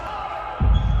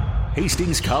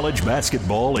Hastings College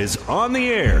basketball is on the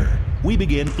air. We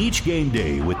begin each game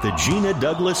day with the Gina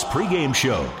Douglas pregame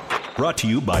show. Brought to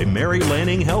you by Mary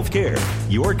Lanning Healthcare.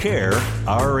 Your care,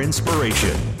 our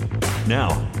inspiration. Now,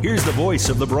 here's the voice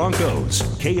of the Broncos,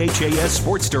 KHAS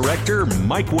Sports Director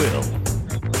Mike Will.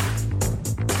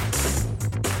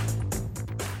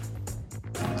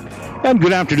 And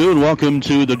good afternoon. Welcome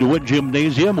to the DeWitt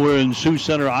Gymnasium. We're in Sioux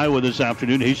Center, Iowa this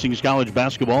afternoon. Hastings College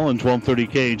basketball on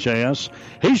 1230 KHAS.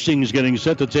 Hastings getting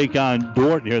set to take on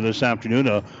Dordt here this afternoon.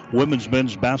 A women's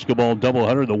men's basketball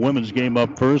doubleheader. The women's game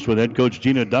up first with head coach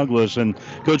Gina Douglas. And,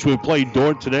 Coach, we played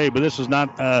Dordt today, but this is not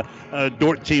a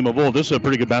Dordt team of old. This is a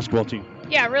pretty good basketball team.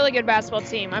 Yeah, really good basketball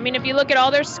team. I mean, if you look at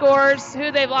all their scores,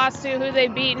 who they've lost to, who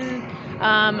they've beaten,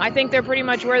 I think they're pretty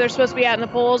much where they're supposed to be at in the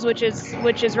polls, which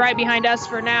is right behind us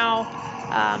for now.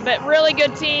 But really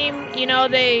good team. You know,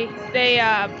 they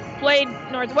played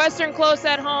Northwestern close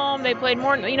at home. They played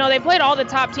they played all the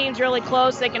top teams really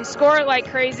close. They can score it like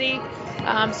crazy.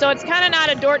 So it's kind of not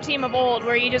a Dordt team of old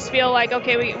where you just feel like,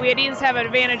 okay, we at least have an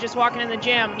advantage just walking in the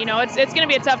gym. You know, it's going to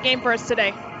be a tough game for us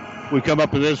today. We come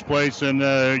up to this place, and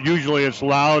usually it's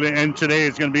loud, and today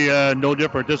it's going to be no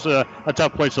different. This is a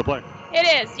tough place to play.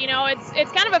 It is. You know,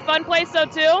 it's kind of a fun place, though,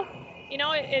 too. You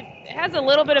know, it has a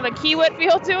little bit of a Kiewit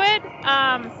feel to it.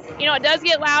 You know, it does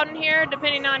get loud in here,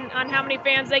 depending on how many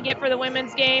fans they get for the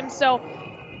women's game. So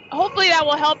hopefully that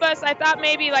will help us. I thought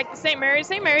maybe like the St. Mary's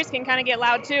can kind of get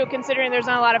loud, too, considering there's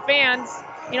not a lot of fans.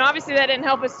 You know, obviously that didn't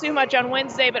help us too much on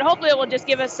Wednesday, but hopefully it will just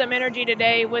give us some energy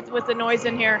today with the noise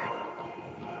in here.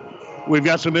 We've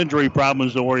got some injury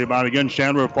problems to worry about. Again,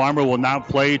 Chandra Farmer will not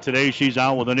play today. She's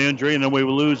out with an injury. And then we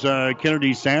will lose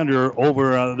Kennedy Sander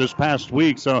over this past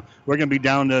week. So we're going to be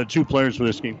down to two players for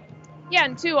this game. Yeah,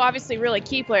 and two obviously really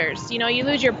key players. You know, you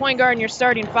lose your point guard and your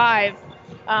starting five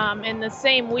in the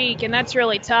same week, and that's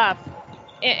really tough.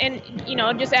 And you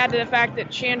know, just add to the fact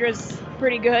that Chandra's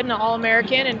pretty good and an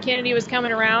All-American, and Kennedy was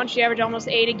coming around. She averaged almost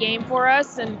 8 a game for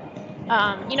us. And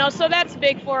you know, so that's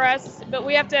big for us. But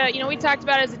we have to, you know, we talked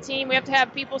about it as a team. We have to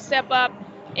have people step up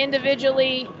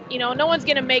individually. You know, no one's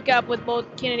going to make up what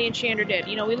both Kennedy and Chandra did.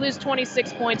 You know, we lose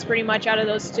 26 points pretty much out of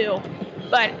those two.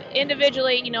 But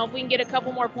individually, you know, if we can get a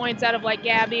couple more points out of like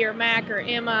Gabby or Mac or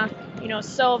Emma, you know,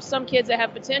 so some kids that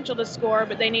have potential to score,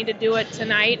 but they need to do it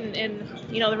tonight and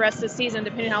you know, the rest of the season,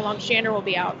 depending on how long Chandra will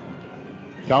be out.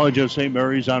 College of St.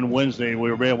 Mary's on Wednesday.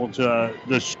 We were able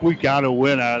to squeak out a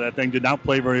win out of that thing. Did not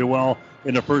play very well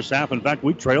in the first half. In fact,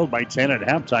 we trailed by 10 at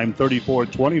halftime,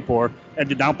 34-24, and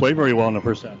did not play very well in the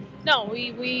first half. No,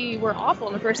 we were awful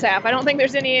in the first half. I don't think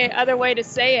there's any other way to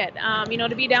say it. You know,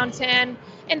 to be down 10.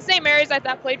 And St. Mary's, I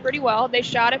thought, played pretty well. They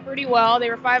shot it pretty well.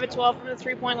 They were 5 of 12 from the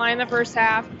three-point line in the first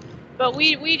half. But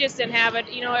we just didn't have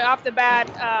it. You know, off the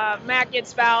bat, Mac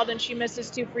gets fouled and she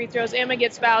misses 2 free throws. Emma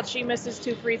gets fouled. She misses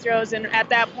 2 free throws. And at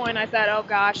that point, I thought, oh,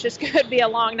 gosh, this could be a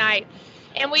long night.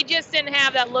 And we just didn't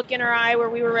have that look in our eye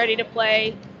where we were ready to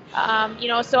play. You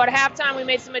know, so at halftime, we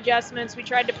made some adjustments. We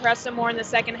tried to press them more in the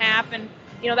second half. And,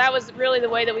 you know, that was really the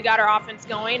way that we got our offense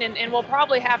going. And we'll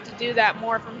probably have to do that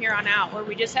more from here on out, where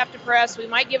we just have to press. We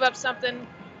might give up something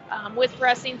with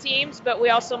pressing teams, but we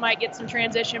also might get some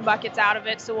transition buckets out of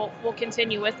it, so we'll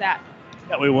continue with that.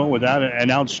 Yeah, we went with that and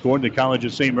outscored the College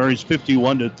of St. Mary's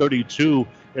 51-32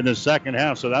 in the second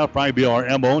half, so that'll probably be our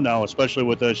MO now, especially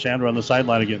with Chandra on the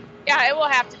sideline again. Yeah, it will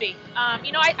have to be.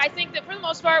 You know, I think that for the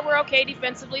most part we're okay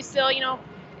defensively still. You know,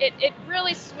 it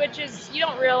really switches. You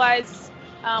don't realize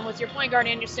with your point guard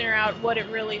and your center out what it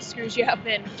really screws you up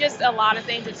in. Just a lot of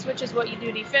things. It switches what you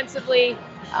do defensively.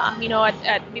 You know,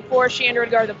 before Chandra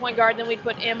would guard the point guard, then we'd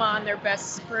put Emma on their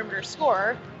best perimeter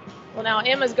scorer. Well, now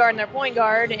Emma's guarding their point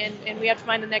guard, and we have to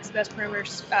find the next best perimeter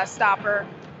stopper.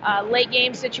 Late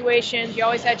game situations, you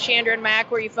always had Chandra and Mac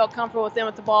where you felt comfortable with them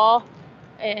with the ball.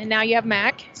 And now you have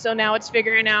Mac. So now it's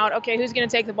figuring out, okay, who's going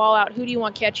to take the ball out? Who do you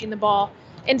want catching the ball?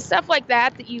 And stuff like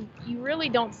that you really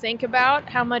don't think about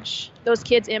how much those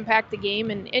kids impact the game.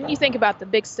 And you think about the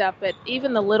big stuff, but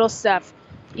even the little stuff,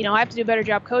 you know, I have to do a better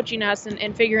job coaching us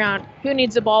and figuring out who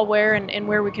needs the ball where and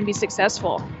where we can be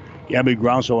successful. Gabby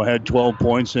Grosso had 12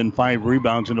 points and 5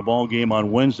 rebounds in the ball game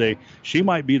on Wednesday. She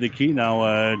might be the key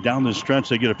now down the stretch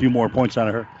to get a few more points out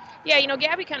of her. Yeah, you know,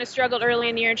 Gabby kind of struggled early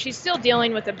in the year, and she's still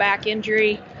dealing with a back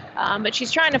injury. But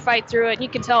she's trying to fight through it, and you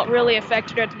can tell it really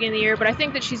affected her at the beginning of the year. But I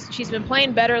think that she's been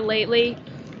playing better lately.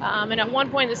 And at one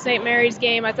point in the St. Mary's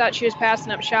game, I thought she was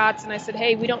passing up shots, and I said,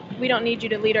 hey, we don't need you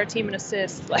to lead our team in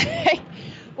assists. Like,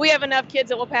 we have enough kids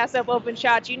that will pass up open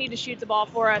shots. You need to shoot the ball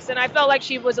for us. And I felt like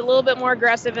she was a little bit more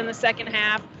aggressive in the second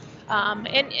half.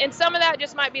 And some of that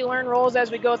just might be learned roles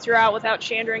as we go throughout without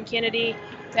Chandra and Kennedy.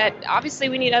 that obviously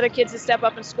we need other kids to step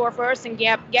up and score for us, and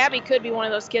Gabby could be one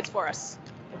of those kids for us.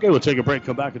 Okay, we'll take a break,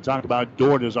 come back and talk about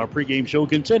Dordt as our pregame show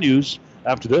continues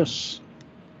after this.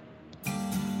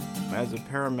 As a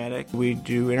paramedic, we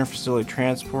do interfacility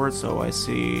transport, so I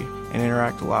see and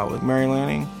interact a lot with Mary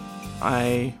Lanning.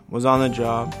 I was on the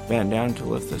job, bent down to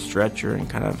lift the stretcher, and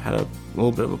kind of had a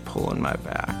little bit of a pull in my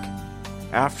back.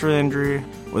 After the injury,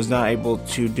 was not able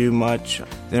to do much,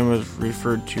 then was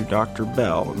referred to Dr.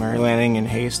 Bell, Mary Lanning in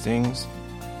Hastings,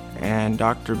 and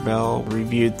Dr. Bell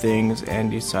reviewed things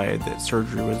and decided that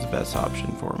surgery was the best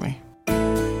option for me.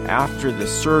 After the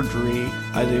surgery,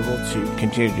 I was able to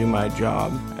continue to do my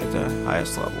job at the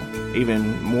highest level,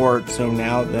 even more so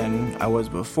now than I was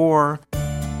before.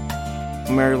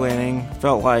 Mary Lanning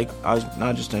felt like I was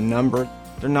not just a number.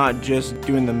 They're not just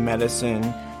doing the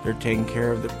medicine, they're taking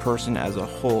care of the person as a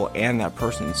whole and that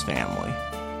person's family.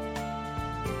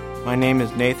 My name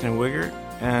is Nathan Wiggert,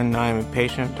 and I'm a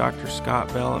patient of Dr.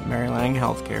 Scott Bell at Mary Lanning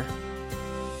Healthcare.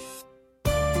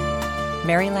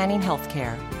 Mary Lanning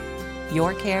Healthcare.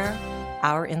 Your care,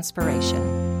 our inspiration.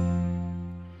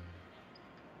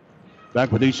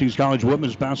 Back with Hastings College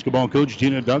women's basketball coach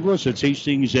Gina Douglas. It's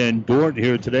Hastings and Dordt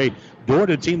here today. Dordt,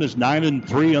 a team is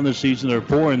 9-3 on the season. They're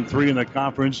 4-3 in the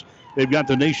conference. They've got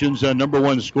the nation's number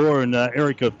one scorer in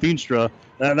Erica Feenstra.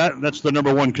 That's the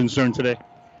number one concern today.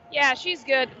 Yeah, she's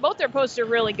good. Both their posts are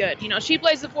really good. You know, she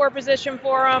plays the 4 position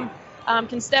for them,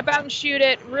 can step out and shoot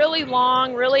it, really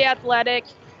long, really athletic.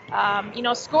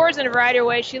 Scores in a variety of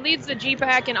ways. She leads the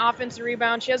GPAC in offensive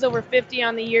rebound. She has over 50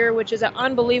 on the year, which is an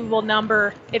unbelievable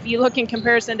number if you look in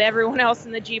comparison to everyone else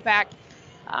in the GPAC.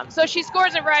 So she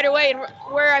scores in a variety of ways. And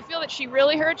where I feel that she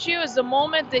really hurts you is the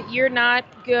moment that you're not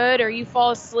good or you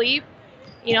fall asleep.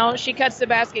 You know, she cuts the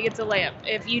basket, gets a layup.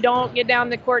 If you don't get down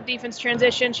the court defense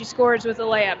transition, she scores with a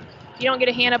layup. If you don't get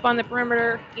a hand up on the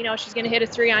perimeter, she's going to hit a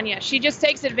 3 on you. She just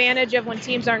takes advantage of when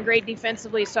teams aren't great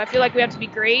defensively. So I feel like we have to be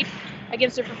great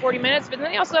against her for 40 minutes. But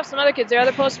then they also have some other kids. Their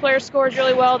other post player scores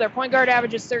really well. Their point guard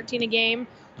averages 13 a game.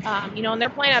 And they're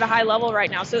playing at a high level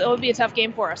right now. So it would be a tough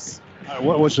game for us.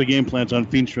 What's the game plans on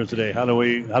Feenstra today? How do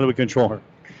we control her?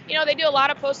 They do a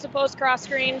lot of post-to-post cross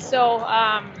screens. So,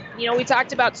 we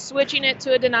talked about switching it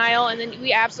to a denial, and then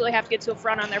we absolutely have to get to a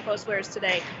front on their post players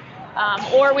today.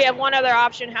 Or we have one other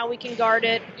option, how we can guard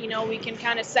it. We can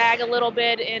kind of sag a little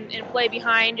bit and play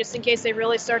behind just in case they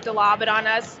really start to lob it on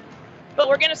us. But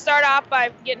we're going to start off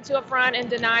by getting to a front and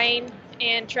denying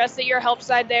and trust that your help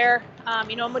side there. A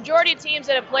majority of teams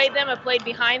that have played them have played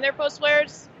behind their post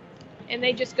players, and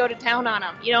they just go to town on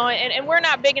them, and we're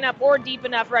not big enough or deep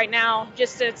enough right now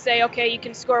just to say, okay, you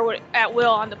can score at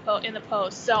will on in the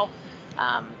post. So,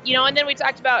 and then we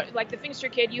talked about, like the Feenstra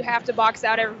kid, you have to box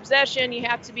out every possession. You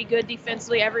have to be good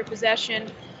defensively every possession.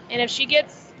 And if she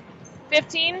gets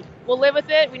 15, we'll live with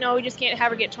it. We know we just can't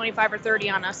have her get 25 or 30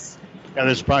 on us. Yeah,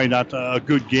 this is probably not a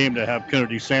good game to have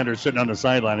Kennedy Sanders sitting on the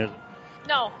sideline, is it?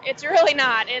 No, it's really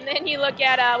not. And then you look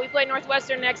at, we play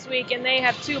Northwestern next week, and they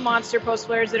have 2 monster post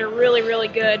players that are really, really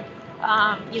good.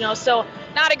 So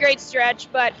not a great stretch,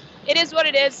 but it is what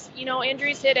it is.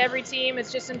 Injuries hit every team.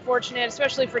 It's just unfortunate,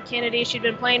 especially for Kennedy. She'd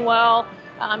been playing well.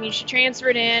 She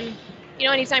transferred in.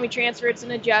 Anytime you transfer, it's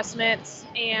an adjustment.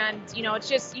 And, it's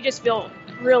just, you just feel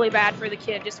really bad for the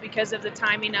kid just because of the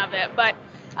timing of it. But,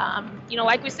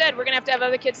 like we said, we're going to have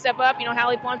other kids step up.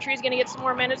 Hallie Plumtree is going to get some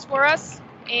more minutes for us.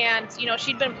 And,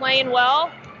 she'd been playing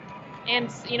well. And,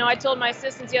 I told my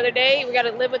assistants the other day, we got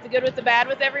to live with the good, with the bad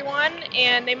with everyone.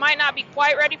 And they might not be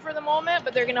quite ready for the moment,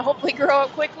 but they're going to hopefully grow up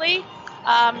quickly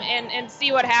and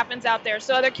see what happens out there.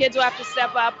 So other kids will have to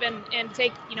step up and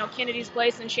take, Kennedy's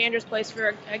place and Chandra's place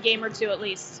for a game or 2 at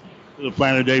least. The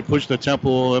plan today, push the tempo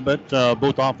a little bit,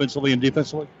 both offensively and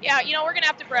defensively? Yeah, we're going to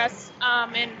have to press.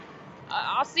 And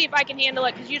I'll see if I can handle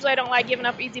it, because usually I don't like giving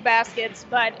up easy baskets.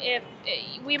 But if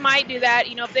we might do that,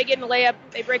 if they get in a layup,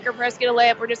 they break our press, get a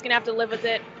layup, we're just going to have to live with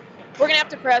it. We're going to have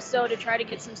to press, though, to try to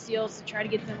get some steals, to try to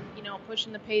get them,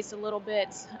 pushing the pace a little bit.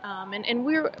 And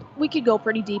we could go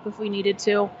pretty deep if we needed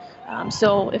to.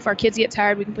 So if our kids get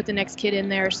tired, we can put the next kid in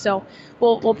there. So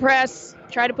we'll press,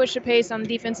 try to push the pace on the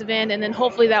defensive end, and then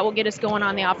hopefully that will get us going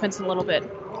on the offense a little bit.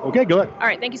 Okay, go ahead. All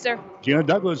right, thank you, sir. Gina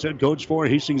Douglas, head coach for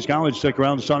Hastings College. Stick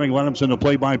around, starting lineups and the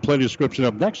play-by-play description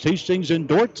up next. Hastings and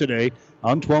Dordt today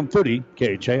on 1230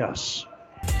 KHAS.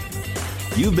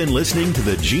 You've been listening to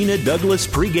the Gina Douglas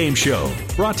pregame show,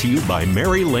 brought to you by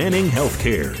Mary Lanning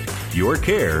Healthcare. Your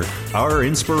care, our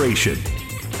inspiration.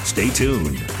 Stay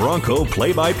tuned. Bronco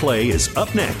play-by-play is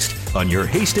up next on your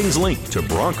Hastings link to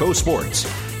Bronco Sports,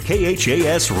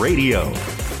 KHAS Radio.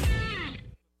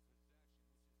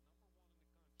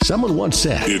 Someone once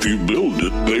said, "If you build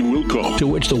it, they will come." To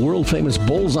which the world-famous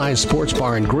Bullseye Sports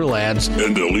Bar and Grill adds,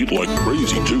 "And they'll eat like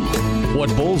crazy, too."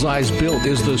 What Bullseye's built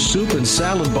is the soup and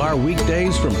salad bar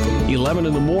weekdays from 11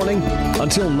 in the morning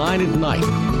until 9 at night.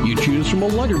 You choose from a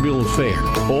lighter bill of fare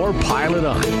or pile it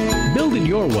on. Build it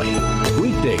your way.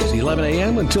 Weekdays, 11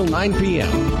 a.m. until 9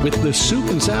 p.m. with the soup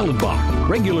and salad bar.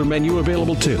 Regular menu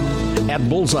available, too. At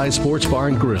Bullseye Sports Bar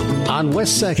and Grill on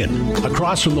West 2nd,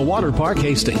 across from the Water Park,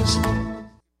 Hastings.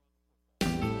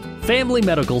 Family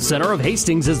Medical Center of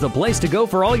Hastings is the place to go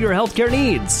for all your healthcare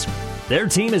needs. Their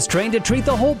team is trained to treat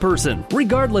the whole person,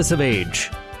 regardless of age.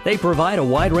 They provide a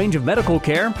wide range of medical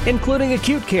care, including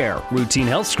acute care, routine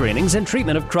health screenings, and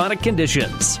treatment of chronic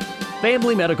conditions.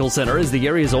 Family Medical Center is the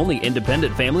area's only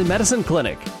independent family medicine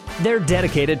clinic. They're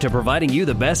dedicated to providing you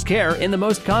the best care in the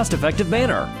most cost-effective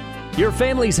manner. Your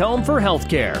family's home for health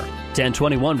care.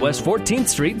 1021 West 14th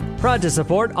Street, proud to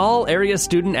support all area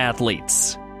student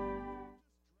athletes.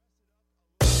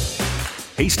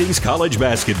 Hastings College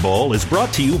basketball is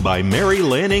brought to you by Mary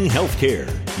Lanning Healthcare.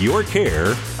 Your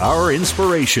care, our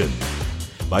inspiration.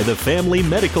 By the Family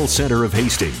Medical Center of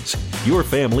Hastings, your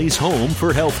family's home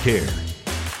for healthcare.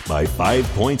 By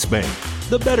 5 Points Bank,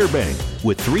 the better bank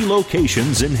with 3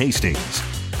 locations in Hastings.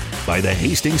 By the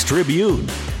Hastings Tribune,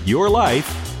 your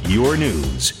life, your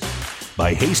news.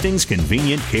 By Hastings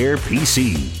Convenient Care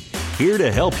PC, here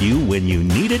to help you when you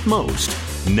need it most,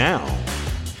 now.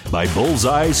 By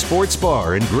Bullseye Sports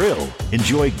Bar and Grill.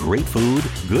 Enjoy great food,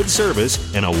 good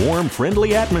service, and a warm,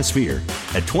 friendly atmosphere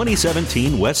at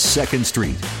 2017 West 2nd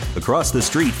Street, across the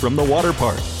street from the water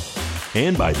park.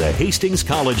 And by the Hastings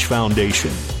College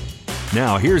Foundation.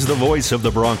 Now, here's the voice of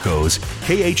the Broncos,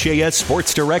 KHAS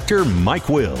Sports Director Mike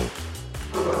Will.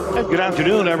 Good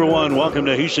afternoon, everyone. Welcome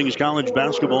to Hastings College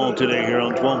basketball today here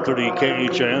on 1230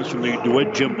 KHAS from the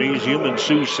DeWitt Gymnasium in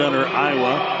Sioux Center,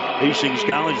 Iowa. Hastings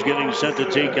College getting set to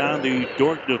take on the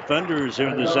Dordt Defenders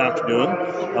here this afternoon.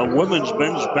 A women's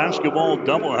men's basketball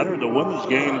doubleheader. The women's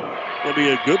game will be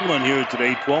a good one here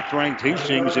today. 12th ranked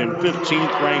Hastings and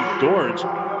 15th ranked Dordt.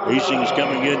 Hastings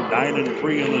coming in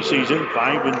 9-3 in the season,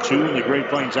 5-2 in the Great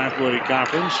Plains Athletic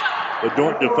Conference. The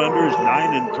Dordt Defenders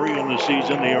 9-3 in the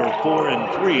season. They are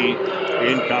 4-3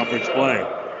 in conference play.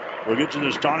 We'll get to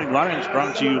the starting lineups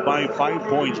brought to you by 5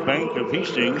 Points Bank of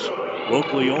Hastings.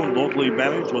 Locally owned, locally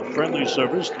managed with friendly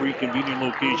service, 3 convenient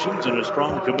locations, and a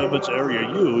strong commitment to area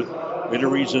youth. Many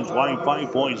reasons why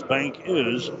 5 Points Bank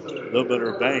is the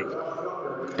better bank.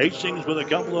 Hastings with a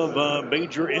couple of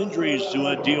major injuries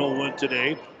to deal with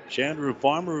today. Chandra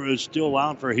Farmer is still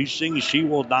out for Hastings. She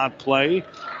will not play.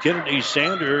 Kennedy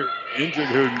Sander injured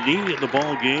her knee in the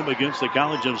ball game against the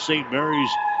College of St. Mary's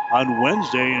on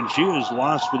Wednesday, and she is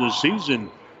lost for the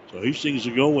season. So Hastings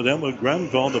will go with Emma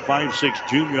Grenfell, the 5'6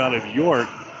 junior out of York.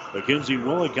 Mackenzie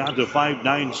Willicott, the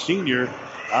 5'9 senior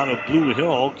out of Blue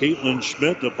Hill. Caitlin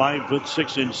Schmidt, the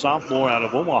 5'6" sophomore out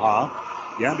of Omaha.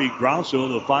 Gabby Grosso,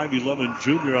 the 5'11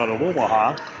 junior out of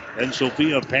Omaha. And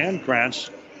Sophia Pankratz,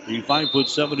 the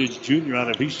 5'7" junior out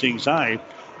of Hastings High.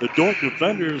 The Dordt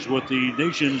Defenders with the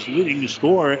nation's leading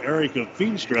scorer, Erica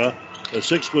Feenstra, a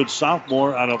 6'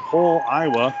 sophomore out of Hull,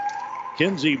 Iowa.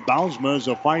 Kenzie Bausma is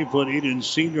a 5'8"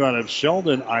 senior out of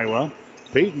Sheldon, Iowa.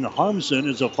 Peyton Harmson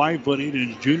is a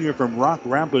 5'8" junior from Rock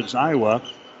Rapids, Iowa.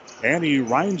 Annie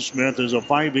Reinsmith is a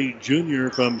 5'8"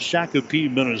 junior from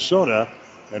Shakopee, Minnesota.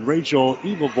 And Rachel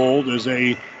Evelvold is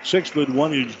a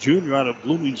 6'1" junior out of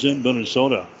Bloomington,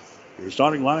 Minnesota. Your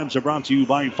starting lineups are brought to you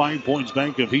by 5 Points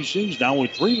Bank of Hastings, now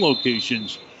with 3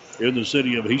 locations in the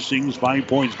city of Hastings. 5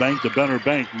 Points Bank, the better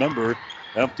bank, member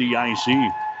FDIC.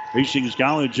 Hastings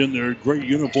College in their great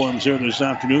uniforms here this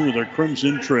afternoon with their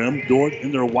crimson trim. Dordt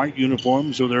in their white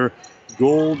uniforms with their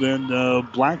gold and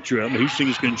black trim.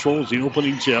 Hastings controls the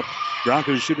opening tip.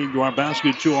 Broncos shooting to our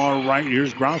basket to our right.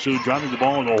 Here's Grosso driving the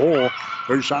ball in the hole.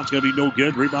 Her shot's going to be no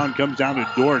good. Rebound comes down to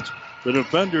Dordt. The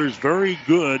defenders very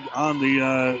good on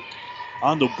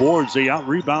the boards. They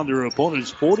out-rebound their opponents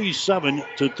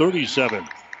 47-37.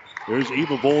 There's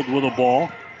Evelvold with the ball.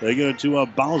 They get it to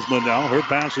Bausma now. Her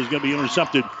pass is going to be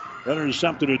intercepted.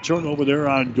 A turnover there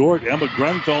on Dordt. Emma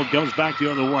Grenfell comes back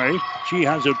the other way. She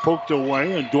has it poked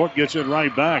away, and Dordt gets it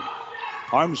right back.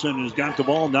 Harmson has got the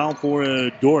ball now for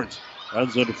Dordt.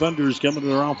 As the defenders come into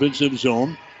their offensive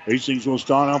zone. Hastings will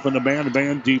start off in the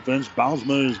man-to-man defense.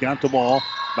 Bausma has got the ball.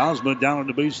 Bausma down on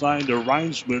the baseline to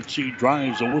Reinsmith. She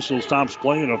drives. The whistle stops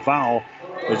play, and a foul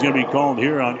is going to be called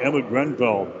here on Emma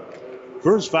Grenfell.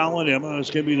 First foul on Emma.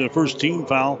 It's going to be the first team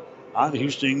foul on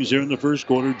Hastings here in the first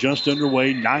quarter. Just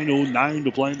underway. 9:09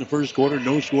 to play in the first quarter.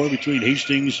 No score between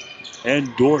Hastings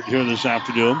and Dordt here this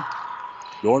afternoon.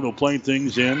 Dordt will play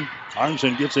things in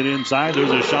Armstrong gets it inside.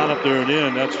 There's a shot up there and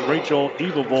in. That's Rachel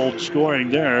Evelvold scoring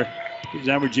there. She's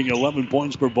averaging 11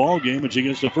 points per ball game, and she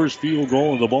gets the first field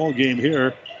goal of the ball game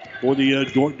here for the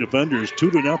Dordt defenders.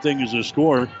 2-0 is the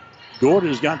score. Dordt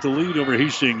has got the lead over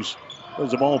Hastings.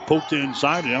 There's the ball poked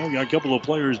inside. Now we got a couple of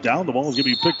players down. The ball's going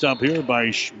to be picked up here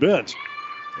by Schmidt.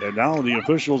 And now the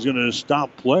official's going to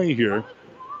stop play here.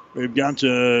 We've got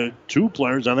two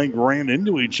players, I think, ran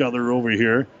into each other over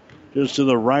here, just to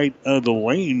the right of the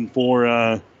lane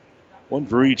for one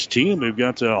for each team. We've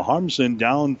got Harmson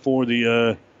down for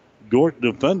the Dordt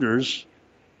defenders.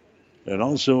 And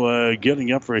also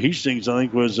getting up for Hastings, I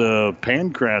think, was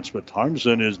Pankratz. But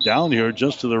Harmson is down here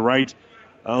just to the right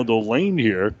of the lane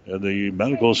here. And the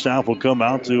medical staff will come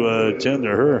out to attend to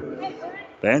her.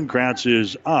 Pankratz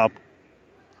is up.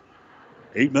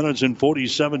 8 minutes and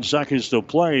 47 seconds to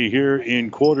play here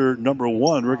in quarter number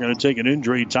one. We're going to take an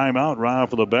injury timeout right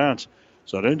off of the bat.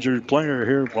 So an injured player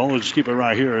here, well, let's keep it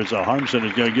right here as Harmson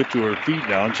is going to get to her feet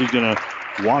now. And she's going to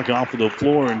walk off of the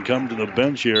floor and come to the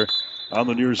bench here on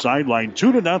the near sideline.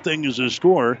 2-0 is the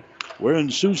score. We're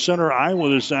in Sioux Center, Iowa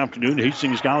this afternoon.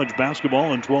 Hastings College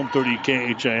basketball and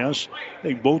 1230 KHAS. I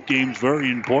think both games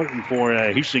very important for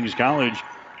Hastings College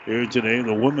here today.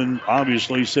 The women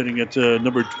obviously sitting at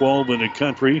number 12 in the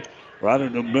country, right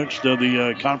in the midst of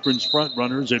the conference front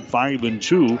runners at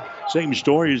 5-2. Same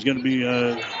story is going to be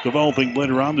developing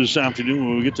later on this afternoon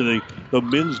when we get to the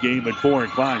men's game at 4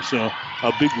 o'clock. So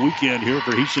a big weekend here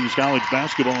for Hastings College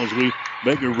basketball as we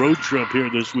make a road trip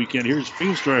here this weekend. Here's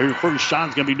Feenstra. Her first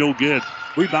shot's going to be no good.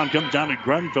 Rebound comes down to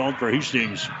Grunfeld for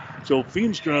Hastings. So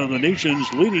Feenstra, the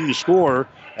nation's leading scorer,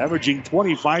 averaging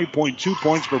 25.2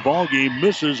 points per ball game,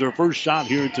 misses her first shot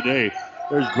here today.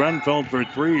 There's Grunfeld for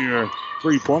three. Her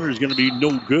three-pointer is going to be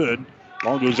no good.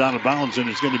 Ball goes out of bounds, and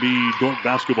it's going to be Dordt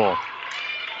basketball.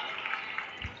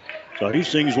 So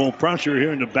Hastings will pressure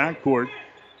here in the backcourt.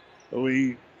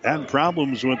 We had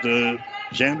problems with the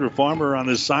Chandra Farmer on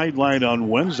the sideline on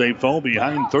Wednesday. Fell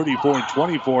behind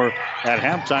 34-24 at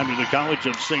halftime to the College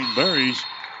of St. Mary's.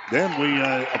 Then we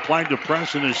applied the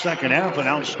press in the second half and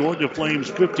outscored the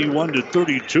Flames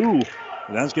 51-32.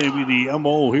 And that's going to be the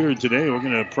MO here today. We're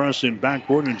going to press in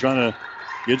backcourt and try to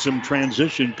get some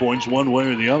transition points one way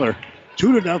or the other.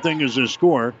 2-0 is the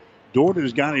score. Dordt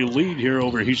has got a lead here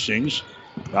over Hastings.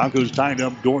 Broncos tied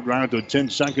up Dordt right at the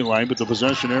 10-second line, but the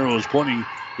possession arrow is pointing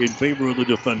in favor of the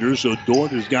defenders. So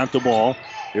Dordt has got the ball.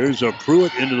 Here's a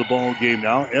Pruitt into the ball game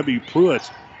now. Ebby Pruitt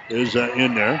is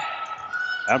in there.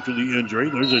 After the injury,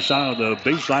 there's a shot on the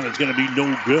baseline. It's going to be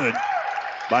no good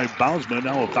by Bousman.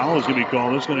 Now a foul is going to be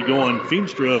called. It's going to go on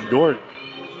Feenstra of Dordt.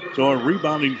 So a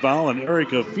rebounding foul on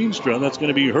Erica Feenstra. That's going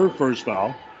to be her first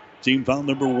foul. Team foul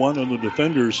number 1 on the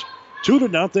defenders.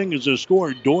 2-0 is the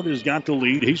score. Dordt has got the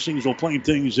lead. Hastings will play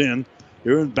things in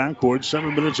here in backcourt.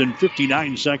 7 minutes and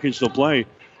 59 seconds to play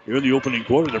here in the opening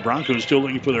quarter. The Broncos still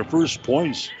looking for their first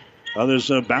points of this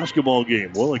basketball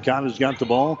game. Willicott has got the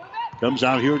ball. Comes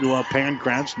out here to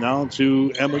Pankratz. Now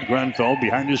to Emma Grunfeld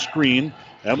behind the screen.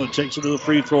 Emma takes it to the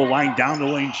free throw line. Down the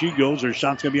lane she goes. Her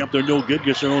shot's going to be up there. No good.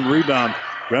 Gets her own rebound.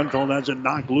 Grunfeld has it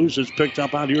knocked loose. It's picked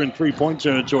up out here in three-point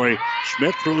territory.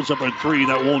 Schmidt throws up a three.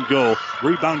 That won't go.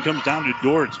 Rebound comes down to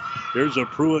Dordt. Here's a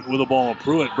Pruitt with the ball.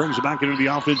 Pruitt brings it back into the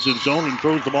offensive zone and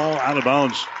throws the ball out of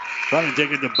bounds. Trying to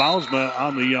take it to Bousma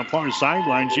on the far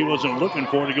sideline. She wasn't looking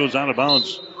for it. It goes out of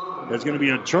bounds. There's going to be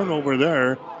a turnover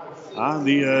there on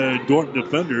the Dordt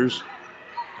defenders.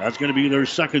 That's going to be their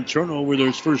second turnover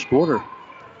this first quarter.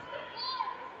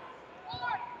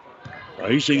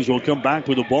 Hastings will come back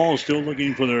with the ball, still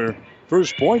looking for their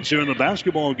first points here in the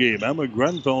basketball game. Emma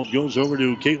Grunfeld goes over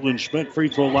to Caitlin Schmidt. Free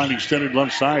throw line extended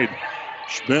left side.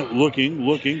 Schmidt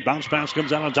looking. Bounce pass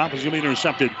comes out on top. It's going to be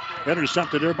intercepted.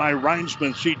 Intercepted there by Ryan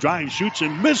Smith. She drives, shoots,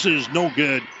 and misses. No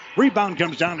good. Rebound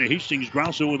comes down to Hastings.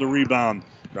 Grosso with a rebound.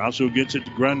 Grosso gets it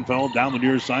to Grunfeld down the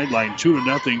near sideline.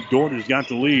 2-0. Dordt has got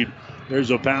the lead. There's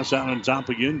a pass out on top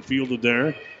again. Fielded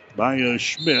there by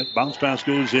Schmidt. Bounce pass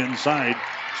goes inside.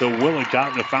 So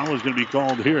Willicott, and the foul is going to be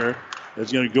called here.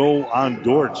 It's going to go on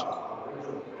Dordt.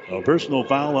 A personal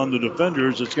foul on the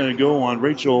defenders. It's going to go on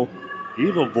Rachel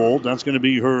Evelvold. That's going to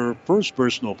be her first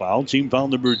personal foul. Team foul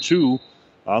number 2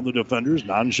 on the defenders.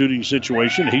 Non-shooting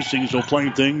situation. Hastings will play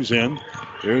things in.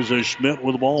 Here's a Schmidt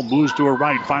with the ball. Moves to her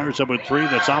right. Fires up a three.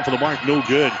 That's off of the mark. No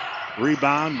good.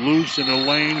 Rebound, loose in the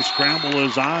lane. Scramble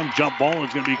is on. Jump ball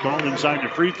is going to be called inside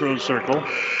the free throw circle.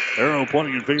 Arrow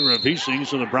pointing in favor of Hastings,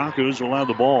 so the Broncos will have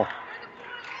the ball.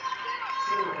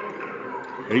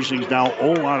 Hastings now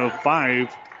 0 out of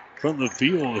 5 from the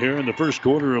field here in the first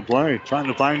quarter of play. Trying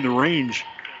to find the range.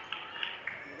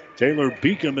 Taylor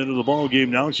Beacom into the ball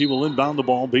game now. She will inbound the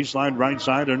ball. Baseline right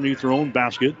side underneath her own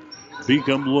basket.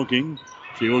 Beacom looking.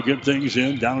 She will get things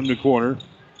in down in the corner.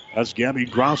 That's Gabby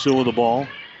Grosso with the ball.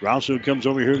 Grosso comes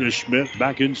over here to Schmidt.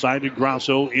 Back inside to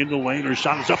Grosso in the lane. Her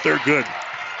shot is up there. Good.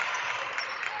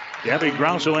 Gabby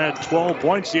Grosso had 12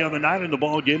 points the other night in the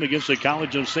ball game against the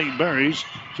College of St. Mary's.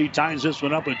 She ties this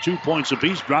one up at 2 points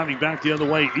apiece. Driving back the other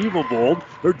way, Evilbold.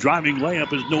 Her driving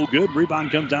layup is no good.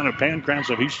 Rebound comes down to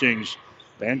Pancratz of Hastings.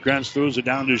 Pancratz throws it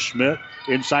down to Schmidt.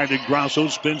 Inside to Grosso,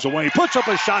 spins away, puts up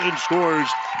a shot and scores.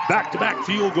 Back-to-back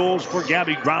field goals for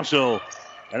Gabby Grosso.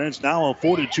 And it's now a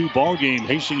 4-2 ball game.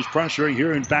 Hastings pressuring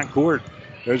here in backcourt.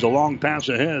 There's a long pass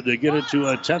ahead. They get it to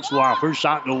Tetzloff. Her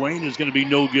shot in the lane is going to be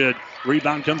no good.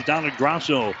 Rebound comes down to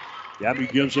Grosso. Gabby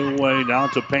gives it away now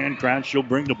to Pancratz. She'll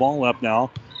bring the ball up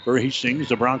now for Hastings.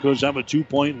 The Broncos have a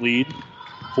 2-point lead.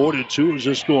 4-2 is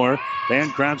the score.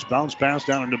 Pancratz bounce pass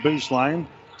down on the baseline.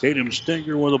 Tatum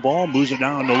Stinger with the ball. Moves it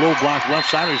down on the low block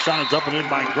left side. Her shot is up and in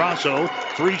by Grosso.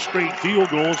 3 straight field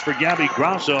goals for Gabby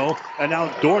Grosso. And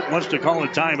now Dordt wants to call a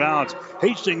timeout.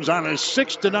 Hastings on a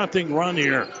 6-0 run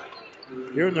here.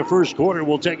 Here in the first quarter,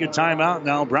 we'll take a timeout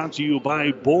now. Brought to you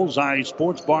by Bullseye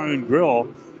Sports Bar and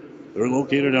Grill. They're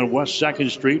located on West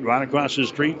 2nd Street, right across the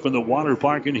street from the water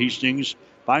park in Hastings.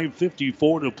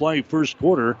 5:54 to play first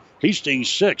quarter. Hastings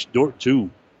 6, Dordt 2.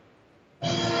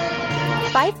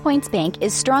 5 Points Bank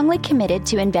is strongly committed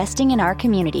to investing in our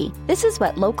community. This is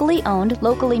what locally owned,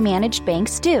 locally managed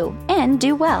banks do, and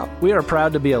do well. We are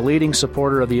proud to be a leading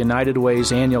supporter of the United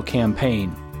Way's annual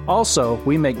campaign. Also,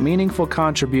 we make meaningful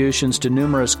contributions to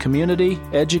numerous community,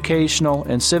 educational,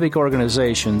 and civic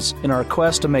organizations in our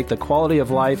quest to make the quality of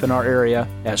life in our area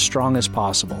as strong as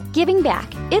possible. Giving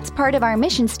back. It's part of our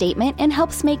mission statement and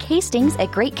helps make Hastings a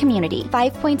great community.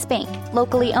 5 Points Bank.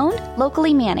 Locally owned,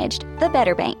 locally managed. The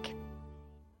better bank.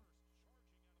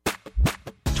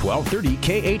 1230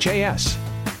 KHAS.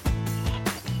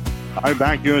 All right,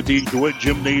 back here at the DeWitt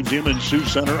Gymnasium in Sioux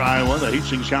Center, Iowa. The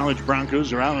Hastings College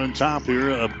Broncos are out on top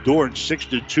here of Dordt.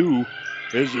 6-2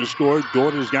 is the score.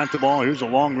 Dordt has got the ball. Here's a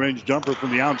long-range jumper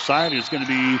from the outside. It's going to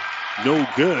be no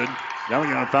good. Now we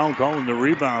got a foul call in the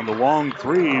rebound. The long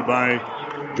three by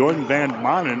Jordan Van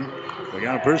Manen. We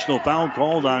got a personal foul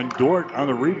called on Dordt on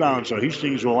the rebound, so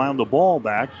Hastings will have the ball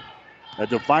back at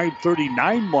the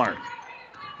 5:39 mark.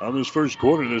 On this first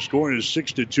quarter, the score is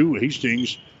 6-2.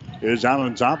 Hastings is out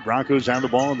on top. Broncos have the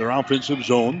ball in their offensive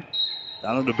zone.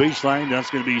 Down on the baseline, that's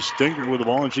going to be Stinger with the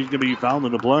ball, and she's going to be fouled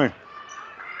in the play.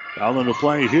 Fouled in the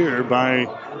play here by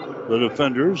the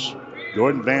defenders.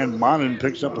 Jordan Van Manen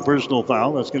picks up the personal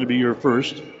foul. That's going to be your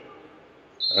first.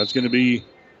 That's going to be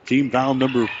team foul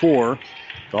number 4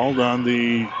 called on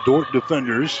the Dordt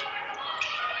defenders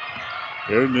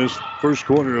here in this first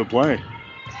quarter of play.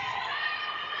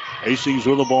 Hastings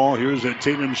with the ball. Here's a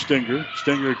Tatum Stinger.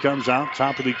 Stinger comes out,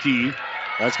 top of the key.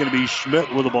 That's going to be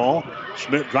Schmidt with the ball.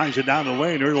 Schmidt drives it down the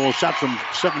lane. Her little shot from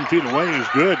 7 feet away is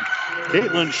good.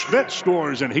 Caitlin Schmidt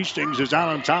scores, and Hastings is out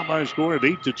on top by a score of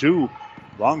 8-2.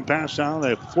 Long pass down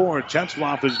the floor.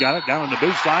 Tetzloff has got it down on the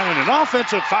baseline, and an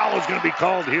offensive foul is going to be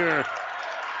called here.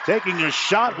 Taking a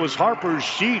shot was Harper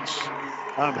Sheets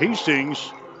of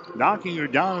Hastings. Knocking her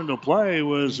down into play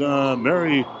was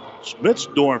Mary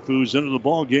Schmitzdorf, who's into the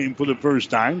ball game for the first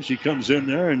time. She comes in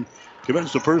there and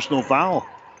commits the personal foul.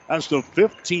 That's the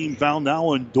 15th foul now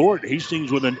on Dordt.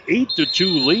 Hastings with an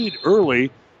 8-2 lead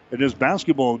early in this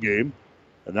basketball game.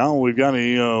 And now we've got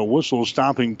a whistle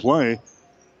stopping play.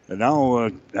 And now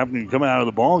having to come out of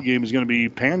the ball game is going to be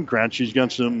Pancratz. She's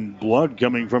got some blood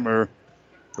coming from her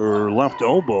left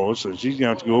elbow, so she's going to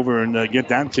have to go over and get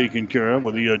that taken care of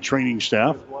with the training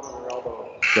staff.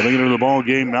 Coming into the ball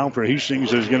game now for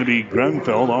Hastings is going to be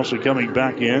Grenfeld. Also coming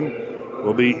back in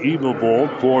will be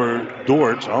Evilbold for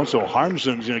Dordt. Also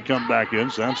Harmson's going to come back in,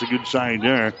 so that's a good sign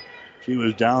there. She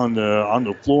was down on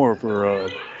the floor for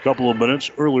a couple of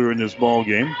minutes earlier in this ball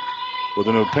game with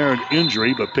an apparent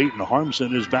injury, but Peyton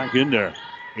Harmson is back in there.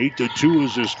 8-2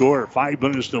 is the score. 5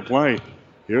 minutes to play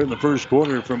here in the first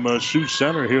quarter from Sioux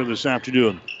Center here this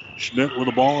afternoon. Schmidt with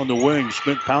the ball on the wing.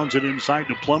 Schmidt pounds it inside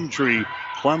to Plumtree.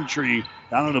 Plumtree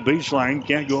down on the baseline,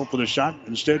 can't go for the shot.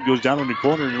 Instead goes down on the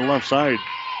corner to the left side.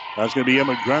 That's going to be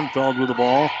Emma Grenfeld with the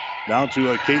ball. Down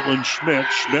to Caitlin Schmidt.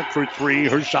 Schmidt for 3.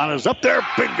 Her shot is up there.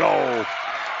 Bingo!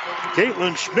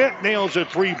 Caitlin Schmidt nails a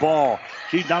 3 ball.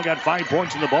 She's now got 5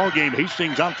 points in the ball game.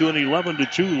 Hastings out to an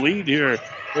 11-2 lead here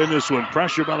in this one.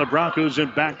 Pressure by the Broncos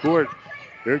in backcourt.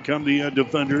 Here come the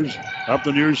defenders up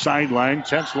the near sideline.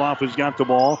 Tetzloff has got the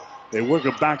ball. They work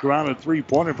it back around a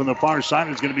 3-pointer from the far side.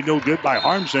 It's going to be no good by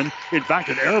Harmson. In fact,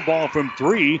 an air ball from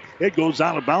 3. It goes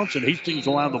out of bounds, and Hastings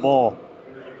will have the ball.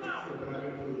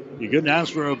 You couldn't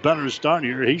ask for a better start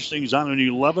here. Hastings on an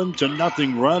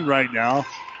 11-0 run right now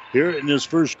here in this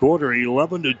first quarter.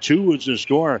 11-2 is the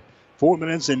score. 4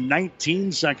 minutes and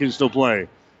 19 seconds to play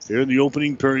here in the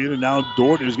opening period. And now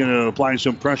Dordt is going to apply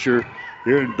some pressure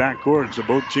here in backcourt. So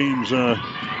both teams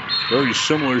very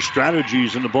similar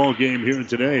strategies in the ball game here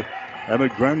today. Emma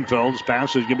Grenfeld's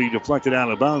pass is going to be deflected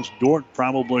out of bounds. Dordt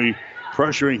probably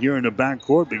pressuring here in the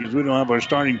backcourt because we don't have our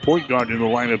starting point guard in the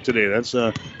lineup today. That's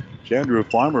Chandra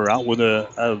Farmer out with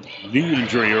a knee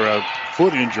injury or a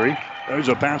foot injury. There's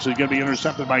a pass that's going to be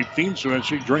intercepted by Feenstra, and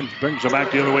she brings it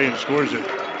back the other way and scores it.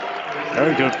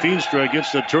 Erica Feenstra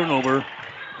gets the turnover.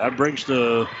 That breaks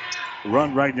the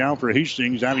run right now for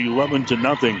Hastings at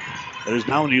 11-0. It is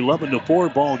now an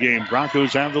 11-4 ball game.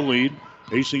 Broncos have the lead.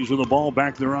 Hastings with the ball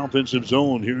back in their offensive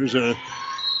zone. Here's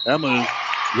Emma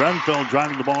Grenfell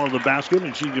driving the ball to the basket,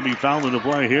 and she's going to be fouled in the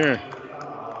play here.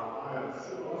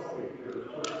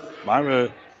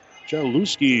 Myra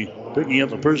Chalewski picking up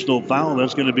the personal foul.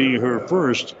 That's going to be her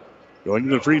first. Going to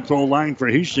the free throw line for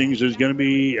Hastings is going to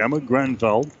be Emma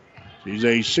Grenfell. She's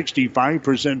a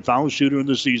 65% foul shooter in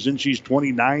the season. She's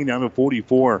 29 out of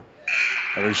 44.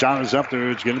 And her shot is up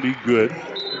there. It's going to be good.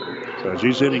 So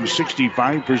she's hitting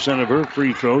 65% of her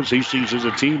free throws. Hastings as a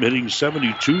team hitting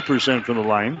 72% from the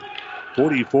line,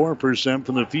 44%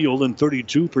 from the field, and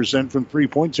 32% from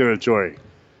three-point territory.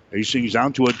 Hastings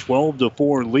down to a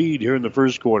 12-4 lead here in the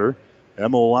first quarter.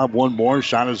 Emma will have one more.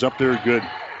 Shot is up there. Good.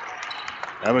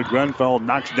 Emma Grenfell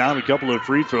knocks down a couple of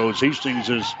free throws. Hastings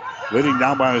is leading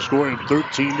down by a score of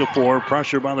 13-4.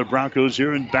 Pressure by the Broncos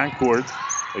here in backcourt.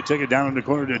 They take it down in the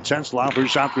corner to Tetzlaff. Her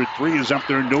shot for three is up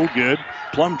there, no good.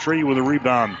 Plumtree with a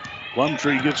rebound.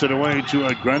 Plumtree gets it away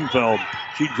to Grenfell.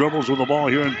 She dribbles with the ball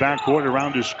here in backcourt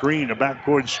around a screen, a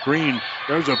backcourt screen.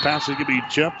 There's a pass that can be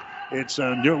tipped. It's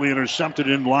nearly intercepted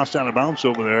and lost out of bounds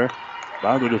over there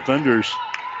by the defenders.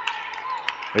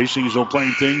 Hastings will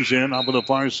play things in off of the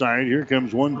far side. Here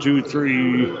comes 4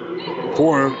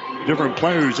 different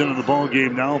players into the ball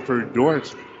game now for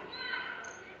Dordt.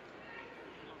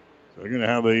 They're going to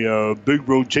have a big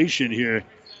rotation here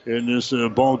in this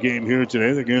ball game here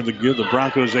today. They're going to give the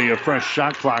Broncos a fresh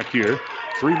shot clock here.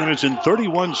 3 minutes and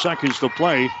 31 seconds to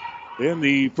play in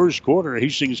the first quarter.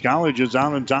 Hastings College is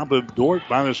out on top of Dordt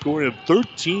by the score of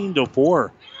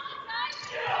 13-4.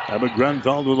 Emma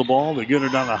Grenfell with the ball. They get her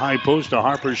down the high post to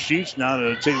Harper Sheets. Now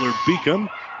to Taylor Beacom.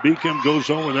 Beacom goes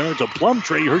over there to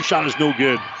Plumtree. Her shot is no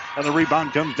good. And the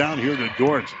rebound comes down here to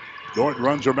Dordt. Dordt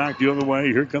runs her back the other way.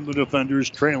 Here come the defenders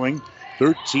trailing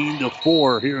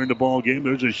 13-4 here in the ball game.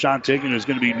 There's a shot taken. It's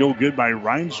going to be no good by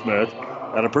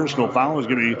Rhinesmith. And a personal foul is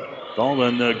going to be called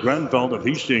on Grenfell of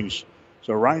Hastings.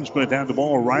 So Rhinesmith had the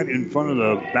ball right in front of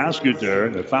the basket there.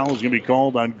 And the foul is going to be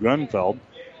called on Grenfell.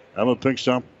 Emma picks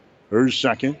up her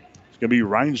second. It's going to be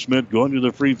Rhinesmith going to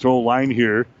the free throw line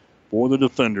here for the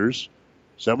defenders.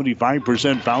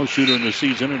 75% foul shooter in the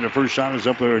season, and the first shot is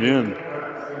up there and in.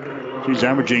 She's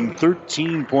averaging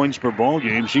 13 points per ball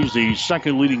game. She's the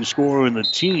second leading scorer in the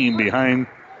team behind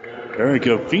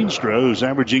Erica Feenstra, who's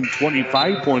averaging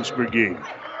 25 points per game.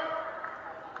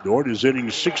 Dordt is hitting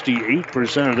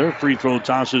 68% of their free throw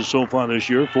tosses so far this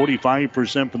year,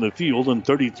 45% from the field and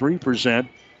 33%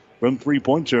 from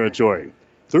three-point territory.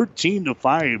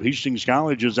 13-5. Hastings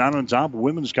College is out on top of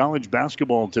women's college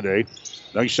basketball today.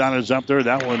 Next shot is up there.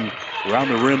 That one around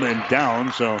the rim and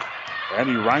down. So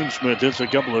Annie Rhinesmith hits a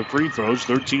couple of free throws.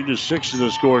 13-6 is the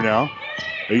score now.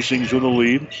 Hastings with the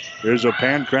lead. There's a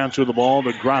Pancratz with the ball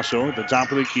to Grasso at the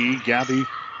top of the key. Gabby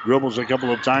dribbles a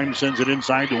couple of times, sends it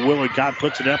inside to Willicott,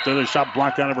 puts it up there. The shot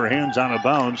blocked out of her hands, out of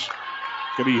bounds.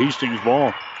 It's going to be Hastings'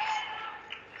 ball.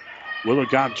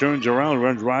 Willicott turns around,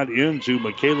 runs right into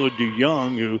Michaela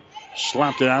DeYoung, who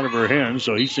slapped it out of her hands.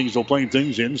 So Hastings will play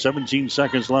things in. 17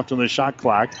 seconds left on the shot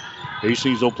clock.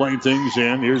 Hastings will play things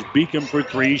in. Here's Beacom for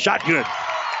three. Shot good.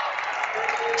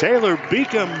 Taylor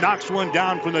Beacom knocks one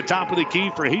down from the top of the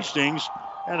key for Hastings.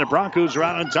 And the Broncos are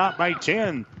out on top by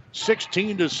 10.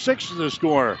 16-6 is the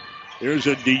score. There's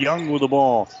a DeYoung with the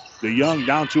ball. DeYoung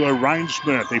down to a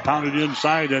Rhinesmith. They pounded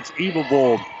inside. That's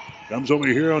Ebervold. Comes over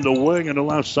here on the wing on the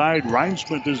left side.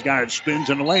 Rhinesmith has got it. Spins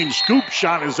in the lane. Scoop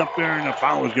shot is up there, and the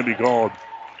foul is going to be called.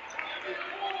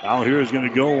 Foul here is going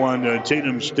to go on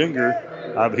Tatum Stinger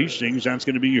of Hastings. That's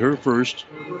going to be her first.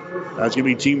 That's going to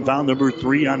be team foul number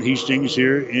 3 on Hastings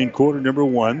here in quarter number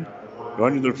 1.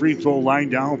 Going to the free throw line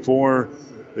down for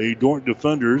the Dordt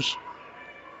defenders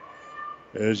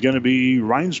is going to be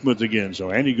Rhinesmith again.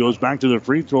 So Andy goes back to the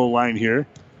free throw line here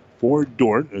for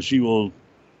Dordt as she will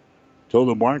toe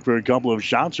the mark for a couple of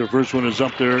shots. Her first one is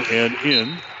up there and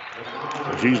in.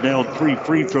 She's nailed 3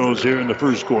 free throws here in the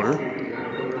first quarter.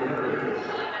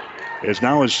 It's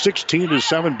now a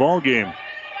 16-7 ball game.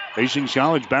 Hastings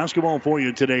College basketball for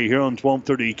you today here on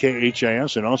 1230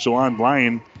 KHIS and also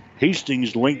online,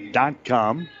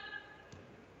 hastingslink.com.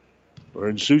 We're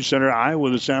in Sioux Center, Iowa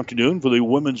this afternoon for the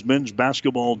women's men's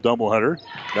basketball doubleheader.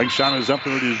 Next shot is up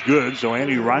there. It is good. So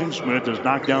Annie Reinsmith has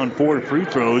knocked down 4 free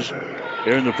throws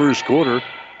here in the first quarter.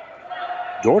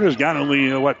 Dordt has got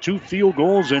only, 2 field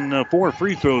goals and 4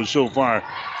 free throws so far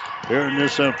here in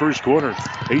this first quarter.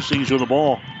 Hastings with the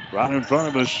ball right in front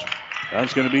of us.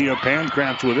 That's going to be a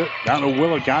Pancratz with it. Down to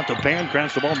Willicott. The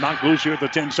Pancratz, the ball knocked loose here at the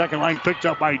 10-second line. Picked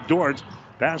up by Dordt.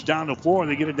 Pass down the floor.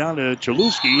 They get it down to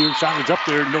Chalewski. Her shot is up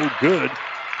there. No good.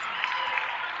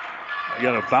 I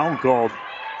got a foul called.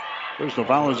 Personal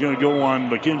foul is going to go on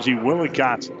Mackenzie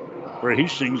Willicott for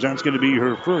Hastings. That's going to be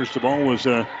her first. The ball was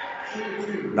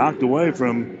knocked away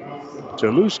from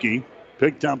Chalewski.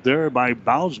 Picked up there by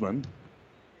Bausman.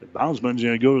 Bausman's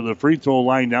going to go to the free throw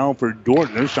line now for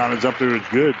Dordt. Her shot is up there. It's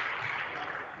good.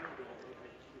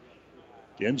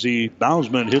 Kenzie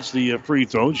Bausman hits the free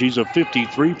throw. She's a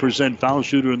 53% foul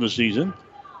shooter in the season.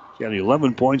 She had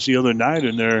 11 points the other night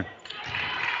in their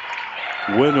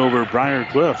win over Briar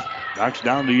Cliff. Knocks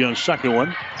down the second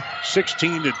one.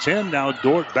 16-10 now.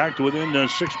 Dordt back to within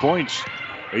 6 points.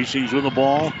 Hastings with the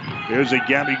ball. There's a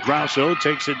Gabby Grasso.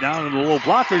 Takes it down and a little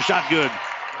blocker shot good.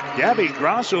 Gabby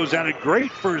Grasso's had a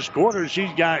great first quarter.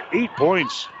 She's got 8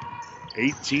 points.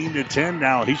 18-10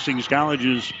 now. Hastings College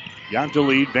has got the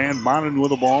lead. Van Bonnen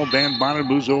with the ball. Van Bonnen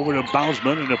moves over to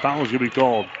Bausman, and the foul is going to be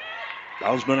called.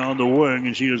 Bausman on the wing,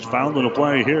 and she is fouled in a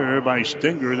play here by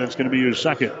Stinger. That's going to be her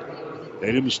second.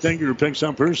 Tatum Stinger picks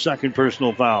up her second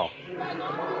personal foul.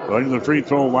 Going to the free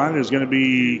throw line is going to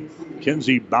be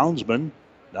Kenzie Bausman.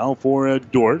 Now for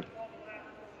Dordt.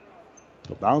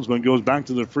 So Bausman goes back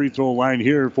to the free throw line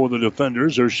here for the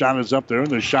defenders. Her shot is up there,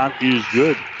 and the shot is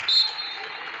good.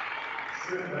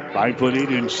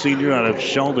 5'8" senior out of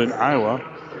Sheldon, Iowa.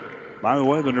 By the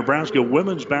way, the Nebraska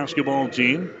women's basketball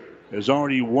team has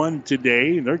already won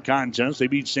today in their contest. They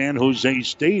beat San Jose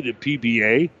State at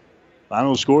PBA.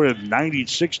 Final score of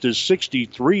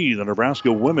 96-63. The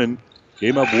Nebraska women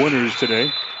came up winners today.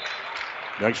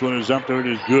 Next one is up there. It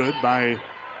is good by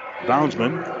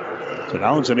Bausman. So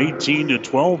now it's an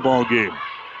 18-12 ball game.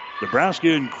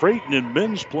 Nebraska and Creighton in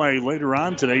men's play later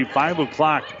on today. 5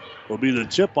 o'clock will be the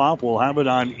tip-off. We'll have it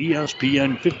on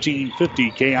ESPN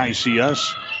 1550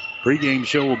 KICS. Pre-game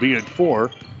show will be at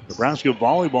 4. Nebraska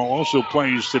volleyball also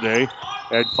plays today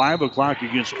at 5 o'clock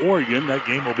against Oregon. That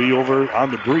game will be over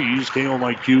on the breeze.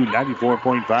 KOIQ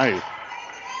 94.5.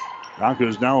 Naka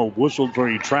is now whistled for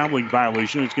a traveling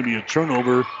violation. It's going to be a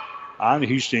turnover on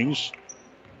Hastings.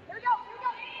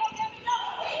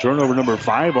 Turnover number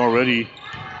 5 already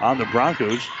on the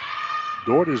Broncos.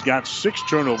 Dordt has got 6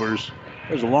 turnovers.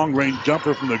 There's a long-range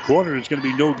jumper from the corner. It's going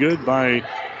to be no good by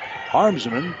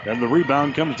Harmsman. And the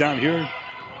rebound comes down here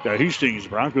to Hastings.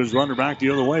 Broncos run her back the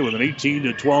other way with an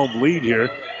 18-12 lead here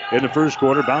in the first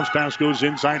quarter. Bounce pass goes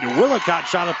inside to Willicott.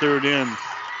 Shot up there and in.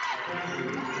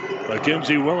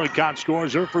 Mackenzie Willicott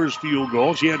scores her first field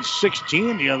goal. She had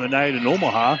 16 the other night in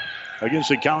Omaha against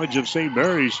the College of St.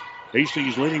 Mary's.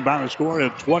 Hastings leading by a score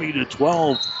of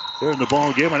 20-12 here in the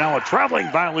ball game. And now a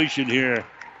traveling violation here.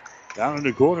 Down in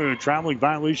the corner, a traveling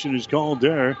violation is called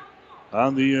there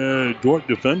on the Dordt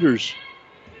defenders.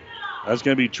 That's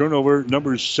going to be turnover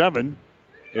number 7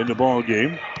 in the ball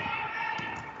game.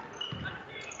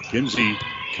 Kinsey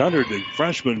Cutter, the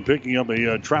freshman, picking up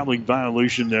a traveling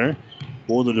violation there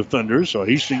for the defenders. So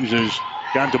Hastings has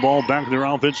got the ball back in their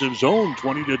offensive zone.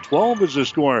 20-12 is the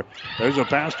score. There's a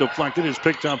pass deflected. It's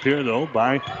picked up here, though,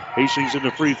 by Hastings at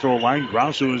the free throw line.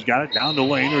 Grasso has got it down the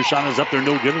lane. Her shot is up there,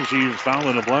 no good, and she is fouled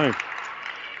in the play.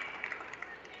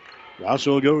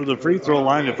 Grasso will go to the free throw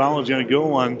line. The foul is going to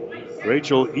go on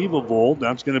Rachel Evavold.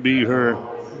 That's going to be her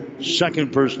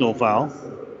second personal foul.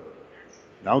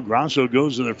 Now Grasso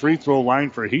goes to the free throw line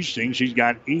for Hastings. She's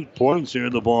got 8 points here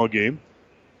in the ball game.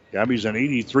 Gabby's an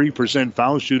 83%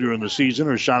 foul shooter in the season.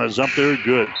 Her shot is up there,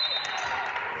 good.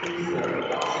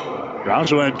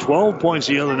 Grasso had 12 points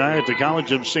the other night at the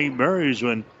College of St. Mary's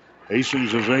when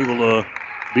Hastings was able to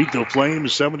beat the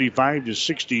Flames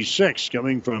 75-66,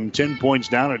 coming from 10 points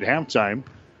down at halftime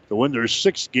to win their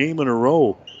 6th game in a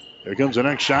row. Here comes the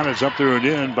next shot. It's up there and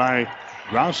in by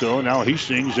Grasso. Now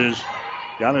Hastings has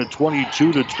got a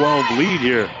 22-12 lead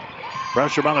here.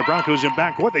 Pressure by the Broncos in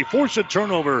backcourt. They force a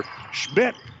turnover.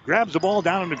 Schmidt grabs the ball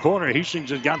down in the corner. Hastings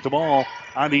has got the ball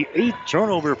on the 8th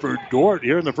turnover for Dordt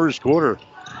here in the first quarter.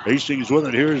 Hastings with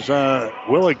it. Here's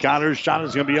Willicott. Her shot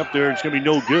is going to be up there. It's going to be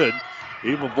no good.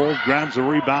 Eva Volt grabs the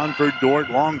rebound for Dordt.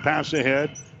 Long pass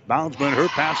ahead. Boundsman. Her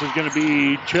pass is going to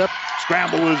be tipped.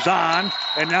 Scramble is on.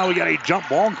 And now we got a jump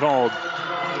ball called.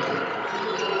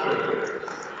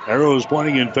 Arrows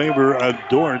pointing in favor of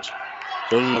Dordt.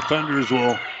 So the defenders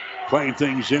will play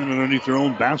things in underneath their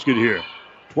own basket here.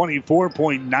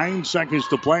 24.9 seconds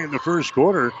to play in the first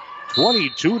quarter.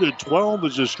 22-12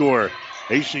 is the score.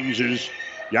 Hastings has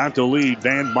got the lead.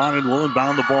 Van Bonnen will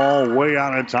inbound the ball way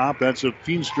out on top. That's a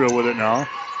Feenstra with it now.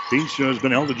 Feenstra has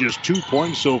been held to just 2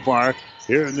 points so far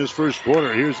here in this first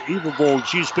quarter. Here's Ebervold.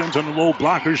 She spins on the low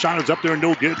block. Her shot is up there.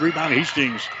 No good. Rebound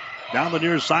Hastings. Down the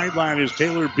near sideline is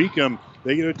Taylor Beacom.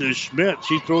 They get it to Schmidt.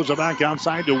 She throws it back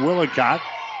outside to Willicott.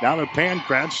 Down to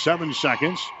Pankratz. 7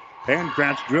 seconds.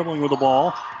 Pankratz dribbling with the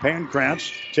ball.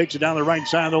 Pankratz takes it down the right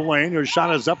side of the lane. Her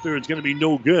shot is up there. It's going to be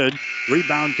no good.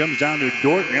 Rebound comes down to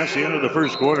Dordt. And that's the end of the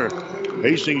first quarter.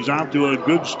 Hastings off to a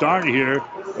good start here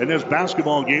in this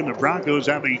basketball game. The Broncos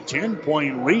have a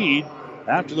 10-point lead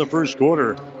after the first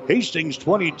quarter. Hastings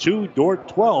 22, Dordt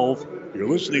 12. You're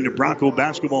listening to Bronco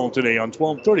Basketball today on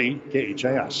 1230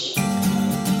 KHAS.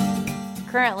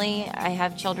 Currently, I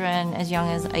have children as young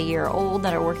as a year old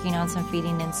that are working on some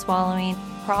feeding and swallowing,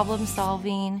 problem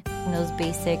solving, and those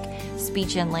basic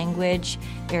speech and language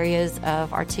areas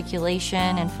of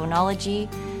articulation and phonology.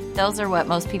 Those are what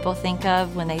most people think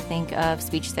of when they think of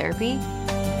speech therapy.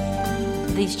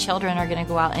 These children are going to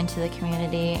go out into the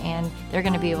community and they're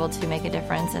going to be able to make a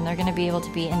difference and they're going to be able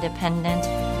to be independent.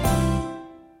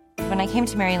 When I came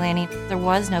to Mary Lanning, there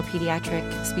was no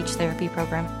pediatric speech therapy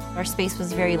program. Our space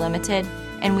was very limited,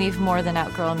 and we've more than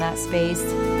outgrown that space.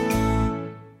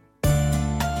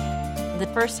 The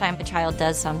first time a child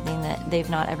does something that they've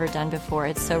not ever done before,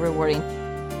 it's so rewarding.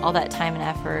 All that time and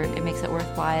effort, it makes it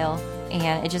worthwhile,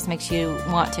 and it just makes you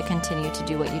want to continue to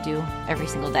do what you do every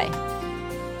single day.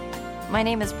 My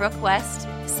name is Brooke West,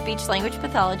 speech-language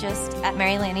pathologist at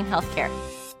Mary Lanning Healthcare.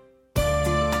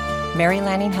 Mary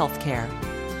Lanning Healthcare.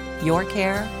 Your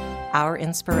care, our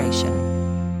inspiration.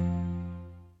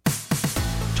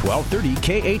 1230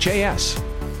 KHAS.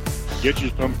 Get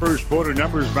you some first quarter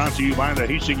numbers brought to you by the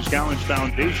Hastings College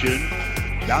Foundation.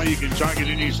 Now you can target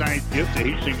any size gift to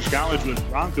Hastings College with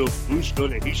Bronco Boost. Go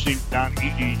to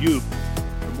hastings.edu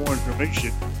for more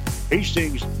information.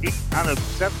 Hastings 8 out of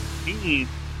 17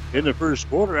 in the first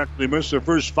quarter after they missed their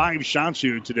first 5 shots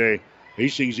here today.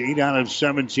 Hastings 8 out of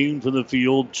 17 from the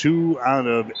field, 2 out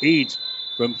of 8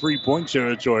 from three-point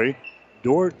territory.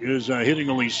 Dordt is hitting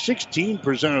only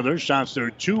 16% of their shots. They're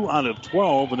 2 out of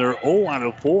 12, and they're 0 out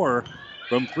of 4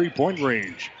 from three-point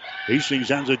range. Hastings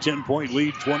has a 10-point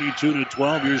lead,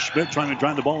 22-12. Here's Schmidt trying to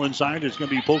drive the ball inside. It's going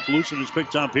to be poked loose, and it's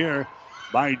picked up here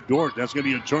by Dordt. That's going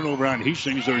to be a turnover on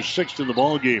Hastings. They're 6th in the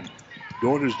ball game.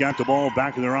 Dordt has got the ball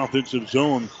back in their offensive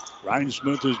zone. Ryan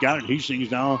Smith has got it.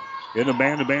 Hastings now in a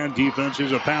man-to-man defense.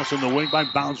 Here's a pass in the wing by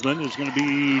Boundsman. It's going to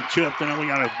be tipped, and then we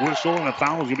got a whistle, and a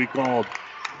foul is going to be called.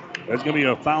 There's going to be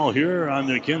a foul here on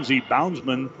the Mackenzie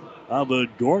Boundsman of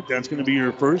Dordt. That's going to be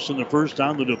your first, and the first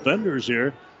on the defenders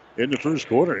here in the first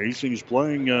quarter. Hastings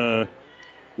playing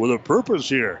with a purpose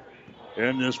here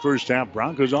in this first half.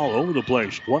 Broncos all over the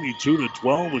place.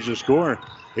 22-12 was the score.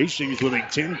 Hastings with a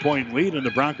 10-point lead, and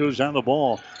the Broncos on the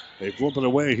ball. They flip it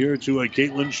away here to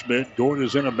Caitlin Schmidt. Dordt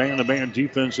is in a man-to-man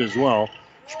defense as well.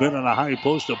 Schmidt on a high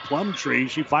post to Plumtree.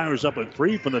 She fires up a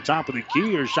 3 from the top of the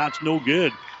key. Her shot's no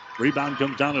good. Rebound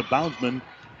comes down to Boundsman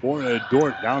for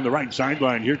Dordt down the right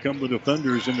sideline. Here come the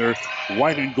defenders in their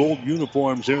white and gold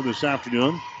uniforms here this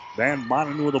afternoon. Van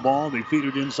Bonnen with the ball. They feed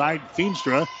it inside.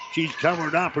 Feenstra. She's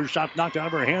covered up. Her shot knocked out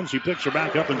of her hands. She picks her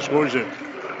back up and scores it.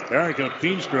 Erica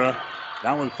Feenstra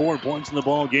now with 4 points in the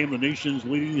ball game. The nation's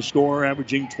leading scorer,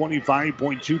 averaging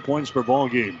 25.2 points per ball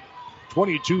game.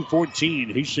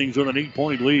 22-14. Hastings with an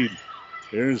 8-point lead.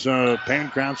 Here's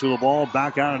Pankratz with the ball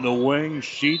back out in the wing.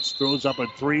 Sheets throws up a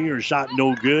 3. Her shot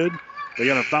no good. They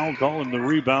got a foul call in the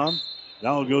rebound.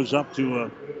 Now it goes up to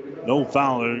no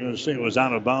foul. They're going to say it was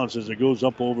out of bounds as it goes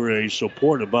up over a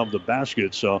support above the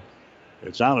basket. So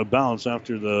it's out of bounds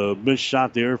after the missed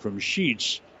shot there from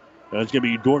Sheets. That's going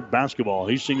to be Dordt basketball.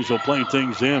 Hastings will play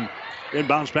things in.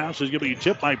 Inbounds pass is going to be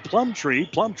tipped by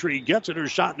Plumtree. Plumtree gets it. Her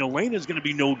shot in the lane is going to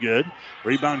be no good.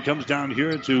 Rebound comes down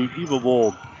here to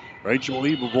Ebervold. Rachel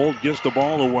Ebervold gets the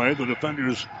ball away. The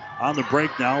defenders on the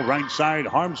break now. Right side,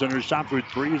 Harmson. Her shot for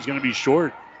 3 is going to be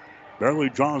short. Barely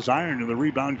draws iron, and the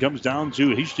rebound comes down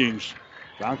to Hastings.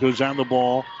 Broncos on the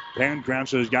ball.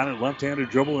 Pankratz has got it. Left-handed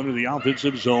dribble into the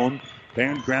offensive zone.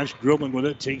 Pankratz dribbling with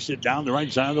it. Takes it down the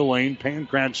right side of the lane.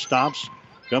 Pankratz stops.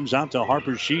 Comes out to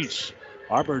Harper Sheets.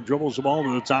 Harper dribbles the ball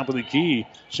to the top of the key.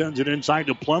 Sends it inside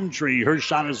to Plumtree. Her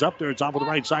shot is up there. It's off of the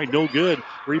right side. No good.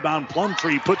 Rebound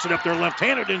Plumtree. Puts it up there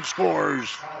left-handed and scores.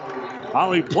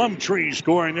 Holly Plumtree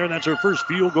scoring there. That's her first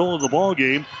field goal of the ball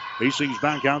game. Hastings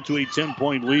back out to a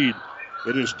 10-point lead.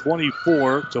 It is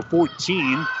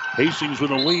 24-14 Hastings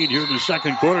with a lead here in the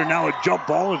second quarter. Now a jump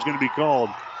ball is going to be called.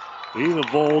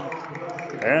 Evavold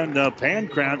and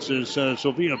Pankratz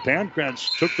Sophia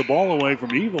Pankratz took the ball away from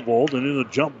Evavold, and then a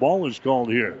jump ball is called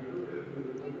here.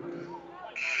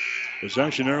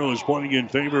 Possession arrow is pointing in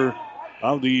favor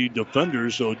of the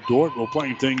defenders, so Dordt will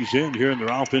play things in here in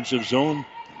their offensive zone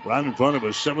right in front of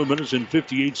us. 7 minutes and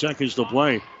 58 seconds to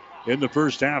play in the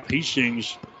first half.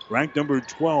 Hastings, ranked number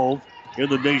 12 in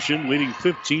the nation, leading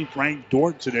 15th ranked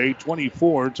Dordt today,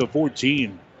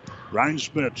 24-14.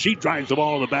 Ryan-Smith, she drives the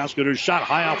ball to the basket. Her shot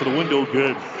high off of the window,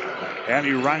 good.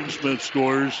 Annie Ryan-Smith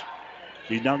scores.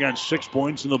 He's now got 6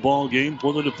 points in the ball game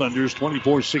for the defenders,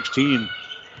 24-16.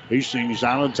 Hastings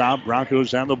out on top.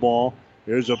 Broncos have the ball.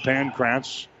 There's a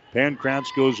Pankratz. Pankratz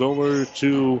goes over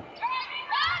to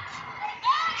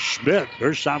Schmidt.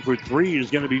 Her shot for three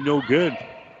is going to be no good.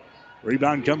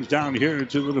 Rebound comes down here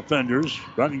to the defenders.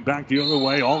 Running back the other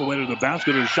way, all the way to the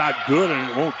basket. Her shot good, and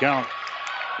it won't count.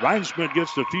 Ryan Schmidt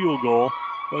gets the field goal.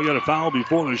 Well, he got a foul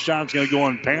before the shot's going to go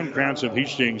on Pankratz of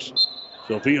Hastings.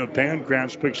 Sophia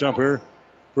Pankratz picks up her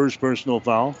first personal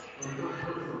foul.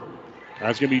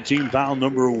 That's going to be team foul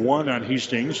number 1 on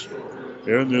Hastings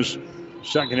here in this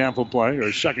second half of play,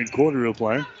 or second quarter of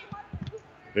play.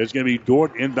 It's going to be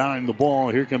Dordt inbounding the ball.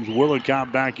 Here comes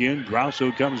Willicott back in.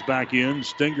 Grosso comes back in.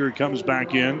 Stinger comes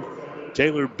back in.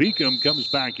 Taylor Beacom comes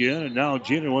back in. And now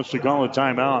Gina wants to call a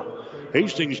timeout.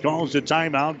 Hastings calls the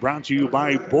timeout, brought to you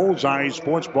by Bullseye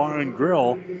Sports Bar and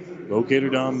Grill,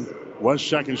 located on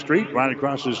West 2nd Street, right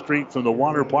across the street from the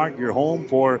water park. Your home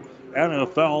for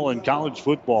NFL and college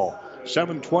football.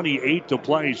 7:28 to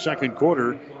play, second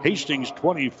quarter. Hastings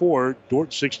 24,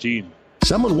 Dordt 16.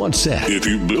 Someone once said, if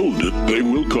you build it, they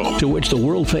will come. To which the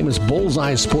world-famous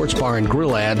Bullseye Sports Bar and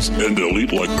Grill adds, and they'll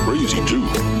eat like crazy, too.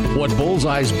 What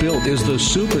Bullseye's built is the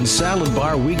soup and salad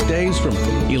bar weekdays from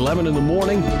 11 in the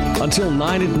morning until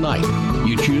 9 at night.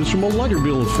 You choose from a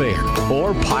Luggerville affair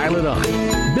or pile it on.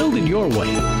 Build it your way.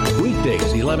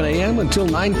 Weekdays, 11 a.m. until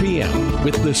 9 p.m.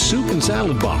 with the soup and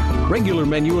salad bar. Regular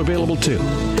menu available, too,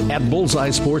 at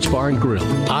Bullseye Sports Bar and Grill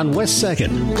on West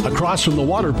 2nd, across from the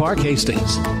water park,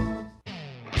 Hastings.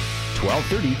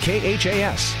 1230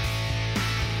 KHAS.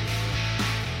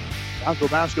 Bronco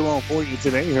basketball for you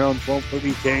today here on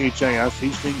 1230 KHAS.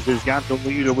 Hastings has got the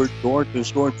lead over Dordt to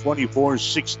score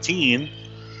 24-16.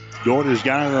 Dordt has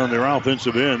got it on their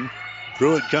offensive end.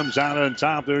 Pruitt comes out on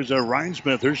top. There's a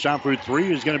Ryan-Smith. Her shot for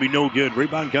three is going to be no good.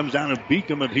 Rebound comes down to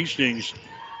Beacom of Hastings.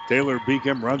 Taylor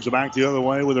Beacom runs it back the other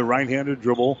way with a right-handed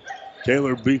dribble.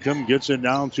 Taylor Beacom gets it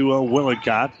down to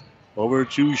Willicott. Over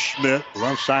to Schmidt,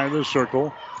 left side of the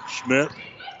circle. Schmidt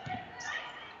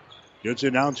gets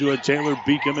it down to a Taylor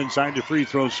Beacom inside the free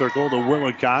throw circle. The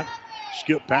Willicott.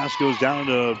 Skip pass goes down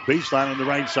to baseline on the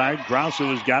right side.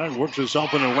 Grosso has got it. Works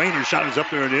herself in the lane. Her shot is up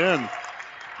there and in.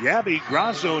 Gabby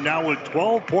Grosso now with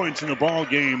 12 points in the ball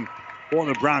game for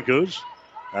the Broncos.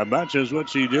 That matches what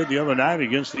she did the other night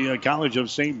against the College of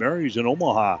St. Mary's in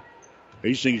Omaha.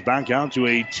 Hastings back out to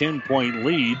a 10-point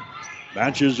lead.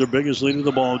 Matches their biggest lead of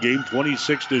the ball game.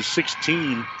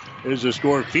 26-16 is the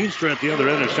score. Feenstra at the other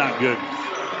end. A shot good.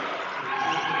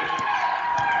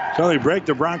 So they break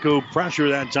the Bronco pressure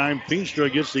that time.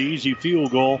 Feenstra gets the easy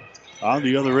field goal on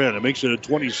the other end. It makes it a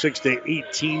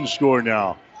 26-18 score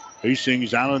now.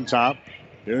 Hastings out on top.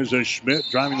 There's a Schmidt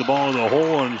driving the ball to the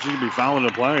hole, and she's going to be fouling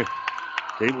the play.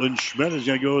 Caitlin Schmidt is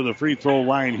going to go to the free throw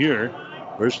line here.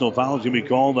 Personal foul is going to be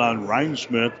called on Ryan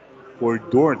Smith for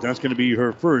Dordt. That's going to be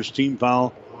her first team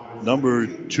foul, number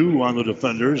 2 on the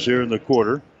defenders here in the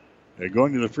quarter. And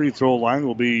going to the free throw line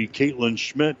will be Caitlin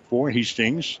Schmidt for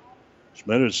Hastings.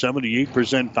 Schmidt is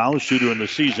 78% foul shooter in the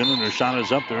season, and her shot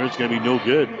is up there. It's going to be no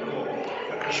good.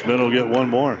 Schmidt will get one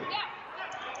more.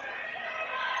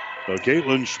 So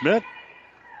Caitlin Schmidt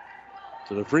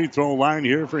to the free throw line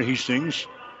here for Hastings.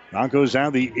 Broncos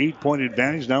have the 8-point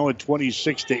advantage now at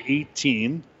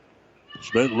 26-18.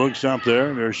 Schmidt looks up there,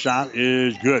 and her shot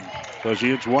is good. So she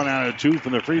hits 1 out of 2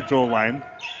 from the free throw line.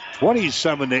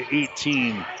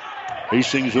 27-18.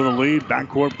 Hastings with a lead.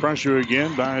 Backcourt pressure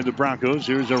again by the Broncos.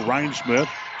 Here's a Ryan Smith.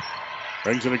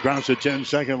 Brings it across the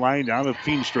 10-second line. Down to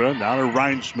Feenstra. Now to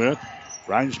Ryan Smith.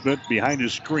 Ryan Smith behind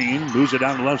his screen. Moves it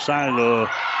down the left side of the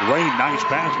lane. Nice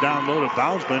pass down low to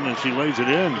Boundsman, and she lays it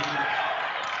in.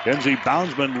 Kenzie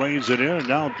Boundsman lays it in. And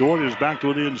now Dordt is back to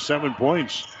within 7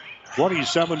 points.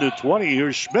 27-20.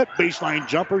 Here's Schmidt. Baseline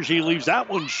jumper. She leaves that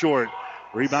one short.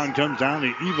 Rebound comes down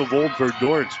to Evavold for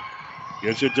Dordt.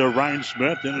 Gets it to Ryan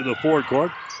Smith into the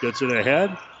forecourt. Gets it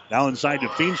ahead. Now inside to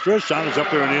Feenstra. Shot is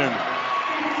up there and in.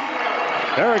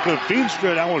 Erica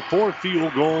Feenstra now with 4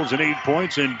 field goals and 8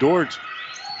 points. And Dordt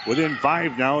within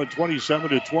 5 now at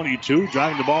 27-22.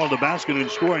 Driving the ball to the basket and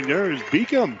scoring there is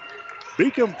Beacom.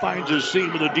 Beacom finds a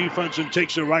seam of the defense and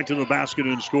takes it right to the basket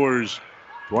and scores.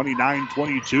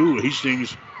 29-22.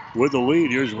 Hastings with the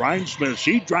lead. Here's Ryan Smith.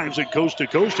 She drives it coast to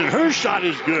coast, and her shot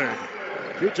is good.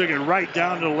 She took it right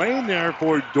down the lane there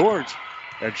for Dordt,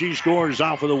 and she scores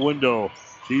off of the window.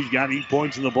 She's got 8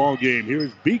 points in the ball game.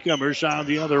 Here's Beacom. Her shot on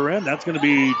the other end. That's going to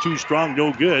be too strong,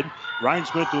 no good. Ryan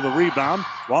Smith with a rebound.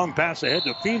 Long pass ahead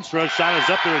to Feenstra. Shot is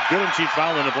up there, good, and she's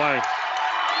fouled in the play.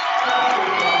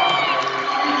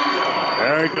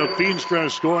 Erica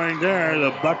Feenstra scoring there.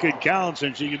 The bucket counts,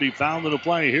 and she can be fouled in the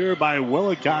play here by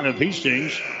Willicott of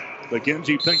Hastings.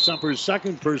 McKenzie picks up her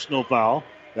second personal foul.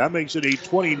 That makes it a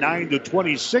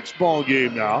 29-26 ball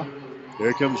game now.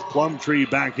 Here comes Plumtree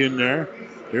back in there.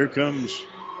 Here comes,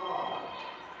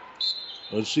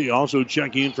 let's see, also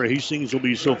checking in for Hastings will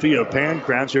be Sophia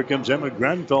Pankratz. Here comes Emma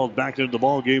Grenfeld back into the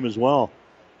ball game as well.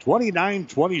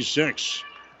 29-26.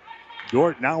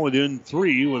 Dordt now within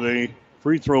 3 with a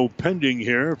free throw pending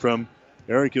here from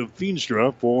Erica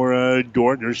Feenstra for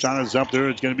Dordt. Her shot is up there.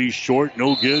 It's going to be short,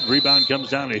 no good. Rebound comes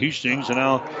down to Hastings, and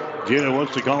now Jada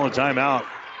wants to call a timeout.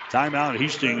 Timeout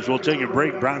Hastings. We'll take a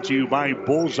break, brought to you by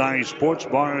Bullseye Sports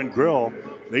Bar and Grill.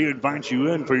 They invite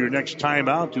you in for your next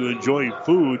timeout to enjoy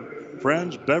food,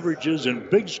 friends, beverages, and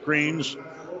big screens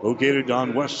located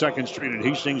on West 2nd Street in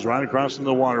Hastings, right across from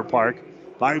the water park.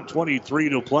 5:23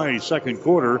 to play, second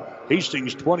quarter.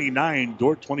 Hastings 29,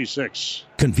 Dordt 26.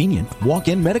 Convenient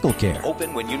walk-in medical care.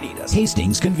 Open when you need us.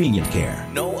 Hastings Convenient Care.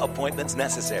 No appointments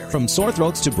necessary. From sore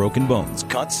throats to broken bones,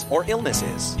 cuts, or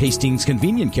illnesses. Hastings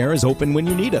Convenient Care is open when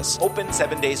you need us. Open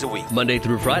 7 days a week. Monday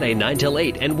through Friday, 9 till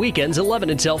 8, and weekends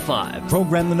 11 until 5.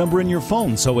 Program the number in your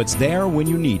phone so it's there when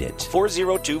you need it.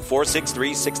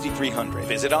 402-463-6300.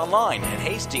 Visit online at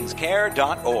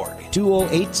hastingscare.org.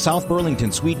 208 South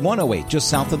Burlington, Suite 108, just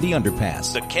south of the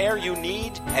underpass. The care you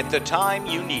need at the time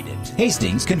you need it.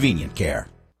 Hastings Convenient Care.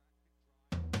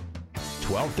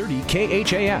 1230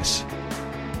 KHAS.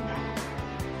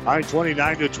 All right,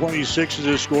 29-26 is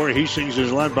the score. Hastings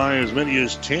is led by as many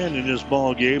as 10 in this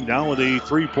ball game. Now with a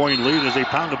 3-point lead as they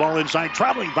pound the ball inside.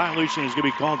 Traveling violation is going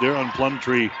to be called there on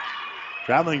Plumtree.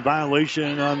 Traveling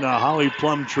violation on Holly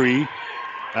Plumtree.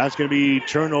 That's going to be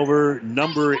turnover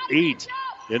number 8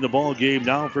 in the ball game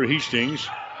now for Hastings.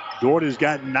 Dordt has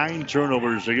got 9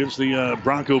 turnovers against the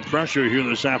Bronco pressure here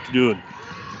this afternoon.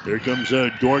 Here comes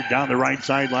Dordt down the right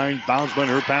sideline. Boundsman,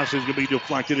 her pass is going to be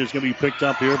deflected. It's going to be picked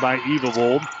up here by Eva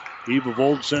Vold. Eva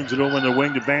Vold sends it over in the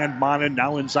wing to Van Manen.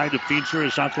 Now inside to Feenstra.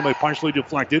 His shot's going to be partially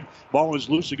deflected. Ball is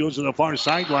loose. It goes to the far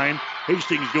sideline.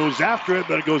 Hastings goes after it,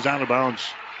 but it goes out of bounds.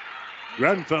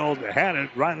 Grenfeld had it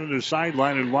right on the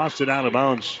sideline and lost it out of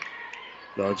bounds.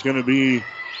 So it's going to be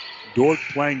Dordt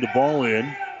playing the ball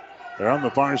in. They're on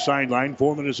the far sideline.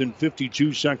 4 minutes and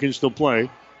 52 seconds to play.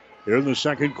 Here in the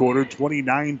second quarter,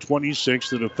 29-26.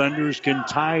 The defenders can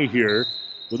tie here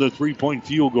with a 3-point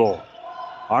field goal.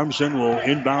 Armson will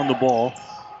inbound the ball.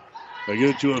 They get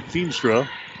it to a Feenstra.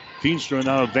 Feenstra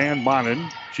now to Van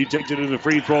Manen. She takes it to the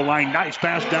free throw line. Nice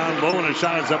pass down low, and a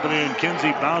shot is up and in.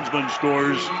 Kenzie Boundsman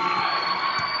scores.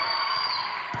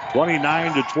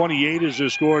 29-28 is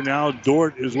the score now.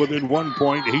 Dordt is within 1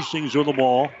 point. Hastings with the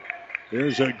ball.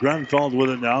 There's Grenfeld with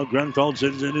it now. Grenfeld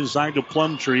sends it inside to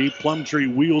Plumtree. Plumtree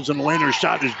wheels in the lane. Her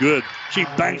shot is good. She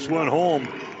banks one home.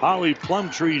 Holly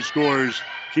Plumtree scores.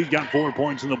 She's got 4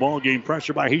 points in the ball game.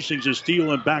 Pressure by Hastings to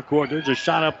steal in backcourt. There's a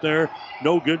shot up there.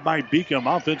 No good by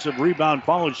Beacom. Offensive rebound.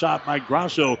 Followed shot by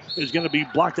Grasso is going to be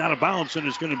blocked out of bounds, and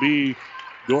it's going to be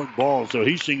Dordt ball. So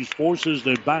Hastings forces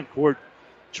the backcourt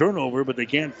turnover, but they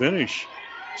can't finish.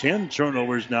 10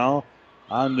 turnovers now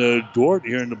on the Dordt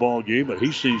here in the ball game, but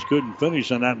Hastings couldn't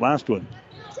finish on that last one.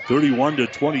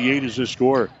 31-28 is the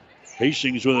score.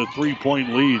 Hastings with a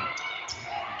 3-point lead.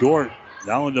 Dordt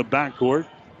now in the backcourt.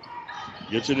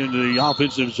 Gets it into the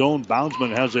offensive zone.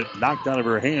 Boundsman has it knocked out of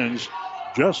her hands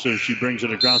just as she brings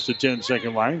it across the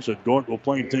 10-second line. So Dordt will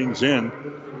play things in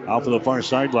off of the far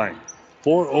sideline.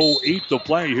 4:08 to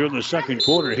play here in the second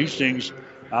quarter. Hastings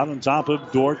out on top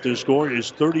of Dordt. The score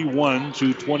is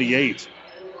 31-28.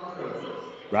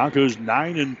 Broncos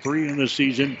 9-3 in the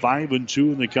season, 5-2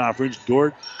 in the conference.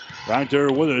 Dordt right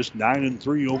there with us,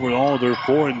 9-3 overall. They're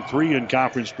 4-3 in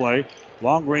conference play.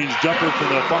 Long-range jumper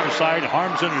from the far side.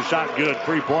 Harms in her shot good.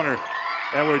 3-pointer.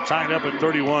 And we're tied up at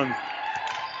 31.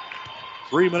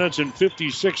 3 minutes and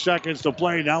 56 seconds to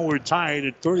play. Now we're tied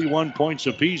at 31 points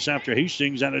apiece after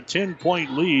Hastings had a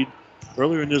 10-point lead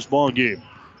earlier in this ball game.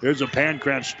 There's a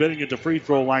Pankratz spinning at the free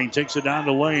throw line. Takes it down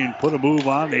the lane. Put a move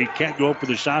on. They can't go up for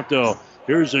the shot, though.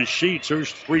 Here's a Sheets. Her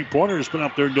 3-pointer has been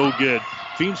up there, no good.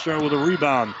 Feenstra with a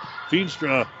rebound.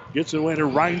 Feenstra gets it away to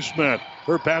Rhinesmith.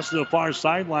 Her pass to the far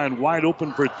sideline, wide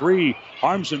open for three.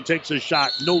 Harmson takes a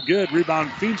shot, no good. Rebound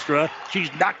Feenstra. She's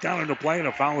knocked down into play, and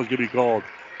a foul is going to be called.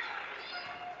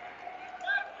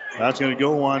 That's going to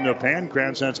go on to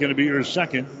Pancratz. That's going to be her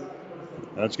second.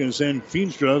 That's going to send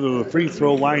Feenstra to the free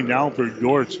throw line now for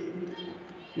Dordt.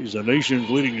 She's the nation's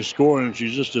leading scorer, and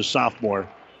she's just a sophomore.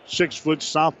 6-foot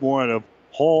sophomore out of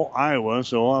Hall, Iowa,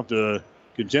 so we'll have to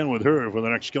contend with her for the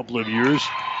next couple of years.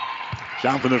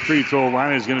 Down from the free throw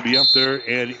line is going to be up there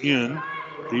and in.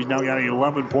 He's now got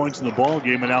 11 points in the ball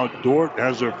game, and now Dordt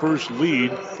has their first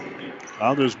lead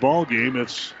of this ball game.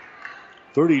 It's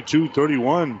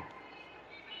 32-31.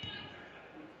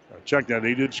 Check that.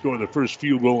 They did score the first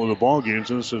field goal of the ball game,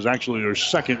 so this is actually their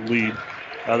second lead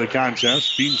of the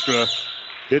contest. Feenstra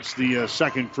hits the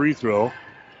second free throw,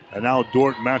 and now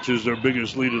Dordt matches their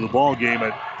biggest lead of the ball game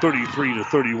at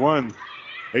 33-31.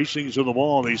 Hastings with the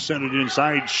ball. They send it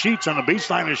inside. Sheets on the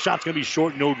baseline. His shot's going to be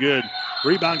short, no good.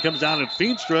 Rebound comes down to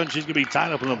Feenstra, and she's going to be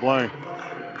tied up in the play.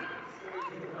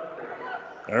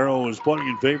 Arrow is pointing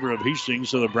in favor of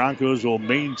Hastings, so the Broncos will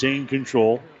maintain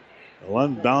control.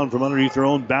 One bound from underneath their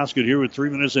own basket here with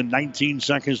 3 minutes and 19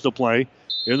 seconds to play.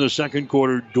 In the second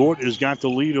quarter, Dordt has got the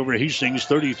lead over Hastings,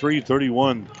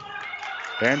 33-31.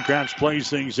 Pancratz plays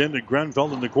things into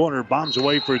Grenfell in the corner. Bombs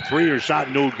away for three. Her shot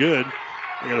no good.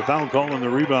 They got a foul call on the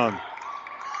rebound.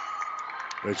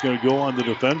 It's going to go on the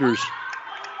defenders.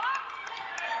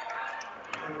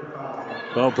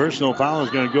 Well, personal foul is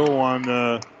going to go on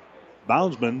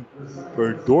Boundsman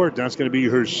for Dordt. That's going to be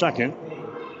her second.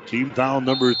 Team foul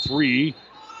number 3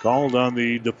 called on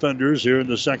the defenders here in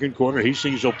the second quarter.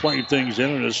 Hastings will play things in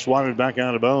and is swatted back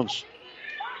out of bounds.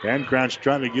 Pancratz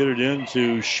trying to get it in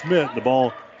to Schmidt. The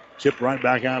ball tipped right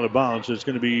back out of bounds. It's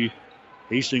going to be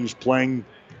Hastings playing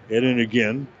it in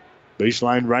again.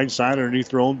 Baseline right side underneath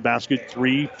their own basket.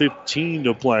 3:15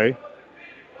 to play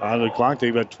on the clock.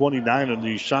 They've got 29 on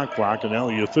the shot clock, and now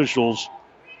the officials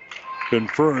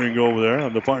conferring over there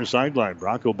on the far sideline.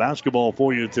 Bronco basketball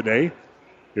for you today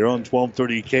here on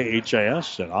 1230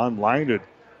 KHIS and online at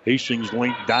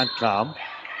hastingslink.com.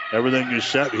 Everything is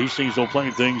set. Hastings will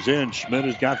play things in. Schmidt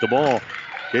has got the ball.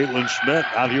 Caitlin Schmidt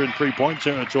out here in three-point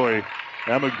territory.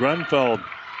 Emma Grenfell.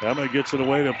 Emma gets it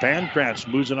away to Pancratz.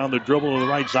 Moves it on the dribble to the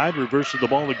right side. Reverses the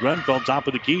ball to Grenfell. Top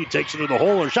of the key. Takes it to the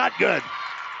hole. Her shot good.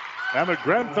 Emma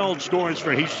Grenfell scores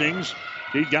for Hastings.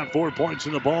 He's got 4 points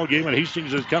in the ball game, and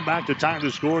Hastings has come back to tie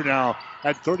the score now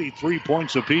at 33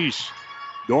 points apiece.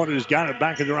 Dordt has got it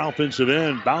back in their offensive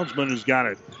end. Boundsman has got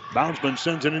it. Boundsman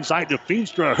sends it inside to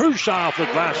Feenstra. Her shot off the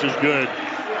glass is good.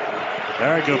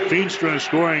 Erica Feenstra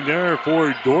scoring there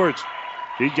for Dordt.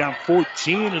 He got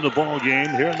 14 in the ball game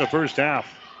here in the first half.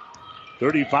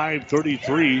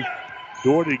 35-33.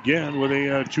 Dordt again with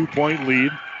a 2-point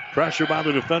lead. Pressure by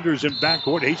the defenders in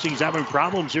backcourt. Hastings having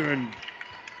problems here in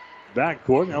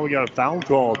backcourt. Now we got a foul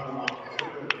called.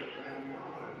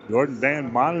 Jordan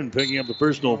Van Manen picking up the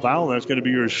personal foul. That's going to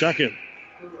be her second.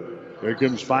 There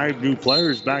comes 5 new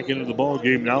players back into the ball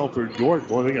game now for Dordt.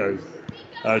 Boy, they got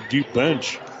a deep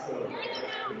bench.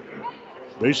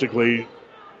 Basically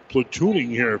platooning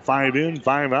here. 5 in,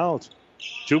 5 out.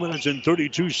 2 minutes and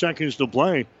 32 seconds to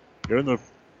play. Here in the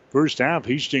first half,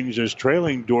 Hastings is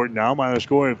trailing Dordt now by a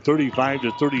score of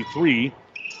 35-33.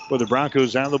 But the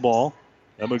Broncos have the ball.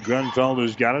 Emma Grenfell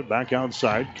has got it back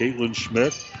outside. Caitlin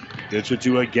Schmidt gets it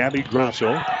to Gabby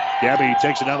Grosso. Gabby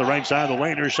takes it down the right side of the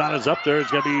lane. Her shot is up there.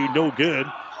 It's going to be no good.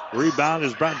 Rebound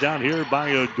is brought down here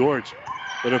by Dordt.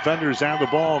 The defenders have the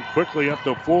ball quickly up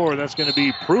the floor. That's going to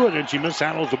be Pruitt, and she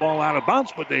mishandles the ball out of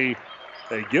bounds, but they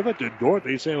give it to Dordt.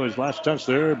 They say it was last touch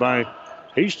there by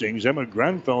Hastings. Emma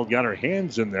Grenfell got her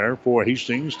hands in there for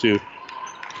Hastings to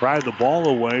pry the ball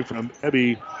away from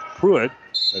Ebby Pruitt,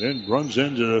 and then runs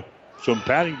into some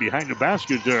padding behind the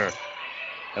basket there.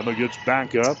 Emma gets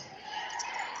back up.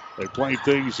 They play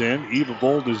things in. Eva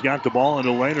Vold has got the ball in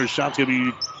the lane. Her shot's going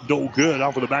to be no good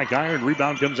off of the back iron.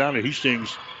 Rebound comes down to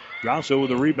Hastings. Grosso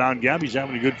with the rebound. Gabby's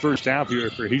having a good first half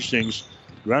here for Hastings.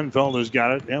 Grenfell has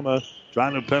got it. Emma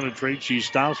trying to penetrate. She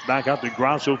stops back out to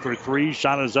Grosso for 3.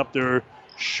 Shot is up there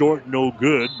short, no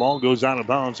good. Ball goes out of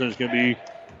bounds, and it's going to be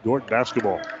Dordt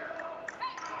basketball.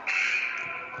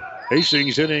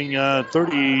 Hastings hitting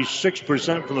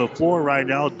 36% from the floor right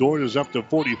now. Dordt is up to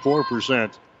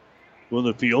 44% from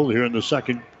the field here in the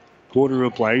second quarter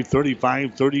of play.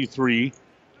 35-33.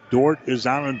 Dordt is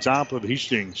out on top of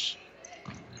Hastings.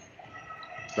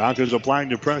 Broncos applying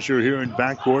the pressure here in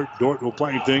backcourt. Dordt will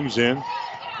play things in.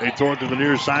 They throw it to the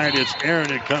near side. It's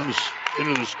Aaron. It comes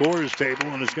into the scorer's table,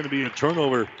 and it's going to be a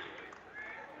turnover.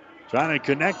 Trying to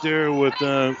connect there with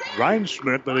Ryan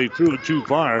Schmidt, but they threw it too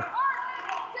far.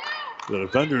 The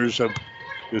defenders have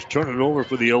just turned it over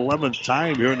for the 11th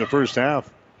time here in the first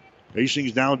half.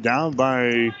 Hastings now down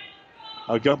by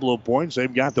a couple of points.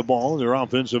 They've got the ball in their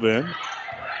offensive end.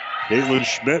 Caitlin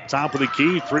Schmidt, top of the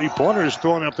key. 3-pointers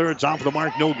thrown up there at top of the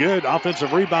mark. No good.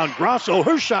 Offensive rebound, Grosso.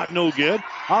 Her shot no good.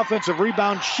 Offensive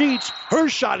rebound, Sheets. Her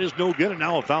shot is no good. And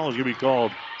now a foul is going to be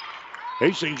called.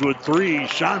 Hastings with 3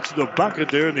 shots to the bucket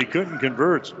there, and they couldn't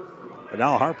convert. And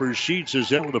now Harper Sheets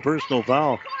is in with a personal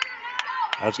foul.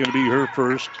 That's going to be her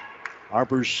first.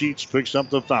 Harper Sheets picks up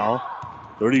the foul.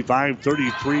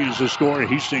 35-33 is the score.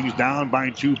 Hastings down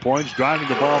by 2 points. Driving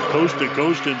the ball coast to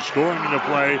coast and scoring in the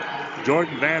play.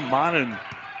 Jordan Van Manen.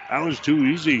 That was too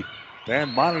easy.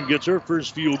 Van Manen gets her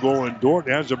first field goal, and Dordt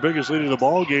has the biggest lead of the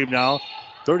ball game now.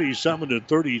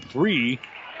 37-33.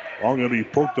 All going to be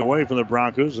poked away from the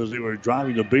Broncos as they were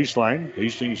driving the baseline.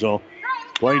 Hastings will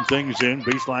play things in.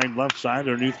 Baseline left side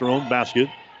underneath their own basket.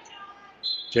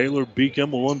 Taylor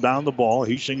Beacom will inbound the ball.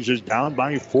 Hastings is down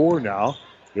by 4 now.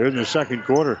 Here in the second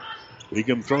quarter.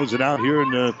 Beacom throws it out here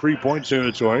in the 3-point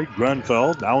territory.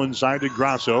 Grunfeld now inside to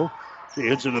Grosso. She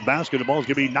hits in the basket. The ball's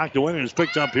going to be knocked away and is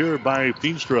picked up here by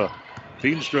Feenstra.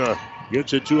 Feenstra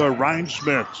gets it to a Ryan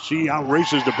Smith. She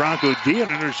outraces the Bronco D,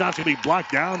 and her shot's going to be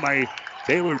blocked down by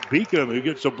Taylor Beacom, who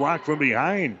gets a block from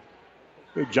behind.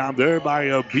 Good job there by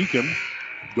Beacom.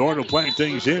 Dordt will play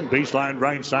things in. Baseline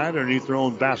right side underneath their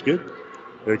own basket.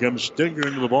 Here comes Stinger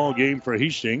into the ball game for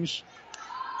Hastings.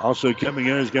 Also coming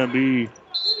in is going to be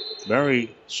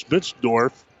Mary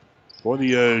Spitzdorf for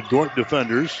the Dordt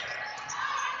defenders.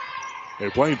 They're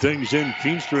playing things in.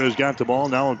 Feenstra has got the ball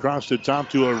now across the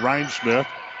top to a Ryan Smith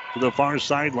to the far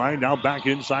sideline. Now back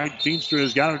inside. Feenstra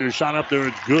has got her shot up there.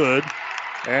 It's good.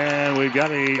 And we've got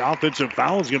an offensive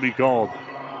foul is going to be called.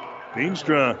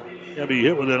 Feenstra going to be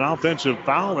hit with an offensive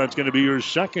foul. That's going to be her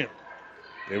second.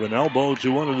 Gave an elbow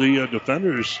to one of the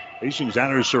defenders. Hastings had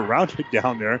her surrounded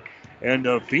down there. And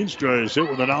Feenstra is hit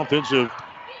with an offensive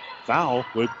foul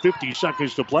with 50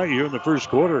 seconds to play here in the first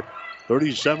quarter.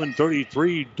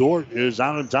 37-33. Dordt is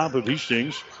out on top of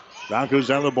Hastings.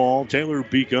 Broncos out of the ball. Taylor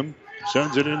Beacom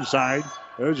sends it inside.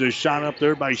 There's a shot up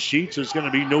there by Sheets. It's going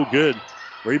to be no good.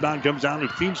 Rebound comes down to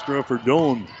Feenstra for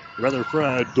Dordt.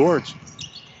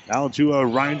 Now to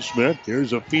Ryan Smith.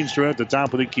 Here's a Feenstra at the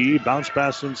top of the key. Bounce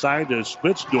pass inside to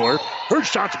Spitzdorf. Her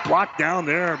shot's blocked down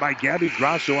there by Gabby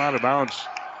Grosso out of bounds.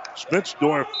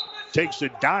 Spitzdorf takes a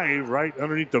dive right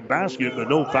underneath the basket, but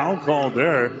no foul call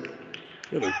there.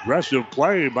 Good aggressive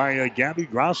play by Gabby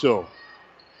Grosso.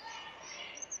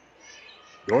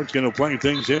 Dordt's going to play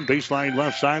things in. Baseline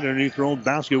left side underneath their own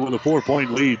basket with a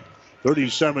 4-point lead.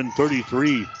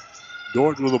 37-33.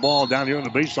 Dordt with the ball down here on the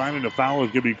baseline, and the foul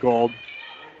is going to be called.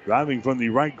 Driving from the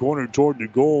right corner toward the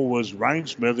goal was Ryan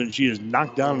Smith, and she is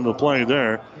knocked down in the play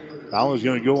there. Foul is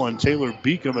going to go on Taylor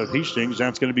Beacom of Hastings.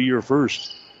 That's going to be your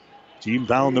first. Team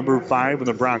foul number 5 of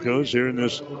the Broncos here in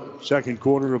this second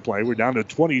quarter of play. We're down to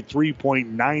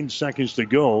 23.9 seconds to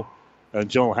go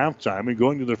until halftime. And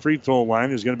going to the free throw line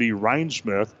is going to be Ryan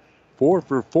Smith. 4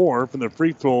 for 4 from the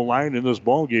free throw line in this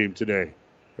ball game today.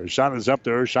 Her shot is up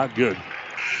there. Her shot good.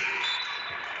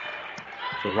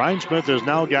 So Ryan Smith has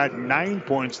now got 9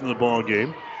 points in the ball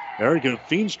game. Erica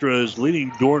Feenstra is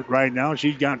leading Dordt right now.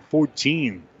 She's got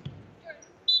 14.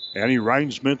 Annie Ryan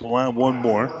Smith will have one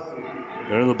more.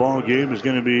 There the ball game is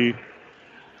going to be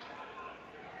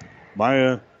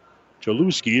Maya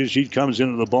Chalewski as she comes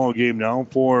into the ball game now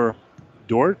for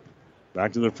Dordt.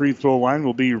 Back to the free throw line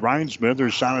will be Ryan Smith. Her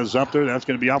shot is up there. That's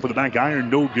going to be off with the back iron.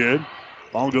 No good.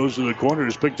 Ball goes to the corner.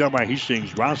 It's picked up by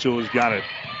Hastings. Grosso has got it.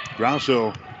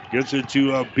 Grosso gets it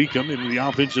to Beacom into the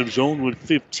offensive zone with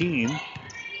 15.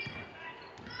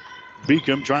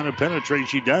 Beacom trying to penetrate.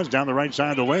 She does down the right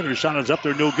side of the lane. Her shot is up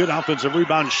there. No good. Offensive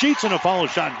rebound. Sheets and a follow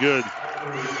shot good.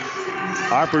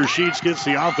 Harper Sheets gets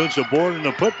the offensive board and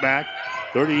the putback.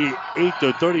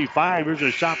 38-35. Here's a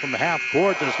shot from the half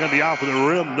court that's going to be off of the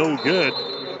rim. No good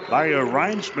by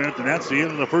Ryan Smith, and that's the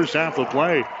end of the first half of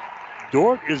play.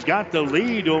 Dordt has got the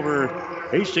lead over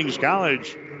Hastings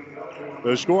College.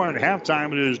 The score at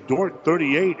halftime is Dordt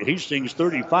 38, Hastings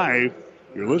 35.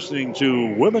 You're listening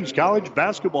to women's college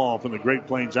basketball from the Great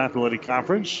Plains Athletic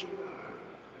Conference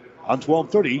on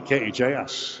 1230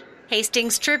 KHAS.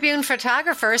 Hastings Tribune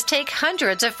photographers take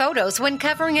hundreds of photos when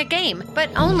covering a game, but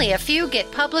only a few get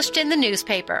published in the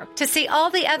newspaper. To see all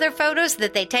the other photos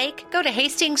that they take, go to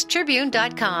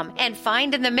hastingstribune.com and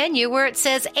find in the menu where it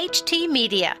says HT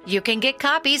Media. You can get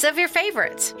copies of your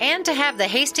favorites. And to have the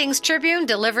Hastings Tribune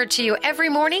delivered to you every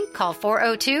morning, call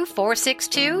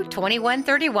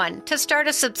 402-462-2131 to start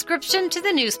a subscription to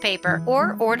the newspaper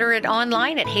or order it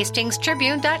online at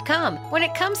hastingstribune.com. When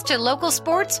it comes to local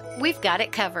sports, we've got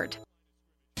it covered.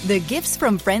 The gifts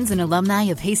from friends and alumni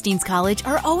of Hastings College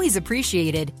are always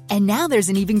appreciated. And now there's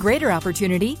an even greater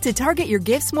opportunity to target your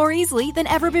gifts more easily than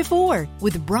ever before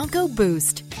with Bronco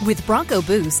Boost. With Bronco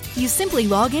Boost, you simply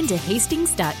log into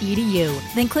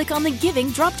hastings.edu, then click on the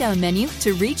Giving drop-down menu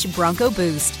to reach Bronco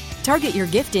Boost. Target your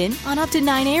gift in on up to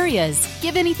 9 areas.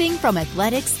 Give anything from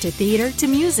athletics to theater to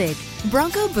music.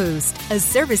 Bronco Boost, a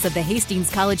service of the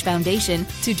Hastings College Foundation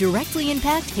to directly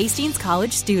impact Hastings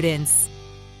College students.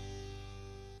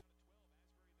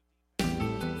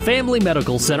 Family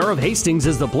Medical Center of Hastings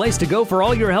is the place to go for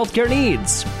all your healthcare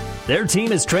needs. Their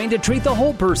team is trained to treat the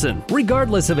whole person,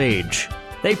 regardless of age.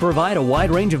 They provide a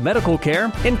wide range of medical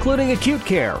care, including acute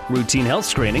care, routine health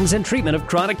screenings, and treatment of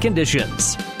chronic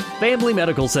conditions. Family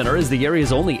Medical Center is the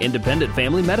area's only independent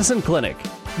family medicine clinic.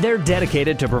 They're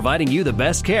dedicated to providing you the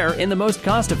best care in the most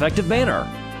cost-effective manner.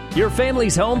 Your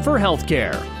family's home for health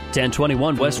care.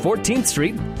 1021 West 14th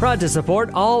Street, proud to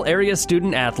support all area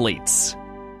student athletes.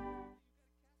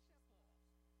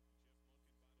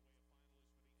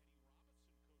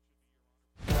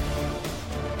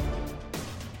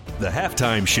 The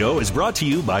Halftime Show is brought to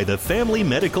you by the Family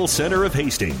Medical Center of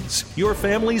Hastings, your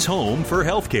family's home for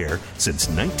healthcare since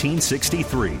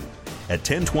 1963 at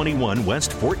 1021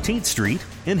 West 14th Street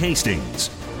in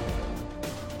Hastings.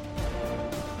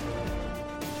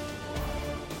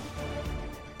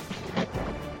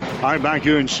 All right, back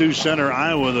here in Sioux Center,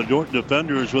 Iowa, the Dordt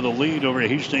Defenders with a lead over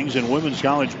Hastings in women's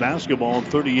college basketball.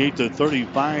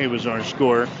 38-35 is our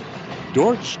score.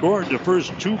 Dordt scored the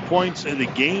first 2 points in the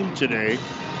game today,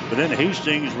 but then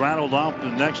Hastings rattled off the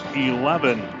next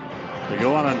 11. They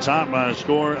go out on top by a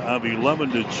score of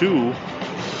 11-2.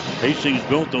 Hastings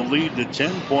built the lead to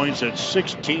 10 points at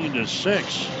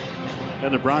 16-6.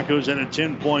 And the Broncos had a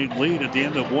 10-point lead at the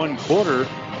end of one quarter,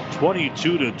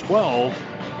 22-12.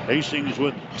 Hastings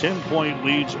with 10-point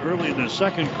leads early in the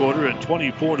second quarter at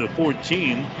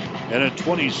 24-14 and at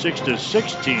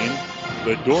 26-16.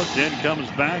 But Dordt then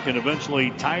comes back and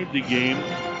eventually tied the game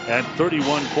at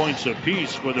 31 points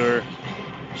apiece for their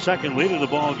second lead of the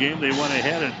ball game. They went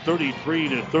ahead at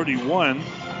 33-31.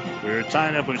 We're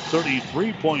tied up at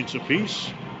 33 points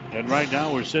apiece, and right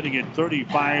now we're sitting at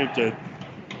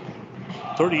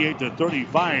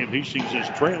 38-35. Hastings is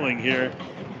trailing here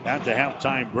at the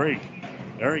halftime break.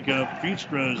 Erica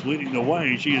Feenstra is leading the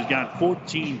way. She has got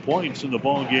 14 points in the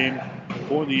ball game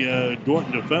for the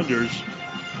Dordt Defenders.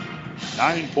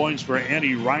 9 points for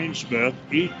Annie Reinsmith,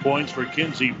 8 points for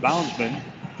Kinsey Boundsman,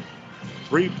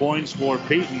 3 points for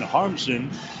Peyton Harmson,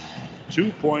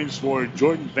 2 points for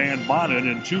Jordan Van Bonnen,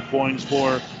 and 2 points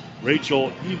for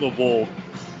Rachel Evavold.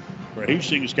 For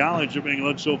Hastings College, they're being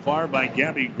led so far by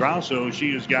Gabby Grasso.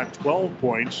 She has got 12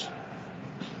 points.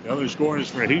 The other scorers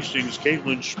for Hastings,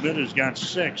 Caitlin Schmidt has got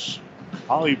 6.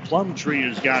 Holly Plumtree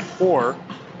has got 4.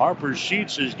 Harper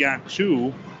Sheets has got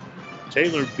 2.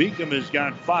 Taylor Beacom has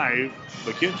got 5.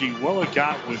 Mackenzie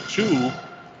Willicott with 2.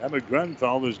 Emma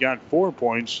Grenfell has got 4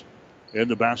 points in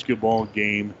the basketball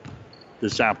game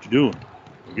this afternoon.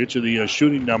 We'll get you the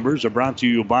shooting numbers. Are brought to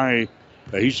you by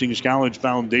the Hastings College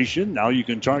Foundation. Now you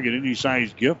can target any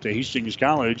size gift to Hastings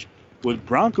College with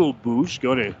Bronco Boost.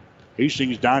 Go to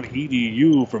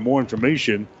hastings.edu for more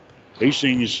information.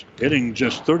 Hastings hitting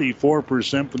just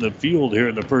 34% from the field here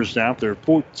in the first half. They're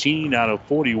 14 out of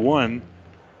 41.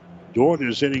 Dordt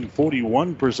is hitting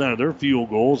 41% of their field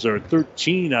goals. They're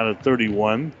 13 out of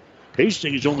 31.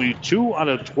 Hastings only 2 out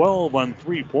of 12 on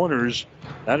three-pointers.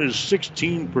 That is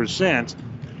 16%.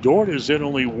 Dordt is hit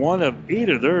only 1 of 8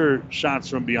 of their shots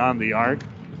from beyond the arc.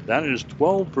 That is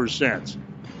 12%.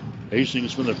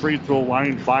 Hastings from the free throw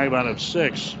line, 5 out of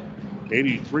 6.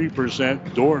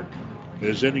 83%. Dordt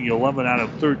is hitting 11 out of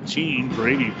 13 for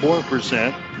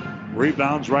 84%.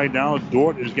 Rebounds right now,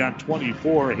 Dordt has got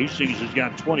 24. Hastings has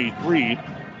got 23.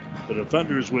 The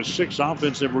defenders with 6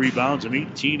 offensive rebounds and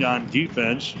 18 on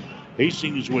defense.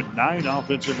 Hastings with 9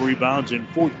 offensive rebounds and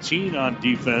 14 on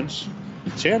defense.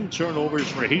 10 turnovers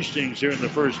for Hastings here in the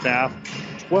first half.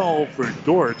 12 for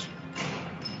Dordt.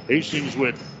 Hastings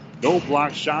with no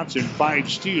block shots and 5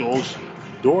 steals.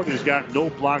 Dordt has got no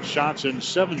block shots and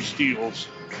 7 steals.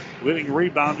 Leading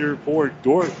rebounder for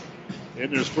Dordt in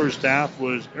this first half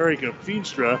was Erica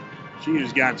Feenstra. She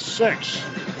has got 6.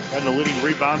 And the leading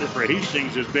rebounder for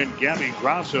Hastings has been Gabby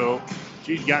Grasso.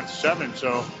 She's got 7.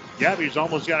 So Gabby's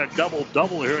almost got a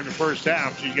double-double here in the first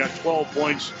half. She's got 12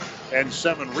 points and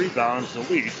 7 rebounds to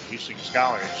lead Hastings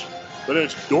College. But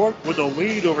it's Dordt with a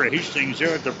lead over Hastings here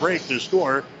at the break. The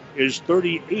score is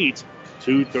 38-35.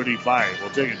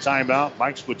 We'll take a timeout.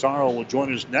 Mike Spataro will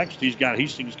join us next. He's got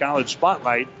Hastings College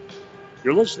Spotlight.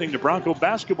 You're listening to Bronco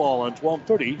Basketball on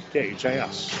 1230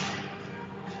 KHIS.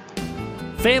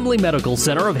 Family Medical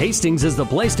Center of Hastings is the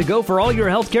place to go for all your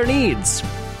healthcare needs.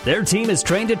 Their team is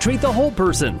trained to treat the whole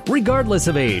person, regardless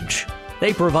of age.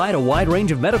 They provide a wide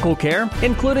range of medical care,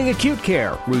 including acute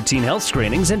care, routine health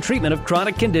screenings, and treatment of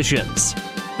chronic conditions.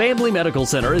 Family Medical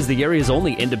Center is the area's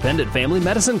only independent family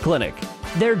medicine clinic.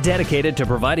 They're dedicated to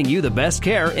providing you the best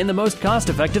care in the most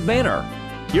cost-effective manner.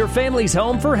 Your family's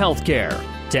home for health care.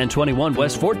 1021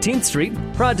 West 14th Street,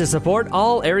 proud to support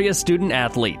all area student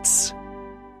athletes.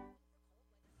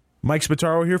 Mike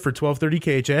Spataro here for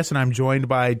 1230 KHS, and I'm joined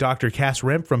by Dr. Cass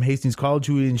Remp from Hastings College,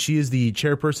 and she is the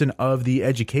chairperson of the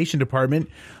Education Department.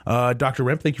 Dr.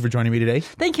 Remp, thank you for joining me today.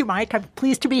 Thank you, Mike. I'm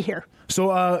pleased to be here.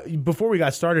 So before we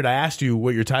got started, I asked you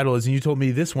what your title is, and you told me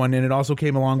this one, and it also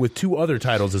came along with 2 other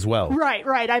titles as well.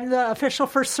 Right. I'm the official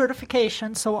for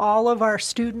certification, so all of our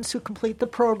students who complete the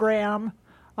program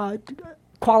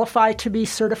qualify to be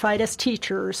certified as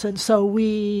teachers, and so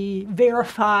we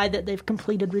verify that they've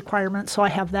completed requirements. So I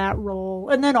have that role,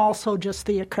 and then also just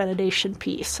the accreditation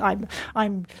piece.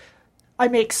 I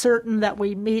make certain that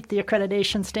we meet the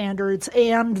accreditation standards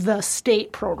and the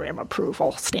state program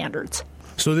approval standards.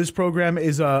 So this program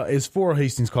is for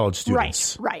Hastings College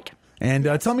students, right? And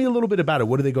tell me a little bit about it.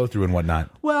 What do they go through and whatnot?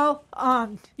 Well,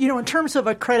 in terms of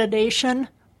accreditation,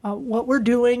 what we're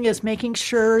doing is making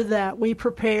sure that we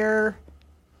prepare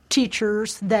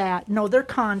teachers that know their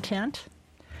content,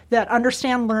 that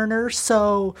understand learners,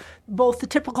 so both the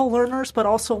typical learners, but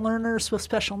also learners with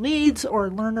special needs or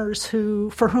learners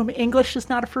for whom English is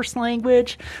not a first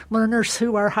language, learners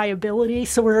who are high ability.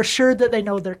 So we're assured that they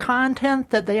know their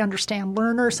content, that they understand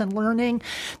learners and learning,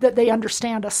 that they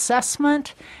understand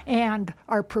assessment and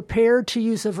are prepared to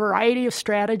use a variety of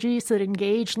strategies that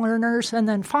engage learners. And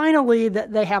then finally,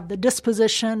 that they have the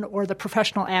disposition or the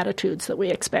professional attitudes that we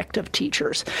expect of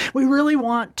teachers. We really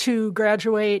want to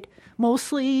graduate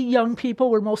mostly young people.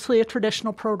 We're mostly a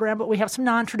traditional program, but we have some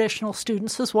non-traditional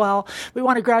students as well. We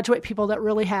want to graduate people that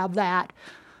really have that,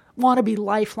 want to be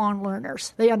lifelong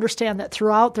learners. They understand that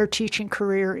throughout their teaching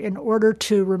career, in order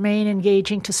to remain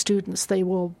engaging to students, they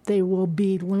will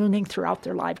be learning throughout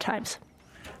their lifetimes.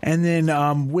 And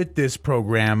then with this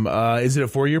program, is it a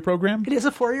 4-year program? It is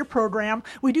a 4-year program.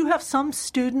 We do have some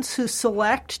students who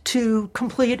select to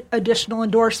complete additional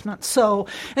endorsements. So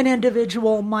an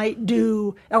individual might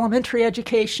do elementary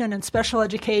education and special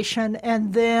education,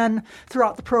 and then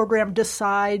throughout the program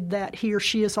decide that he or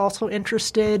she is also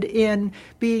interested in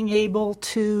being able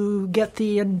to get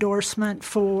the endorsement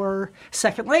for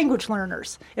second language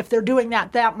learners. If they're doing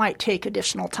that, that might take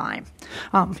additional time.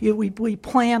 We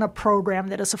plan a program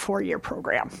that is a 4-year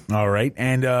program. All right.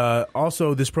 And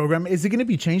also this program, is it going to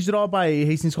be changed at all by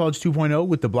Hastings College 2.0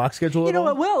 with the block schedule at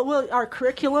all? Well, our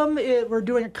curriculum, we're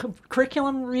doing a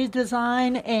curriculum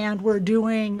redesign, and we're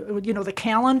doing, the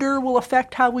calendar will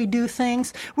affect how we do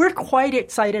things. We're quite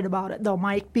excited about it, though,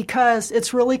 Mike, because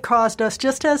it's really caused us,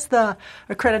 just as the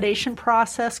accreditation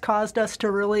process caused us to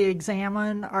really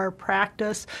examine our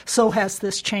practice, so has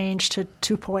this change to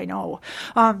 2.0.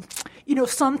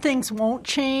 Some things won't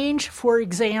change. For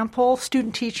example,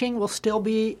 student teaching will still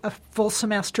be a full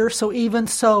semester. So even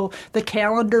so, the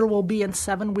calendar will be in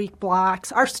 7-week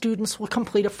blocks. Our students will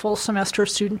complete a full semester of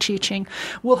student teaching.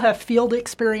 We'll have field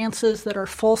experiences that are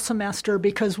full semester,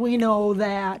 because we know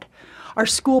that our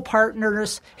school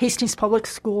partners, Hastings Public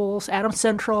Schools, Adams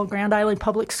Central, Grand Island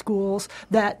Public Schools,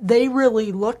 that they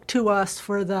really look to us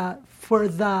for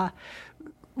the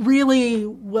really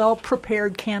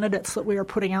well-prepared candidates that we are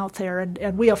putting out there,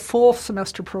 and we have full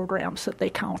semester programs that they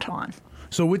count on.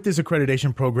 So with this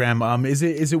accreditation program, is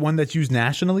it one that's used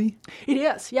nationally? It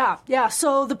is, yeah.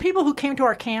 So the people who came to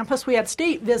our campus, we had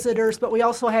state visitors, but we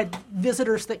also had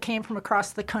visitors that came from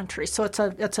across the country. So it's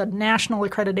a national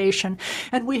accreditation.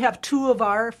 And we have 2 of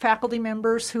our faculty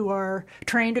members who are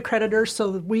trained accreditors,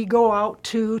 so we go out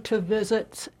to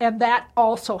visit, and that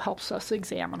also helps us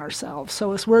examine ourselves.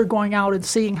 So as we're going out and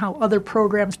seeing how other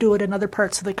programs do it in other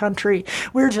parts of the country,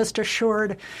 we're just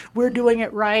assured we're doing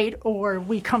it right, or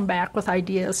we come back with ideas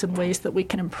and ways that we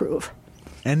can improve.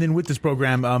 And then with this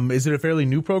program, is it a fairly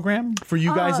new program for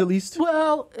you guys at least?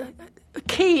 Well,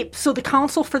 CAPE, so the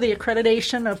Council for the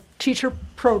Accreditation of Teacher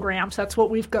Programs, that's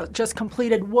what we've just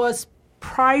completed, was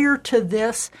prior to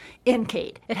this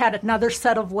NCATE. It had another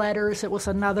set of letters. It was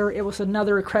another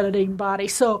accrediting body.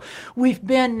 So we've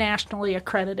been nationally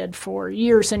accredited for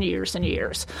years and years and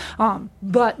years.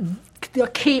 But the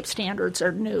CAPE standards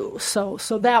are new. So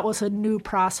that was a new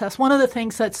process. One of the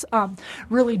things that's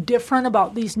really different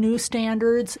about these new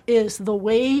standards is the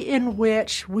way in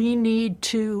which we need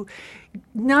to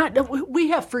we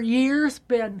have for years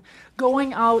been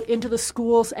going out into the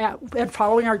schools and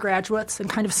following our graduates and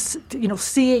kind of,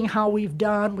 seeing how we've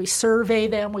done. We survey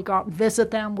them, we go out and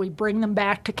visit them, we bring them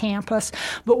back to campus.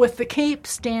 But with the CAPE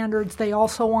standards, they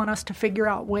also want us to figure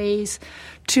out ways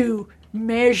to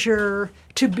measure,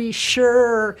 to be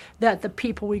sure that the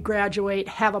people we graduate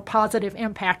have a positive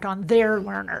impact on their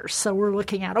learners. So we're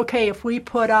looking at, okay, if we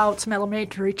put out some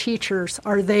elementary teachers,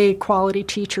 are they quality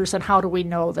teachers, and how do we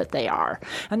know that they are?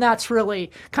 And that's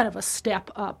really kind of a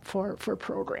step up for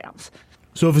programs.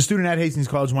 So if a student at Hastings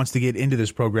College wants to get into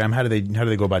this program, how do they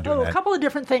go about doing that? A couple of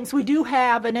different things. We do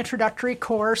have an introductory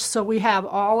course, so we have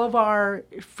all of our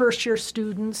first-year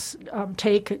students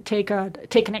take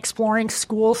an exploring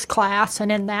schools class, and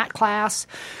in that class,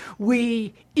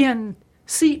 we in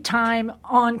seat time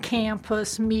on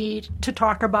campus meet to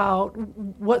talk about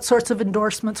what sorts of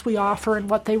endorsements we offer and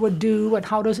what they would do and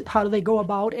how do they go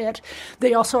about it.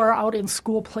 They also are out in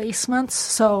school placements.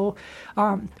 So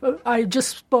I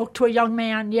just spoke to a young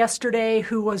man yesterday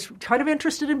who was kind of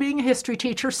interested in being a history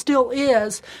teacher, still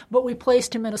is, but we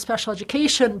placed him in a special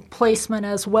education placement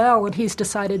as well, and he's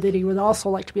decided that he would also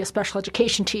like to be a special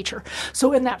education teacher.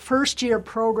 So in that first year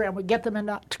program, we get them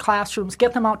into classrooms,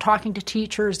 get them out talking to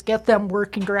teachers, get them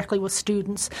working directly with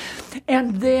students.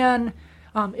 And then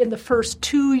in the first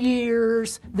 2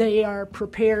 years, they are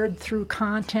prepared through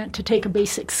content to take a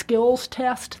basic skills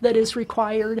test that is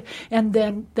required. And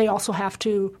then they also have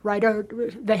to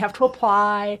they have to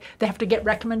apply, they have to get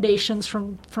recommendations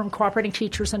from cooperating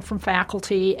teachers and from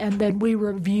faculty. And then we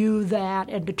review that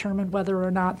and determine whether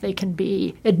or not they can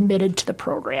be admitted to the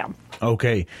program.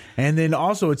 Okay. And then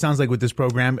also, it sounds like with this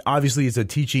program, obviously it's a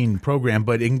teaching program,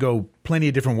 but it can go plenty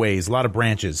of different ways, a lot of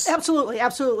branches.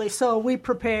 Absolutely. So we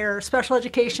prepare special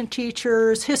education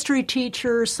teachers, history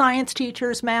teachers, science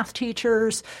teachers, math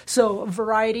teachers, so a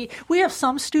variety. We have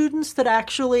some students that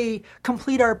actually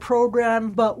complete our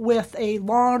program, but with a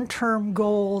long-term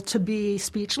goal to be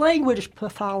speech-language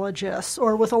pathologists,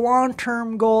 or with a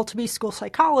long-term goal to be school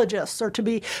psychologists,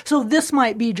 so this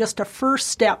might be just a first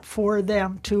step for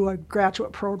them to a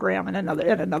graduate program in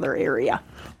another area.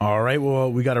 All right.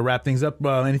 Well, we got to wrap things up.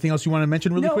 Anything else you want to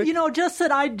mention really quick?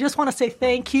 I just want to say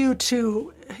thank you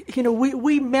to,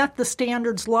 we met the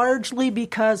standards largely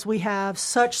because we have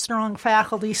such strong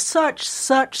faculty, such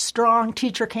strong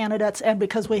teacher candidates, and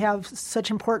because we have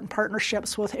such important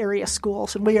partnerships with area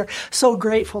schools, and we are so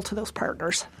grateful to those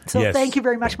partners. So yes. Thank you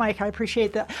very much, Mike. I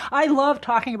appreciate that. I love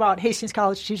talking about Hastings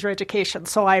College teacher education,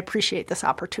 so I appreciate this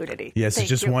opportunity. Yes, it's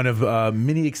just one of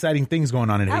many exciting things going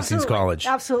on at Hastings College.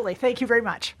 Absolutely. Thank you very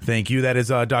much. Thank you. That is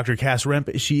Dr. Cass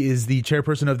Remp. She is the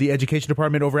chairperson of the education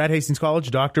department over at Hastings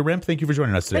College. Dr. Remp, thank you for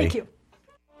joining us today. Thank you.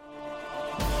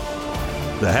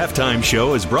 The Halftime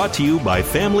Show is brought to you by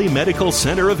Family Medical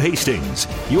Center of Hastings,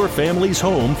 your family's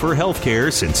home for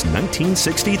healthcare since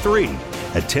 1963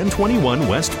 at 1021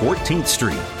 West 14th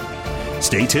Street.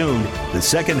 Stay tuned. The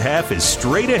second half is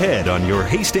straight ahead on your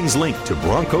Hastings link to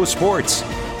Bronco Sports,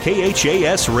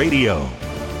 KHAS Radio.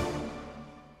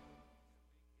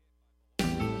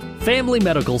 Family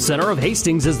Medical Center of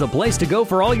Hastings is the place to go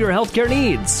for all your healthcare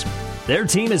needs. Their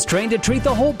team is trained to treat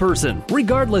the whole person,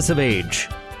 regardless of age.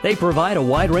 They provide a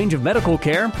wide range of medical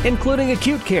care, including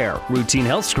acute care, routine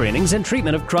health screenings, and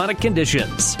treatment of chronic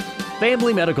conditions.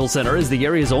 Family Medical Center is the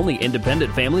area's only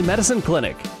independent family medicine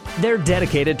clinic. They're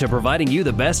dedicated to providing you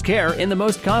the best care in the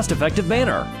most cost-effective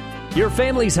manner. Your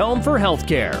family's home for health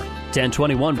care.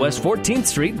 1021 West 14th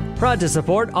Street, proud to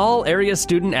support all area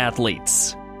student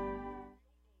athletes.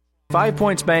 5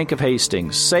 Points Bank of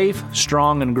Hastings, safe,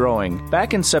 strong, and growing.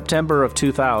 Back in September of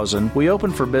 2000, we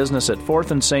opened for business at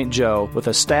 4th and St. Joe with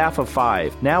a staff of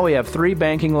 5. Now we have 3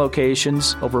 banking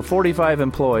locations, over 45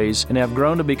 employees, and have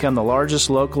grown to become the largest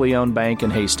locally owned bank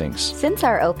in Hastings. Since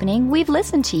our opening, we've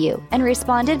listened to you and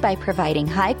responded by providing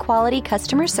high-quality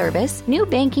customer service, new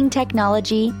banking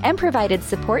technology, and provided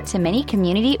support to many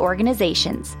community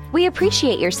organizations. We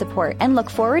appreciate your support and look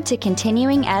forward to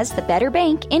continuing as the better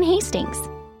bank in Hastings.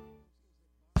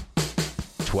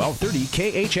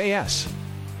 1230 KHAS.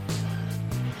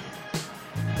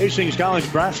 Hastings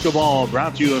College basketball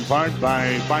brought to you in part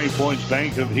by 5 Points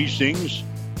Bank of Hastings,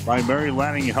 by Mary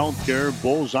Lanning Healthcare,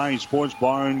 Bullseye Sports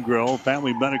Bar and Grill,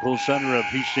 Family Medical Center of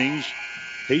Hastings,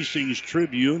 Hastings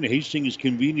Tribune, Hastings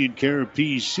Convenient Care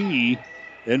PC,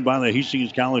 and by the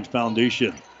Hastings College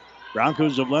Foundation.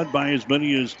 Broncos have led by as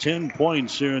many as 10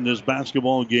 points here in this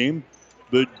basketball game,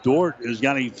 but Dordt has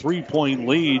got a 3-point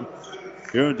lead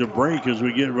here at the break as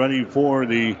we get ready for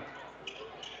the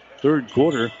third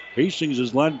quarter. Hastings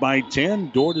is led by 10.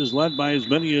 Dordt is led by as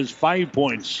many as 5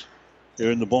 points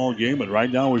here in the ball game. But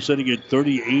right now we're sitting at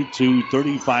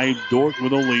 38-35. Dordt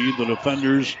with a lead. The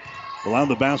defenders will have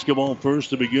the basketball first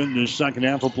to begin the second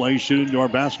half of play. Shooting to our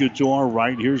basket to our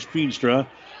right. Here's Feenstra.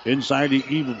 Inside the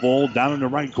Evavold, down in the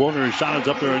right corner. His shot is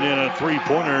up there and in a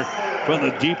three-pointer from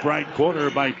the deep right corner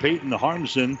by Peyton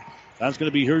Harmson. That's going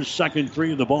to be her second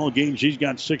three of the ball game. She's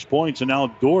got 6 points, and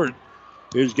now Dordt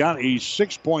has got a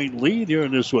 6-point lead here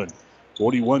in this one.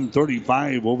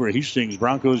 41-35 over Hastings.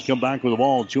 Broncos come back with the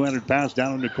ball. Two-handed pass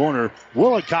down in the corner.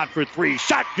 Willicott for three.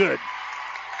 Shot good.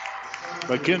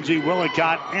 Mackenzie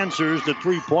Willicott answers the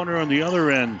three-pointer on the other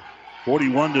end.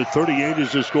 41-38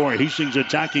 is the score. Hastings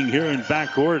attacking here in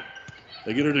backcourt.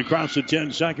 They get it across the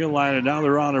 10-second line, and now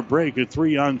they're on a break. A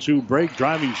 3-on-2 break.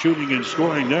 Driving, shooting, and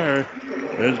scoring there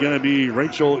is going to be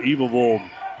Rachel Evavold.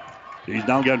 She's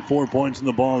now got 4 points in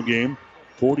the ball game.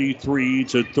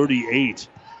 43-38.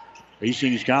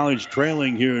 Hastings College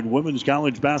trailing here in women's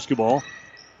college basketball.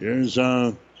 Here's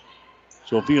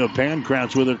Sophia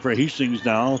Pankratz with it for Hastings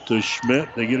now to Schmidt.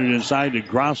 They get it inside to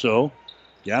Grasso.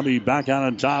 Gabby back out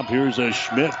on top. Here's a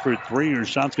Schmidt for three. Her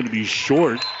shot's going to be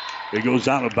short. It goes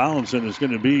out of bounds, and it's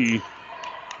going to be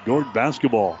Dordt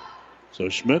basketball. So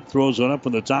Schmidt throws it up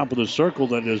from the top of the circle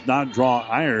that does not draw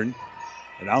iron.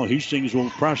 And now Hastings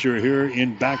will pressure here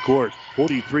in backcourt.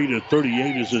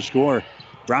 43-38 is the score.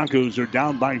 Broncos are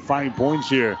down by 5 points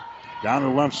here. Down the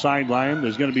left sideline,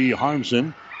 there's going to be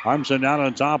Harmson. Harmson out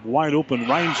on top, wide open.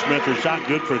 Ryan Schmidt, her shot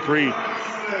good for three.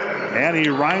 Annie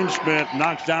Ryan-Schmidt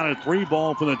knocks down a three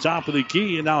ball from the top of the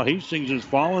key, and now Hastings has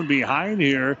fallen behind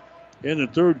here in the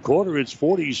third quarter. It's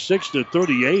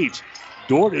 46-38.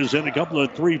 Dordt is in a couple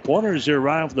of three-pointers here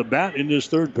right off the bat in this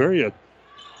third period.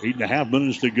 8.5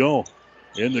 minutes to go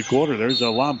in the quarter. There's a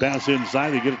long pass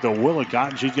inside. They get it to Willicott,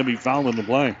 and she's going to be fouled in the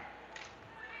play.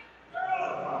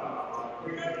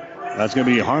 That's going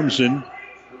to be Harmson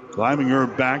climbing her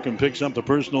back and picks up the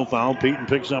personal foul. Peyton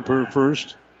picks up her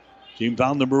first. Team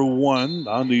foul number 1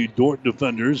 on the Dordt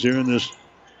defenders here in this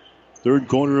third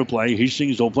quarter of play.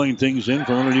 Hastings will playing things in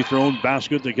from underneath their own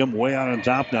basket. They come way out on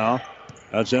top now.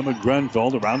 That's Emma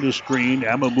Grenfeld around the screen.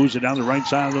 Emma moves it down the right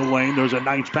side of the lane. There's a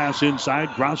nice pass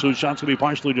inside. Grasso's shot's going to be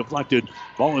partially deflected.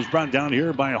 Ball is brought down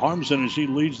here by Harmson, and she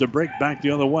leads the break back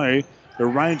the other way. To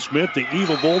Ryan Smith, the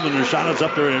Evavold, and her shot is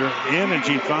up there in, and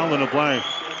she's fouled in the play.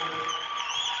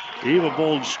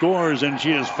 Evavold scores, and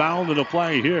she is fouled in the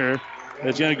play here.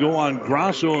 It's going to go on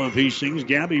Grasso of Hastings.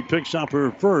 Gabby picks up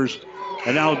her first.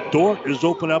 And now Dordt has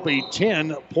opened up a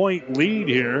 10-point lead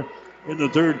here in the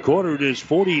third quarter. It is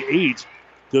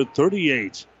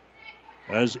 48-38.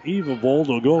 As Evavold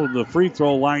will go to the free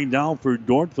throw line down for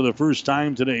Dordt for the first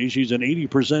time today. She's an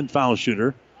 80% foul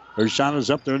shooter. Her shot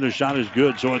is up there, and the shot is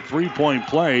good. So a 3-point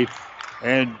play.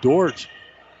 And Dordt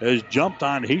has jumped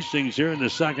on Hastings here in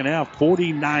the second half.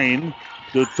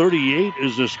 49-38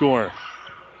 is the score.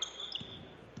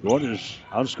 Dordt has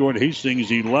outscored Hastings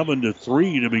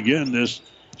 11-3 to begin this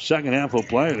second half of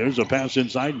play. There's a pass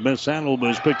inside. Messandel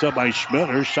is picked up by Schmidt.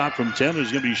 Her shot from 10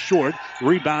 is going to be short.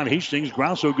 Rebound Hastings.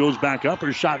 Grasso goes back up.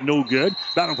 Her shot no good.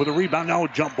 Battle for the rebound. Now a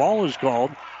jump ball is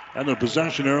called. And the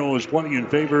possession arrow is pointing in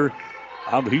favor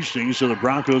of Hastings, so the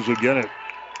Broncos will get it.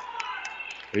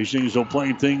 Hastings will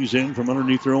play things in from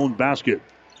underneath their own basket.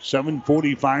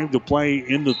 7:45 to play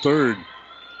in the third.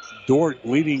 Dordt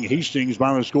leading Hastings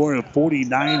by a score of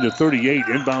 49-38.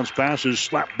 Inbounds passes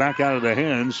slapped back out of the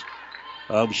hands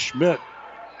of Schmidt.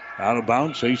 Out of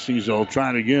bounds. Hastings will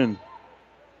try it again.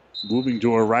 Moving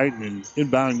to her right and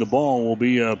inbounding the ball will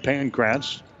be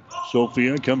Pankratz.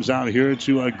 Sophia comes out here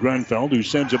to Grenfeld, who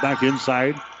sends it back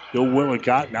inside to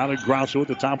Willicott. Now to Grasso at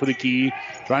the top of the key.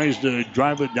 Tries to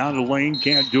drive it down the lane.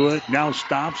 Can't do it. Now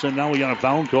stops, and now we got a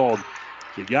foul called.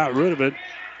 She got rid of it.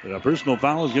 And a personal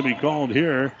foul is going to be called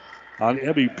here on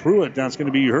Ebby Pruitt. That's going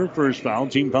to be her first foul.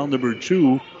 Team foul number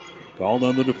 2 called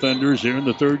on the defenders here in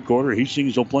the third quarter.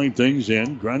 Hastings will play things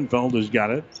in. Grenfeld has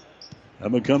got it.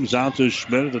 Emma comes out to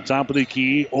Schmidt at the top of the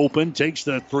key. Open, takes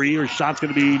the three. Her shot's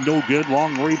going to be no good.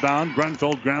 Long rebound.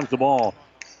 Grenfeld grabs the ball.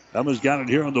 Emma's got it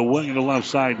here on the wing on the left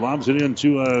side. Lobs it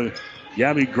into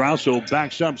Gabby Grasso.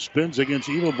 Backs up, spins against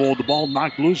Evavold. The ball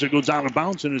knocked loose. It goes out of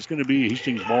bounds, and it's going to be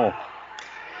Hastings' ball.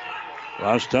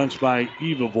 Last touch by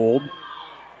Evavold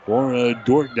for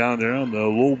Dordt down there on the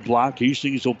low block.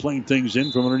 Hastings will play things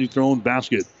in from underneath their own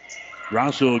basket.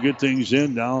 Grasso will get things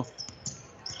in now.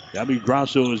 Gabby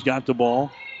Grasso has got the ball.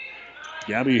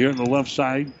 Gabby here on the left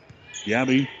side.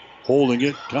 Gabby holding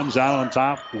it. Comes out on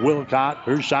top. Willicott.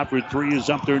 Her shot for three is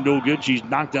up there. No good. She's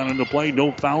knocked down into play.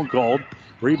 No foul called.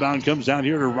 Rebound comes down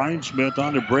here to Ryan Smith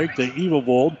on the break to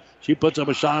Evavold. She puts up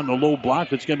a shot on the low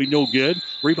block. It's going to be no good.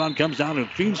 Rebound comes down to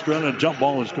Feenstra, and a jump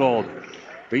ball is called.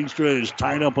 Feenstra is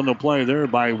tied up on the play there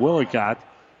by Willicott.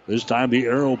 This time the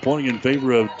arrow pointing in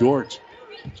favor of Dordt.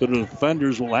 So the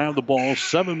defenders will have the ball.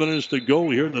 7 minutes to go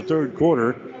here in the third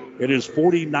quarter. It is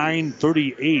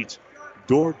 49-38.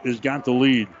 Dordt has got the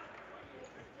lead.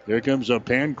 There comes a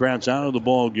Pankratz out of the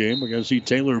ball game. We're going to see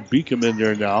Taylor Beacom in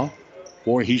there now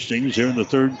for Hastings here in the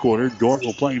third quarter. Dordt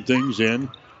will play things in.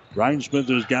 Ryan Smith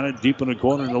has got it deep in the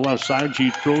corner on the left side.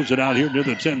 She throws it out here near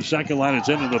the 10-second line. It's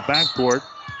into the backcourt.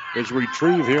 It's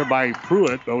retrieved here by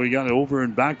Pruitt, but we got an over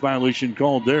and back violation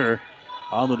called there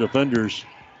on the defenders.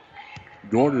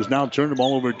 Dordt has now turned the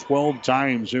ball over 12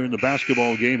 times here in the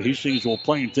basketball game. Hastings will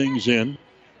play things in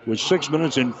with 6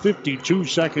 minutes and 52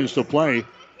 seconds to play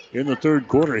in the third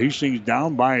quarter. Hastings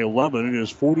down by 11. It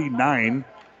is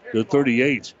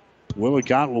 49-38.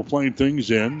 Willicott will play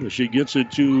things in. She gets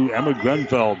it to Emma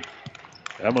Grenfeld.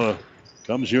 Emma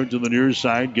comes here to the near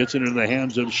side, gets it into the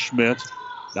hands of Schmidt.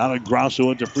 Now to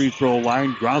Grosso at the free throw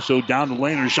line. Grosso down the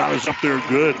lane. Her shot is up there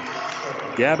good.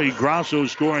 Gabby Grosso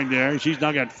scoring there. She's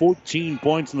now got 14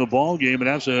 points in the ball game, and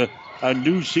that's a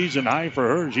new season high for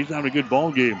her. She's having a good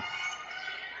ball game.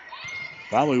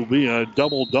 Probably will be a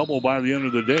double-double by the end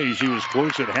of the day. She was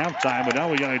close at halftime, but now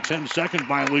we got a 10-second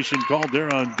violation called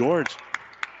there on Dordt.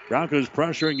 Broncos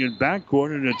pressuring in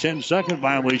backcourt and a 10-second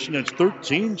violation. That's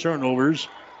 13 turnovers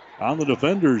on the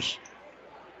defenders.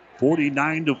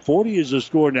 49-40 is the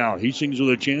score now. Hastings with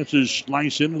a chance to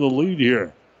slice into the lead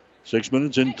here. 6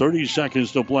 minutes and 30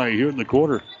 seconds to play here in the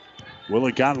quarter.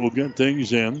 Willicott will get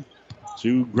things in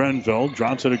to Grenfeld.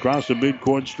 Drops it across the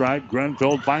midcourt stripe.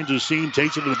 Grenfeld finds a seam,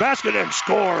 takes it to the basket, and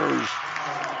scores.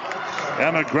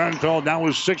 Emma Grenfeld now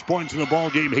with 6 points in the ball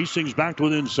game. Hastings back to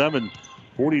within 7.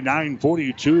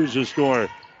 49-42 is the score.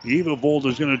 Evavold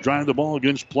is going to drive the ball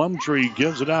against Plumtree.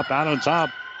 Gives it up out on top.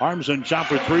 Harmson shot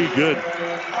for three. Good.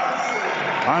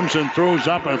 Harmson throws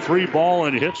up a three ball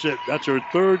and hits it. That's her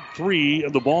third three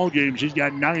of the ball game. She's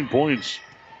got 9 points.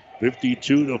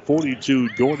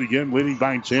 52-42. Dordt again leading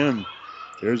by 10.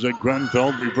 There's a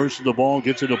Grenfeld. Reverses the ball.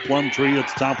 Gets it to Plumtree at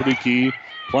the top of the key.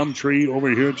 Plumtree over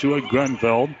here to a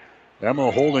Grenfeld.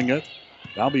 Emma holding it.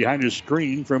 Now behind the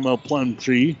screen from a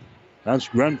Plumtree. That's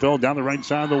Grenfeld down the right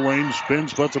side of the lane.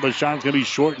 Spins, puts up a shot. It's going to be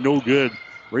short. No good.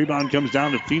 Rebound comes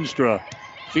down to Feenstra.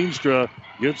 Feenstra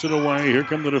gets it away. Here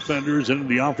come the defenders into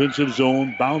the offensive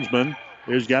zone. Boundsman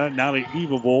has got it now to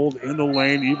Evavold in the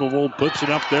lane. Evavold puts it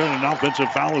up there, and an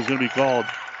offensive foul is going to be called.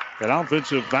 An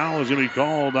offensive foul is going to be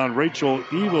called on Rachel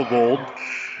Evavold.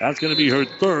 That's going to be her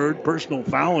third personal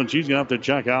foul, and she's going to have to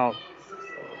check out.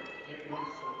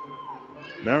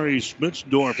 Mary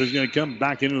Schmitzdorf is going to come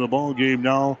back into the ball game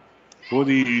now for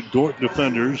the Dordt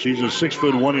defenders. She's a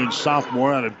 6'1"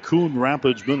 sophomore out of Coon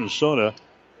Rapids, Minnesota.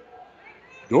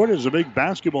 Dordt is a big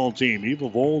basketball team.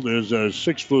 Evavold is a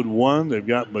 6'1". They've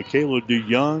got Michaela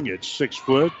DeYoung at 6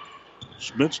 foot.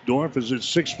 Schmitzdorf is at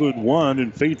 6'1",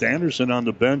 and Faith Anderson on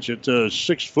the bench at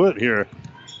 6 foot here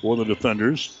for the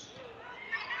defenders.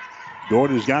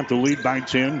 Dordt has got the lead by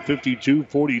 10,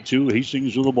 52-42.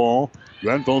 Hastings with the ball.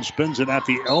 Grenfeld spins it at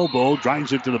the elbow,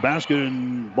 drives it to the basket,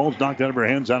 and ball's knocked out of her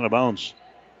hands out of bounds.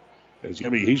 It's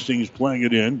going to be Hastings playing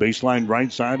it in. Baseline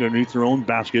right side underneath their own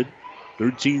basket.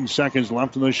 13 seconds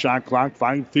left on the shot clock.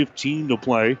 5:15 to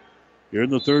play here in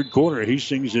the third quarter.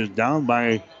 Hastings is down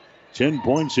by 10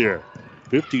 points here.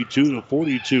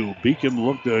 52-42. Beacom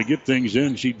looked to get things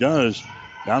in. She does.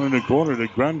 Down in the corner to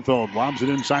Grenfeld. Lobs it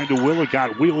inside to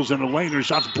Willicott. Wheels in the lane. Her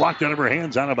shot's blocked out of her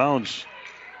hands, out of bounds.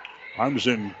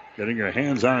 Harmson getting her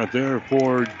hands on it there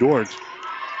for Dordt.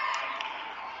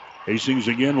 Hastings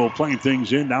again will play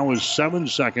things in. Now with 7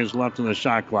 seconds left on the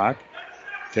shot clock.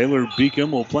 Taylor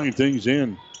Beacom will play things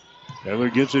in. Taylor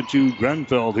gets it to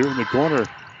Grenfeld here in the corner.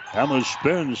 Emma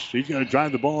spins. She's going to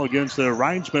drive the ball against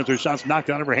Ryan Smith. Her shot's knocked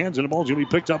out of her hands, and the ball's going to be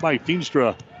picked up by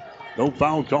Feenstra. No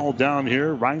foul called down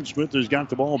here. Ryan Smith has got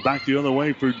the ball back the other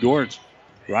way for Dordt.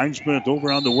 Ryan Smith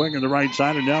over on the wing on the right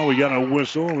side, and now we got a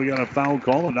whistle. We got a foul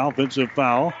call, an offensive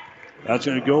foul. That's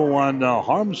going to go on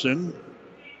Harmson.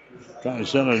 Trying to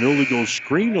send an illegal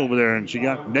screen over there, and she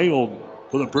got nailed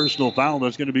with a personal foul.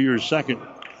 That's going to be her second.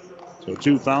 So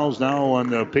 2 fouls now on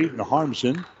Peyton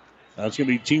Harmson. That's going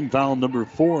to be team foul number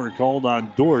 4 called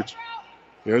on Dordt.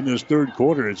 Here in this third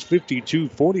quarter, it's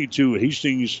 52-42.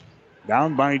 Hastings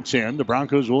down by 10. The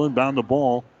Broncos will inbound the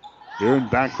ball here in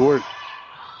backcourt.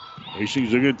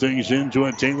 Hastings will get things into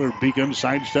it. Taylor Beacom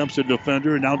sidesteps the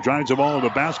defender and now drives the ball to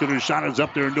the basket. Her shot is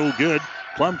up there, no good.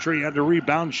 Plumtree had the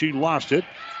rebound. She lost it.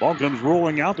 Ball comes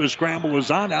rolling out. The scramble is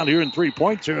on out here in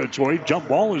 3-point territory. Jump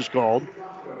ball is called.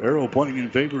 Arrow pointing in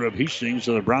favor of Hastings,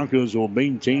 so the Broncos will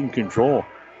maintain control.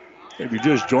 If you're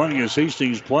just joining us,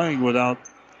 Hastings playing without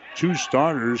two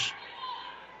starters.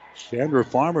 Sandra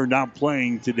Farmer not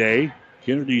playing today.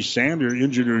 Kennedy Sander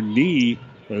injured her knee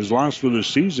and is lost for the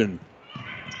season.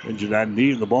 Injured that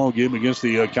knee in the ball game against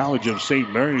the College of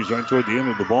St. Mary's right toward the end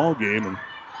of the ball game, and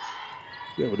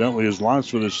evidently is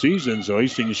lost for the season. So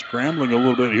Hastings scrambling a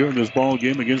little bit here in this ball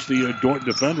game against the Dordt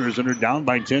defenders, and are down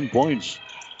by 10 points,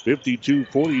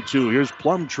 52-42. Here's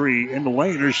Plumtree in the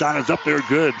lane. Her shot is up there,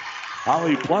 good.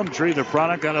 Holly Plumtree, the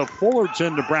product out of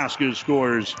Fullerton, Nebraska,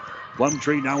 scores.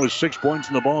 Plumtree now with 6 points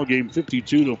in the ball game,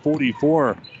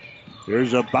 52-44.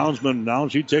 Here's a Boundsman now.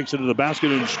 She takes it to the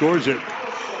basket and scores it.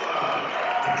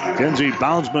 Kenzie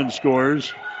Boundsman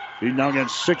scores. He's now got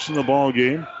 6 in the ball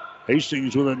game.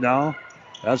 Hastings with it now.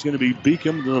 That's going to be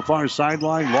Beacom to the far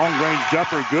sideline. Long-range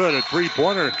jumper, good. A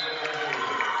three-pointer.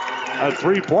 A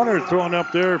three-pointer thrown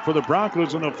up there for the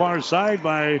Broncos on the far side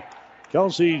by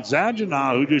Kelsey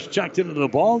Zagina, who just checked into the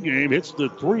ball game. Hits the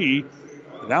three.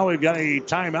 Now we've got a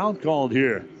timeout called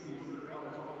here.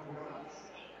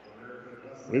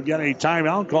 We've got a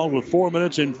timeout called with 4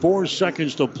 minutes and 4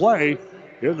 seconds to play.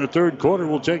 In the third quarter,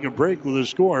 we'll take a break with a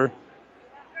score.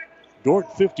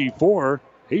 Dordt 54,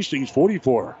 Hastings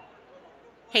 44.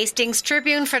 Hastings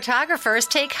Tribune photographers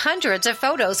take hundreds of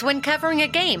photos when covering a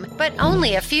game, but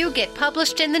only a few get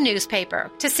published in the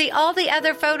newspaper. To see all the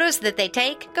other photos that they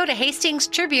take, go to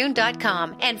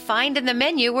hastingstribune.com and find in the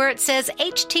menu where it says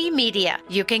HT Media.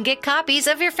 You can get copies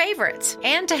of your favorites.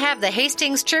 And to have the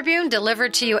Hastings Tribune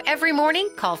delivered to you every morning,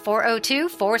 call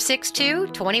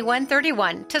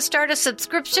 402-462-2131 to start a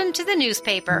subscription to the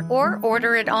newspaper, or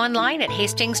order it online at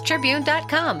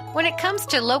hastingstribune.com. When it comes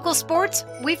to local sports,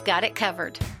 we've got it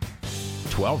covered.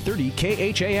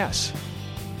 1230 KHAS.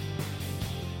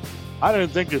 I didn't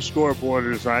think the scoreboard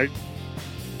is right.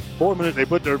 4 minutes, they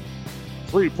put their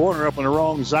three-pointer up on the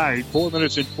wrong side. 4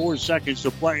 minutes and 4 seconds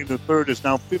to play in the third. It's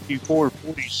now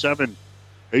 54-47.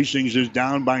 Hastings is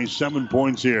down by 7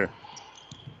 points here.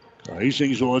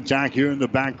 Hastings will attack here in the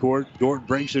backcourt. Dordt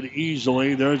breaks it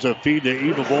easily. There's a feed to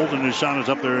Eva Vold, and the shot is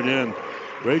up there and in.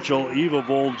 Rachel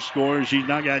Evavold scores. She's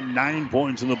now got 9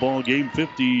 points in the ball game,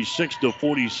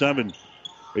 56-47.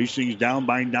 Hastings down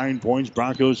by 9 points.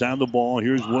 Broncos have the ball.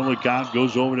 Here's Willicott.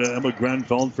 Goes over to Emma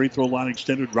Grenfeld. Free throw line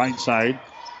extended right side.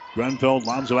 Grenfeld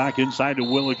lobs it back inside to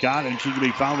Willicott, and she's going to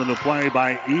be fouled in the play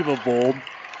by Evavold.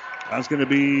 That's going to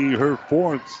be her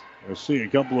fourth. Let's see, a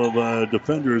couple of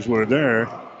defenders were there.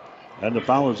 And the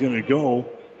foul is going to go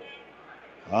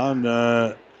on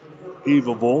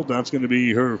Evavold. That's going to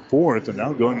be her fourth. And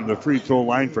now going to the free throw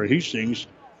line for Hastings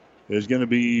is going to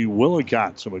be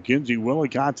Willicott. So Mackenzie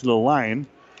Willicott to the line.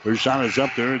 Her shot is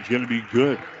up there. It's going to be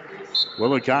good.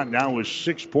 Willicott now with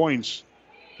 6 points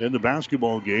in the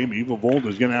basketball game. Evavold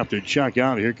is going to have to check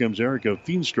out. Here comes Erica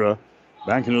Feenstra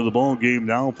back into the ball game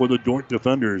now for the Dordt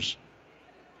defenders.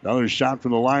 Another shot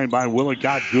from the line by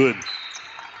Willicott. Good.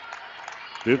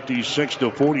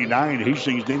 56-49.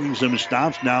 Hastings needing some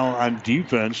stops now on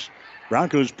defense.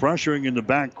 Broncos pressuring in the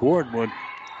backcourt.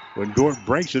 When Dordt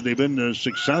breaks it, they've been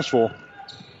successful.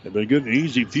 They've been good and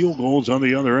easy field goals on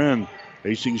the other end.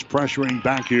 Hastings pressuring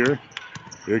back here.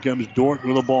 Here comes Dordt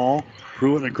with the ball.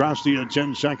 Pruitt across the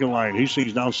 10-second line.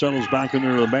 Hastings now settles back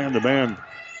into the man-to-man.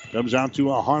 Comes out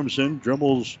to Harmson.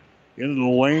 Dribbles into the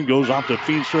lane. Goes off to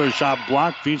Feenstra. A shot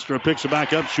blocked. Feenstra picks it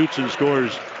back up. Shoots and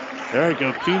scores.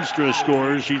 Erica Feenstra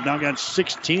scores. She's now got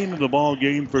 16 in the ball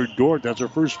game for Dordt. That's her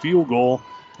first field goal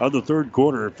of the third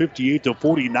quarter.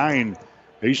 58-49.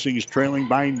 Hastings trailing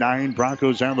by 9.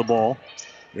 Broncos have the ball.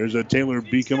 There's a Taylor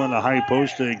Beacom on the high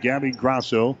post to Gabby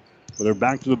Grasso. With her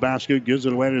back to the basket, gives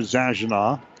it away to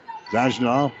Zagina.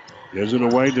 Zagina gives it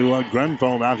away to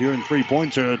Grenfeld out here in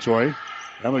three-point territory.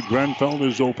 Emma Grenfeld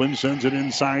is open, sends it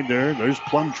inside there. There's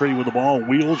Plumtree with the ball.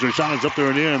 Wheels, her shot is up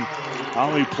there and in.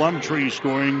 Holly Plumtree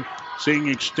scoring, seeing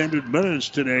extended minutes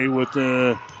today with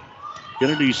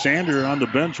Kennedy Sander on the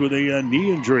bench with a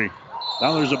knee injury.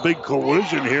 Now there's a big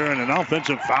collision here, and an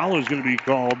offensive foul is going to be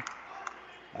called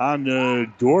on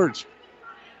Dordt.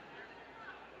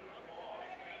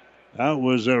 That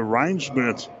was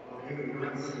Reinsmith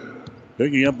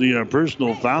picking up the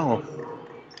personal foul.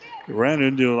 Ran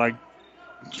into like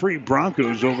 3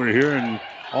 Broncos over here, and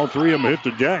all 3 of them hit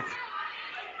the deck.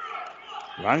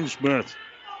 Reinsmith,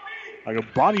 like a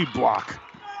body block.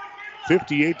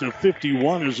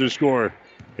 58-51 is the score.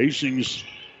 Hastings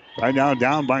right now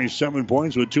down by 7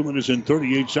 points with 2 minutes and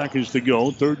 38 seconds to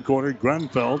go. Third quarter,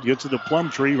 Grenfeld gets to the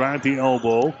Plumtree right at the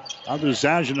elbow. Out to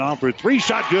Zagina for 3.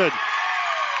 Shot good.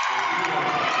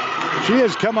 She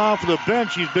has come off the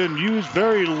bench. She's been used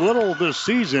very little this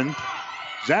season.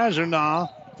 Zagina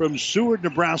from Seward,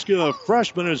 Nebraska. A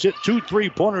freshman has hit 2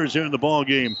 3-pointers here in the ball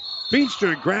game.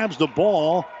 Feenstra grabs the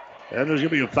ball, and there's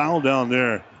going to be a foul down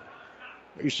there.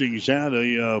 Hastings had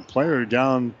a player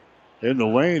down in the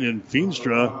lane, and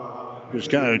Feenstra just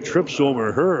kind of trips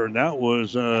over her, and that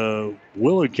was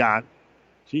Willicott.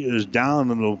 She is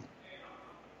down in the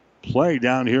play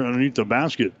down here underneath the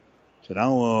basket. So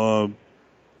now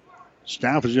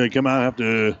staff is going to come out and have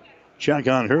to check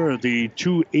on her at the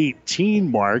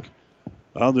 2:18 mark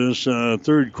of this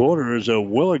third quarter as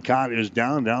Willicott is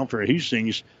down for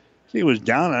Hastings. She was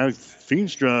down.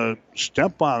 Feenstra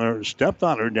stepped on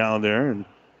her down there, and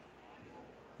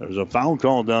there's a foul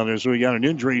call down there. So we got an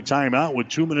injury timeout with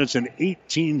 2 minutes and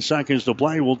 18 seconds to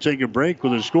play. We'll take a break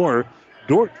with a score.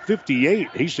 Dordt 58,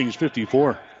 Hastings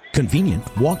 54.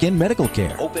 Convenient walk-in medical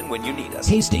care. Open when you need us.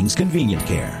 Hastings Convenient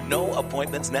Care. No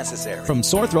appointments necessary. From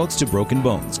sore throats to broken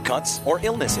bones, cuts, or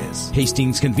illnesses.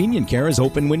 Hastings Convenient Care is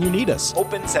open when you need us.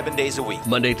 Open 7 days a week.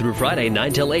 Monday through Friday,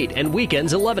 9 till 8, and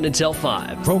weekends 11 until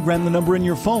 5. Program the number in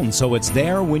your phone so it's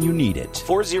there when you need it.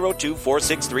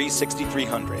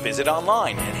 402-463-6300. Visit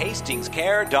online at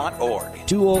hastingscare.org.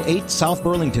 208 South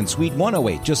Burlington, Suite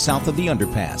 108, just south of the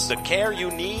underpass. The care you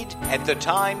need at the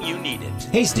time you need it.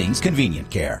 Hastings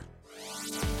Convenient Care.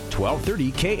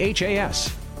 1230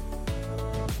 KHAS.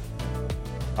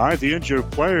 All right, the injured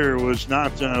player was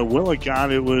not Willicott.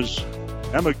 It was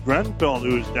Emma Grenfeld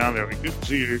who was down there. We couldn't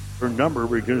see her number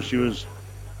because she was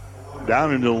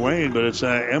down in the lane, but it's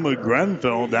Emma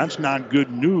Grenfeld. That's not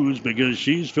good news because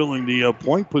she's filling the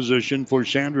point position for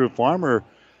Sandra Farmer,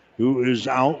 who is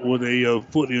out with a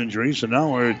foot injury. So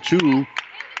now our 2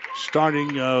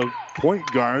 starting point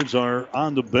guards are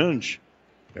on the bench.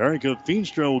 Erica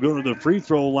Feenstra will go to the free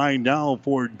throw line now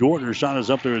for Dordt. Her shot is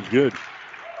up there. It's good.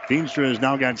 Feenstra has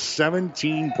now got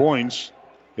 17 points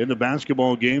in the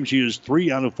basketball game. She is 3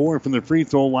 out of 4 from the free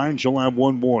throw line. She'll have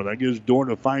 1 more. That gives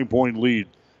Dordt a 5-point lead.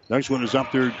 Next one is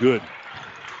up there. Good.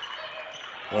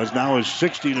 Well, it's now a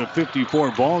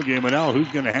 60-54 ball game. And now who's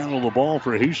going to handle the ball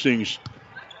for Hastings?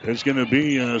 It's going to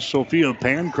be Sophia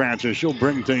Pankratz. She'll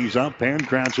bring things up.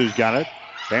 Pankratz has got it.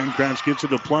 Pankratz gets to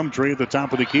the Plumtree at the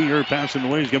top of the key. Her pass in the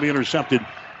lane is going to be intercepted.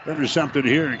 Intercepted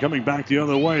here. Coming back the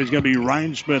other way is going to be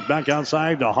Ryan Smith back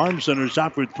outside to Harmson. Her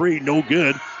shot for 3. No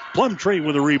good. Plumtree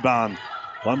with a rebound.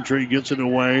 Plumtree gets it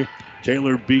away.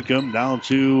 Taylor Beacom down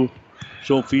to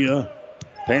Sophia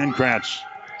Pankratz.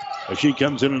 As she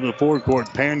comes into the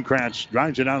forecourt, Pankratz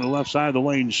drives it down the left side of the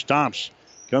lane. Stops.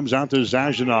 Comes out to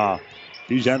Zajana.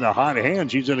 She's had a hot hand.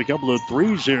 She's had a couple of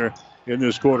threes here in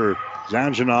this quarter.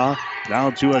 Zajana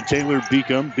down to Taylor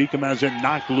Beacom. Beacom has it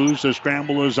knocked loose. The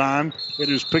scramble is on. It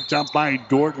is picked up by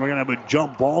Dordt. We're going to have a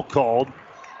jump ball called.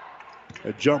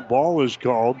 A jump ball is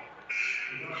called.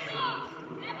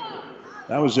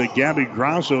 That was Gabby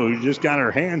Grosso who just got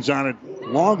her hands on it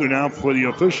long enough for the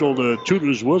official to toot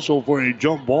his whistle for a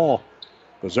jump ball.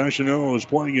 Possession arrow is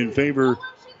pointing in favor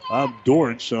of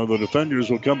Dordt. So the defenders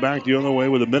will come back the other way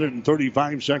with 1 minute and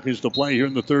 35 seconds to play here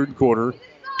in the third quarter.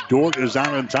 Dordt is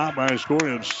out on top by a score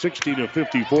of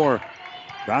 60-54.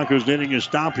 Broncos needing a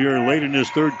stop here late in this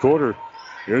third quarter.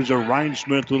 Here's a Ryan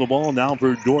Smith with the ball now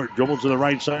for Dordt. Dribbles to the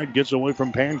right side, gets away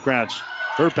from Pankratz.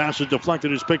 Her pass is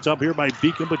deflected, is picked up here by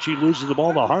Beacom, but she loses the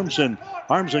ball to Harmson.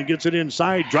 Harmson gets it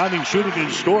inside, driving, shooting,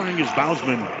 and scoring is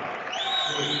Bousman.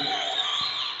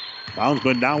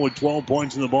 Bousman now with 12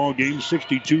 points in the ball game,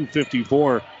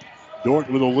 62-54.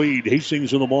 Dordt with a lead.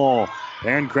 Hastings with the ball.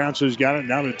 Pankratz has got it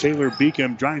now to Taylor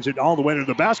Beacom. Drives it all the way to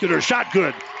the basket. Her shot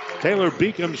good. Taylor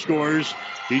Beacom scores.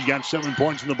 He's got 7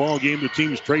 points in the ball game. The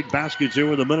teams trade baskets here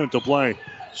with 1 minute to play.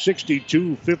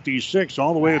 62-56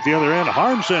 all the way at the other end.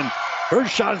 Harmson, her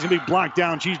shot is going to be blocked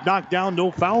down. She's knocked down.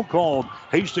 No foul called.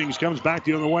 Hastings comes back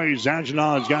the other way.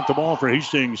 Zajana has got the ball for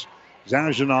Hastings.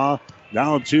 Zajana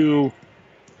down to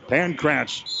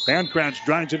Pankratz. Pankratz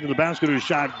drives into the basket. Her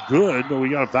shot good, but we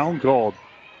got a foul called.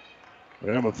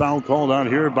 We have a foul called out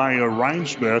here by Ryan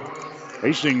Smith.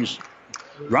 Hastings,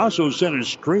 Grosso sent a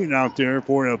screen out there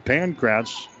for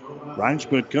Pankratz. Ryan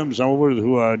Smith comes over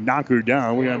to knock her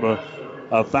down. We have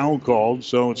a foul called,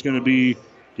 so it's going to be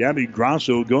Gabby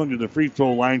Grosso going to the free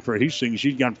throw line for Hastings.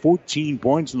 She's got 14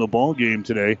 points in the ball game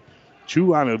today.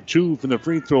 2 out of 2 from the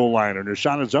free throw line, and her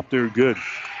shot is up there good.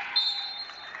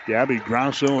 Gabby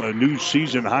Grosso, a new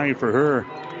season high for her.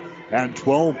 Had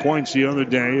 12 points the other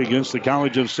day against the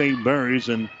College of St. Mary's,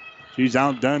 and she's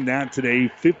outdone that today.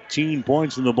 15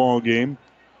 points in the ball game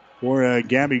for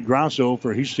Gabby Grosso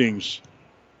for Hastings.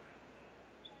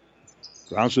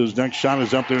 Grosso's next shot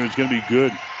is up there. It's going to be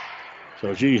good.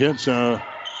 So she hits a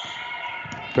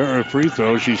pair of free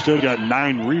throws. She's still got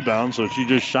 9 rebounds, so she's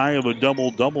just shy of a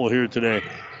double-double here today.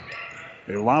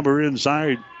 They lob her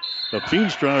inside The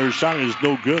Feenstra, her shot is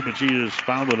no good, but she is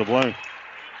fouled with a play.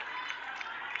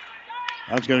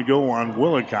 That's going to go on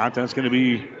Willicott. That's going to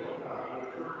be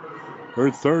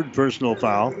her third personal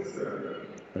foul.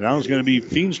 And now it's going to be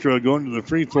Feenstra going to the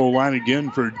free throw line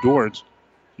again for Dordt.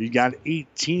 She got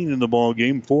 18 in the ball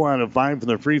game, 4 out of 5 from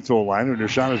the free throw line, and her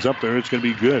shot is up there. It's going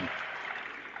to be good.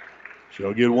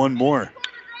 She'll get one more.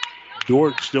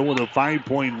 Dordt still with a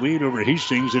 5-point lead over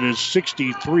Hastings. It is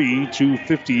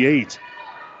 63-58.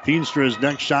 Feenstra's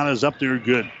next shot is up there,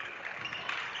 good.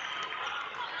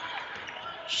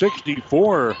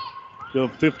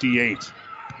 64-58.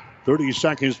 30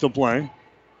 seconds to play.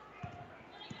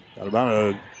 Got about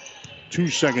a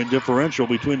 2-second differential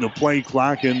between the play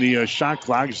clock and the shot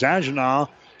clock. Zazina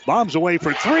bombs away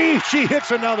for 3. She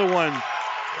hits another one.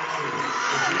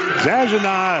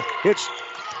 Zazina hits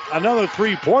another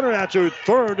 3-pointer. That's her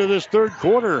third of this third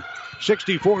quarter.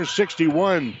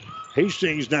 64-61.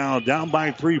 Hastings now down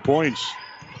by 3 points.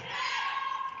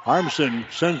 Harmson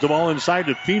sends the ball inside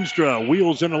to Feenstra.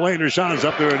 Wheels in the lane. Her shot is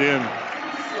up there and in.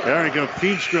 Erica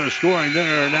Feenstra scoring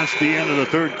there, and that's the end of the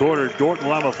third quarter. Dordt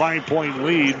will have a 5-point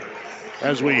lead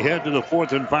as we head to the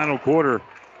fourth and final quarter.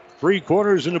 3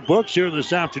 quarters in the books here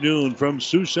this afternoon from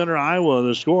Sioux Center, Iowa.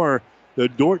 The score, the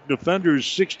Dordt Defenders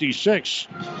 66,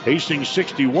 Hastings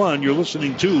 61. You're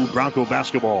listening to Bronco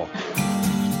Basketball.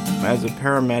 As a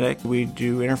paramedic, we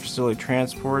do interfacility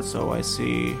transport, so I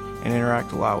see and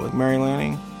interact a lot with Mary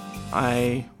Lanning.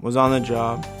 I was on the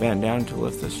job, bent down to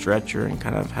lift the stretcher, and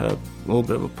kind of had a little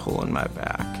bit of a pull in my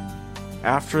back.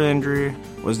 After the injury,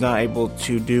 was not able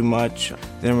to do much,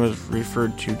 then was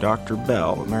referred to Dr.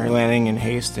 Bell, Mary Lanning in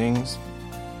Hastings,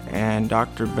 and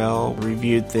Dr. Bell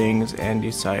reviewed things and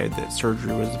decided that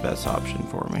surgery was the best option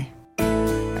for me.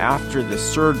 After the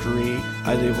surgery,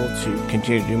 I was able to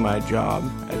continue to do my job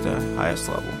at the highest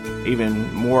level,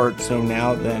 even more so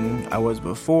now than I was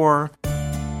before.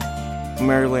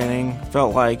 Mary Lanning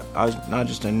felt like I was not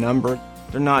just a number.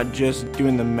 They're not just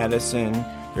doing the medicine,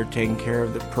 they're taking care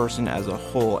of the person as a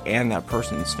whole and that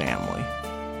person's family.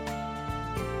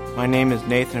 My name is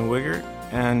Nathan Wiggert,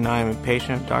 and I'm a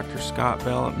patient of Dr. Scott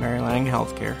Bell at Mary Lanning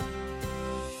Healthcare.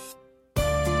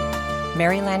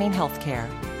 Mary Lanning Healthcare.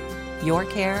 Your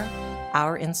care,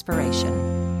 our inspiration.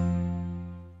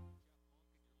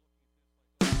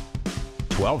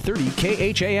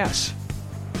 1230 KHAS.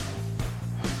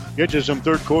 Get you some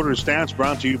third quarter stats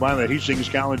brought to you by the Hastings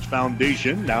College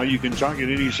Foundation. Now you can target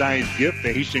any size gift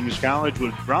to Hastings College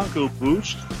with Bronco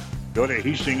Boost. Go to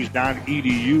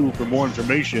hastings.edu for more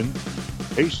information.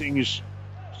 Hastings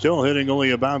still hitting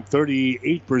only about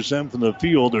 38% from the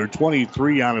field. They're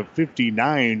 23 out of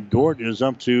 59. Dordt is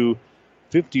up to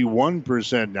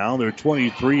 51% now. They're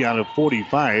 23 out of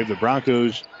 45. The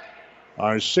Broncos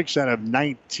are 6 out of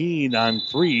 19 on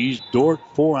threes. Dordt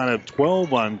 4 out of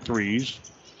 12 on threes.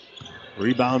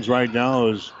 Rebounds right now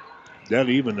is dead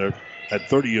even. They're at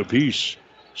 30 apiece.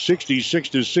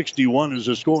 66-61 is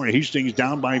the score. Hastings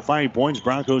down by 5 points.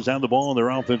 Broncos have the ball on their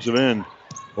offensive end.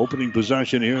 Opening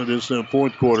possession here in this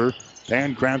fourth quarter.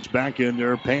 Pankratz back in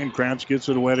there. Pankratz gets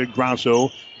it away to Grasso.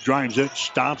 Drives it,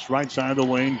 stops right side of the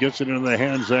lane, gets it into the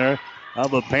hands there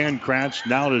of a Pankratz.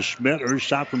 Now to Schmidt. Her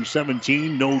shot from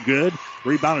 17, no good.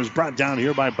 Rebound is brought down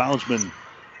here by Boundsman.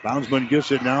 Boundsman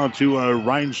gets it now to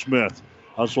Ryan Smith.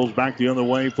 Hustles back the other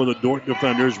way for the Dordt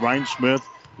defenders. Ryan Smith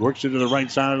works it to the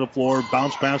right side of the floor.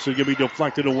 Bounce pass is going to be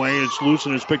deflected away. It's loose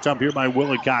and it's picked up here by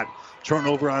Willicott.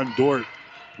 Turnover on Dordt.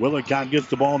 Willicott gets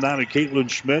the ball now to Caitlin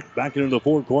Schmidt. Back into the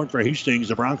forecourt for Hastings.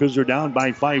 The Broncos are down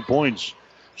by 5 points.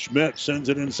 Schmidt sends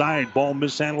it inside. Ball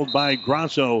mishandled by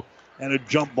Grasso. And a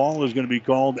jump ball is going to be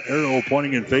called. Arrow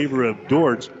pointing in favor of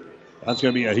Dordt. That's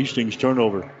going to be a Hastings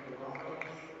turnover.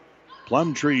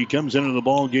 Plumtree comes into the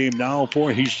ball game now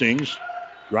for Hastings.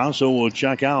 Grasso will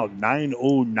check out.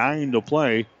 9:09 to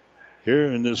play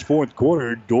here in this fourth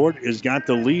quarter. Dordt has got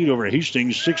the lead over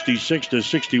Hastings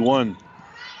 66-61.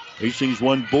 Hastings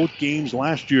won both games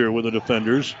last year with the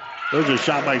defenders. There's a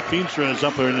shot by Feenstra. It's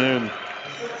up there and in.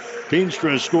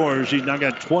 Feenstra scores. He's now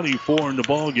got 24 in the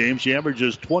ball game. She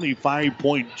averages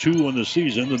 25.2 in the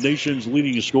season, the nation's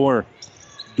leading scorer.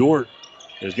 Dordt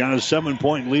has got a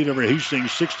 7-point lead over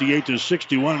Hastings,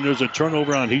 68-61. And there's a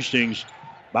turnover on Hastings.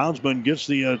 Boundsman gets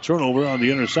the turnover on the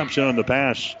interception on the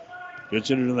pass.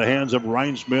 Gets it into the hands of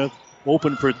Ryan Smith.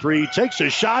 Open for 3. Takes a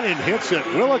shot and hits it.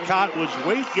 Willicott was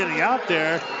late getting out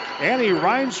there. Annie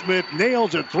Ryan Smith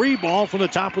nails a 3-ball from the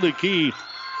top of the key.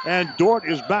 And Dordt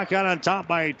is back out on top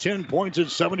by 10 points at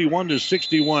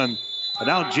 71-61. And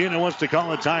now Gina wants to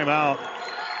call a timeout.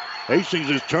 Hastings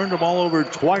has turned the ball over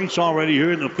twice already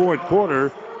here in the fourth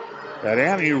quarter. And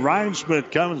Annie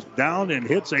Rhinesmith comes down and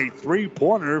hits a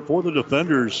three-pointer for the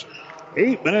defenders.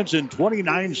 8 minutes and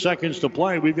 29 seconds to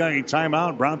play. We've got a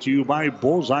timeout brought to you by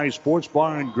Bullseye Sports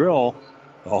Bar and Grill,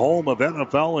 the home of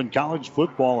NFL and college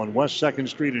football on West 2nd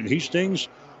Street in Hastings.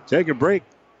 Take a break.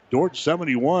 Dordt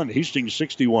 71, Hastings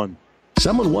 61.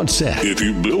 Someone once said, if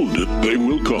you build it, they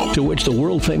will come. To which the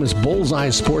world-famous Bullseye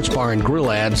Sports Bar and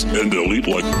Grill adds, and they'll eat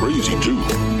like crazy, too.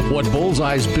 What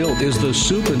Bullseye's built is the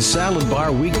soup and salad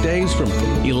bar weekdays from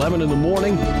 11 in the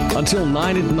morning until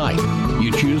 9 at night.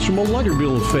 You choose from a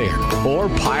Luggerville fare or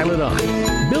pile it on.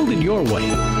 Build it your way.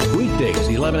 Weekdays,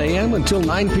 11 a.m. until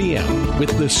 9 p.m.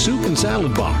 with the soup and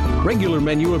salad bar. Regular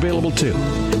menu available, too,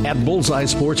 at Bullseye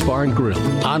Sports Bar and Grill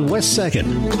on West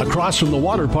 2nd, across from the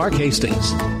Water Park,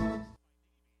 Hastings.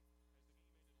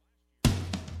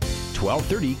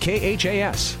 1230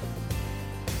 KHAS.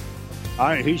 All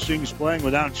right, Hastings playing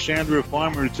without Chandra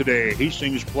Farmer today.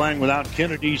 Hastings playing without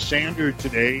Kennedy Sander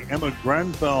today. Emma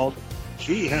Grenfeld,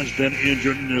 she has been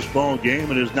injured in this ball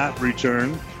game and has not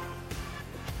returned.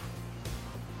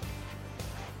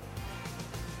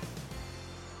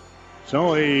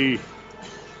 So a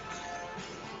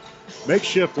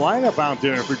makeshift lineup out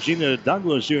there for Gina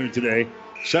Douglas here today.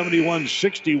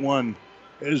 71-61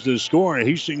 is the score.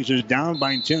 Hastings is down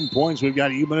by 10 points. We've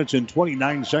got 8 minutes and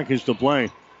 29 seconds to play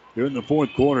here in the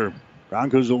fourth quarter.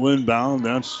 Broncos will inbound.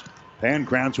 That's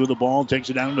Pancratz with the ball.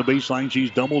 Takes it down to the baseline. She's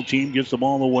double teamed. Gets the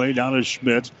ball away. Down to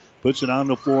Schmidt. Puts it on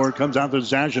the floor. Comes out to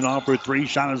Zazanoff for three.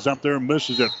 Shot is up there.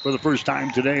 Misses it for the first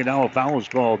time today. Now a foul is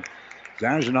called.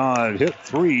 Zazanoff hit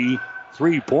three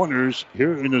three-pointers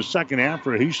here in the second half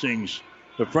for Hastings.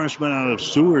 The freshman out of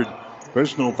Seward.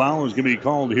 Personal foul is going to be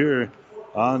called here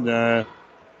on Anna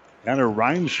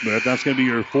Rhinesmith. That's going to be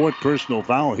her fourth personal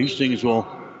foul. Hastings will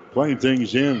play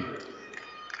things in.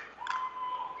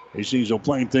 Hastings will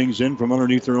play things in from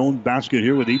underneath their own basket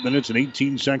here with 8 minutes and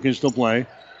 18 seconds to play.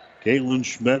 Caitlin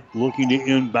Schmidt looking to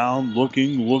inbound,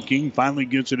 looking, finally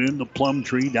gets it in the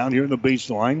Plumtree down here in the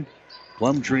baseline.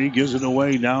 Plumtree gives it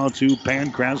away now to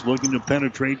Pancratz, looking to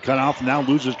penetrate, cut off, now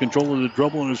loses control of the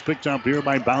dribble and is picked up here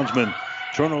by Boundsman.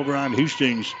 Turnover on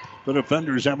Hastings. The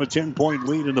defenders have a 10-point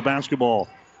lead in the basketball.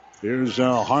 Here's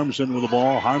Harmson with the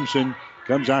ball. Harmson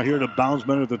comes out here to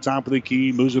Boundsman at the top of the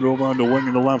key, moves it over on the wing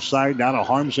on the left side. Now to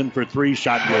Harmson for three,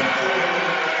 shot good.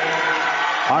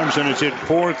 Harmson has hit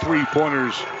 4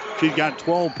 3-pointers. She's got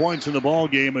 12 points in the ball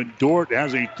game, and Dordt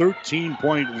has a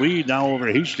 13-point lead now over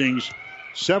Hastings,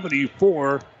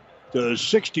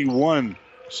 74-61.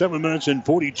 7 minutes and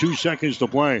 42 seconds to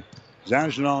play.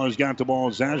 Zazanal has got the ball.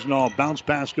 Zazanal bounce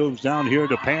pass goes down here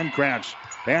to Pancratz.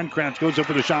 Pancratz goes up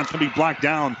for the shot. It's going to be blocked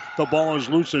down. The ball is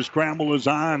loose. The scramble is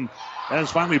on. And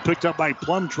it's finally picked up by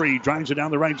Plumtree. Drives it down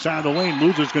the right side of the lane.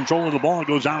 Loses control of the ball. It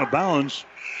goes out of bounds.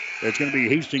 It's going to be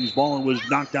Hastings' ball. It was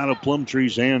knocked out of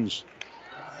Plumtree's hands.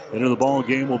 Into the ball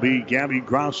game will be Gabby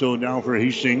Grosso now for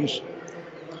Hastings.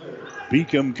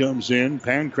 Beacom comes in.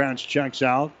 Pancratz checks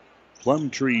out.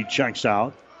 Plumtree checks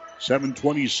out.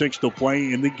 7:26 to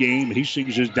play in the game.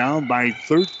 Hastings is down by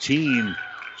 13,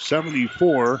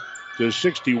 74-61.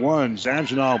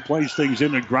 Zazanal plays things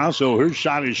into Grosso. Her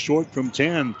shot is short from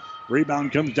 10.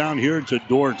 Rebound comes down here to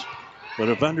Dordt. The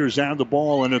defenders have the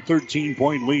ball in a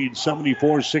 13-point lead,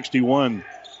 74-61.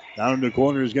 Down in the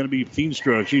corner is going to be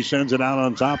Feenstra. She sends it out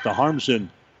on top to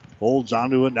Harmson. Holds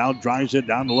onto it, now drives it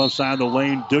down the left side of the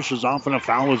lane. Dishes off, and a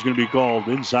foul is going to be called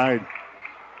inside.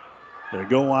 They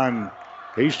go on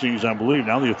Hastings, I believe.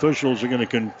 Now the officials are going to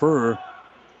confer.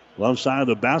 Left side of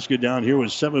the basket down here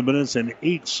with 7 minutes and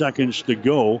 8 seconds to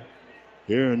go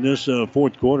here in this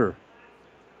fourth quarter.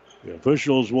 The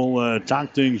officials will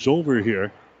talk things over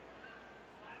here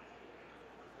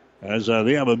as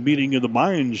they have a meeting of the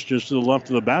minds just to the left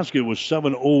of the basket with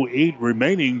 7:08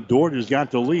 remaining. Dordt has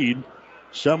got the lead,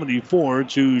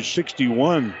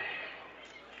 74-61.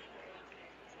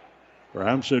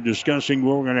 Perhaps they're discussing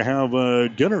where we're going to have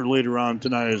dinner later on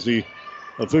tonight as the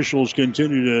officials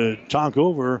continue to talk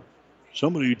over.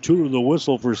 Somebody tooted the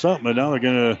whistle for something, and now they're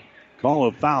going to call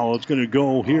a foul. It's going to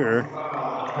go here.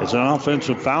 It's an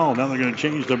offensive foul. Now they're going to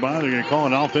change their mind. They're going to call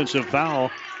an offensive foul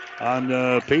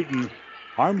on Peyton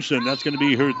Harmson. That's going to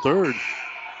be her third.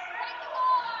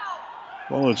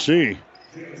 Well, let's see.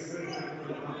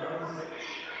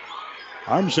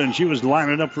 Harmson, she was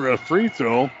lining up for a free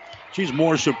throw. She's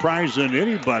more surprised than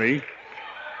anybody.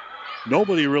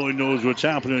 Nobody really knows what's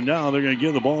happening now. They're going to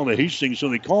give the ball to Hastings. So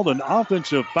they called an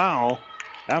offensive foul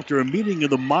after a meeting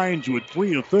of the minds with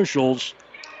three officials.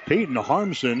 Peyton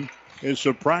Harmson is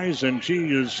surprised, and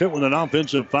she is hit with an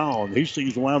offensive foul. And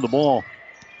Hastings will have the ball.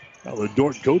 Now the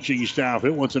Dordt coaching staff,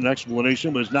 it wants an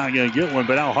explanation, but it's not going to get one.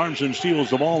 But now Harmson steals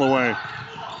the ball away.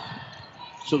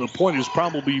 So the point is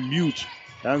probably mute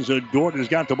as Dordt has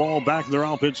got the ball back in their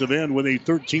offensive end with a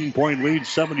 13-point lead,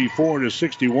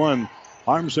 74-61.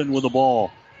 Harmson with the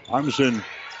ball. Harmson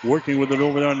working with it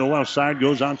over there on the left side,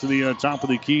 goes out to the top of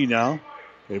the key now.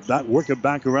 They've not work it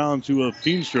back around to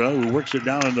Feenstra, who works it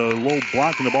down in the low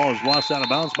block, and the ball is lost out of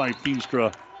bounds by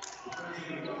Feenstra.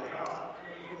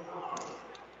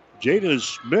 Jada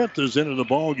Smith is into the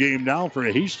ball game now for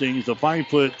Hastings, the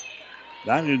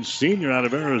 5'9" senior out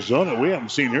of Arizona. We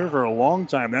haven't seen her for a long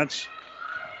time. That's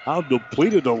how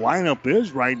depleted the lineup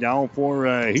is right now for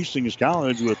Hastings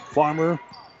College, with Farmer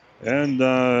and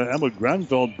Emma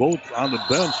Grenfeld both on the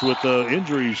bench with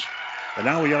injuries. And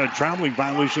now we got a traveling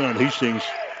violation on Hastings.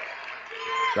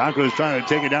 Broncos trying to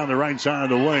take it down the right side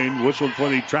of the lane. Whistled for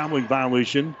the traveling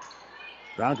violation.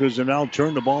 Broncos have now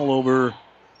turned the ball over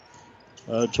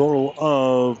a total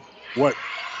of,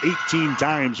 18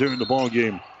 times here in the ball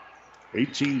game.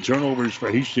 18 turnovers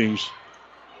for Hastings.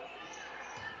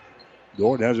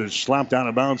 Dordt has it slapped out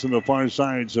of bounds on the far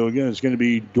side. So again, it's going to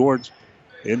be Dordt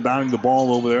inbounding the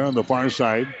ball over there on the far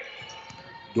side.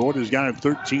 Dordt has got a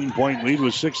 13-point lead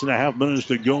with 6.5 minutes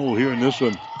to go here in this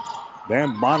one.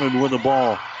 Van Bonnen with the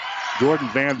ball. Jordan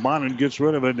Van Bonnen gets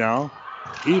rid of it now.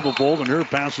 Evilfold, and her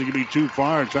pass is going to be too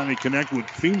far. Trying to connect with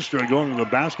Feenstra, going to the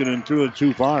basket and threw it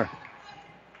too far.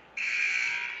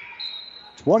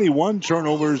 21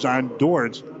 turnovers on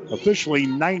Dordt. Officially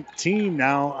 19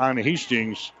 now on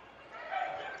Hastings.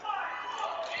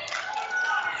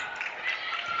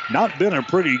 Not been a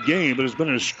pretty game, but it's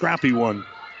been a scrappy one.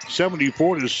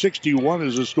 74-61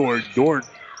 is the score. Dordt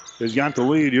has got the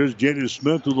lead. Here's Jada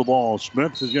Smith with the ball.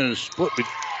 Smith is going to split a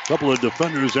couple of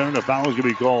defenders there, and a foul is going to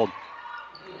be called.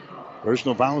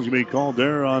 Personal foul is going to be called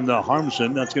there on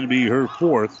Harmson. That's going to be her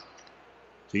fourth.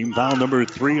 Team foul number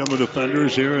 3 on the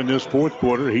defenders here in this fourth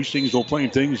quarter. Hastings will play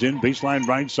things in. Baseline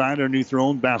right side underneath their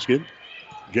own basket.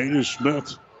 Jada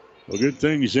Smith will get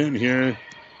things in here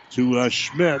to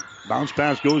Schmidt. Bounce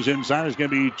pass goes inside. It's going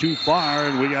to be too far,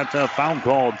 and we got a foul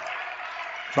called.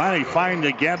 Trying to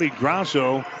find Gabby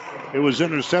Grasso. It was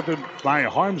intercepted by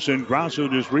Harmson. Grasso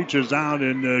just reaches out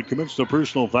and commits the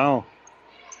personal foul.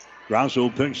 Grasso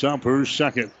picks up her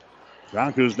second.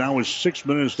 Broncos now with 6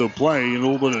 minutes to play, in a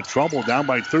little bit of trouble, down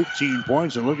by 13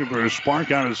 points and looking for a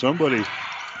spark out of somebody.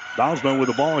 Bausman with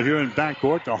the ball here in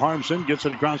backcourt to Harmson. Gets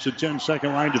it across the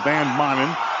 10-second line to Van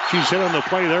Bonnen. She's hit on the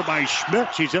play there by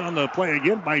Schmidt. She's hit on the play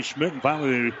again by Schmidt. And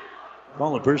finally they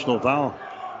call a personal foul.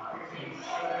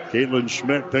 Caitlin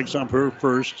Schmidt picks up her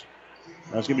first.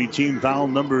 That's going to be team foul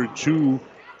number 2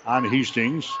 on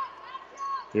Hastings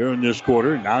here in this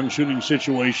quarter. Non-shooting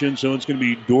situation, so it's going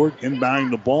to be Dordt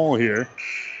inbounding the ball here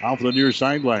off the near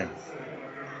sideline.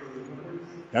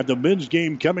 At the men's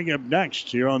game coming up next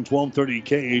here on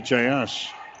 1230 KHIS.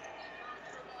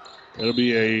 It'll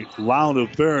be a loud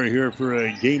affair here for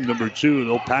game number 2.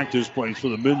 They'll pack this place for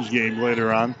the men's game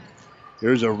later on.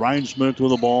 Here's a Ryan Smith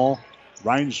with the ball.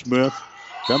 Ryan Smith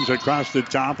comes across the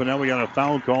top, and now we got a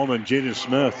foul called on Jada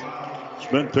Smith.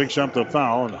 Smith picks up the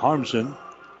foul, and Harmson,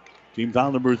 team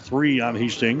foul number 3 on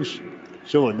Hastings.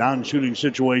 Still a non-shooting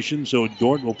situation, so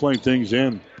Dordt will play things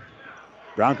in.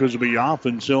 Broncos will be off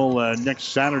until next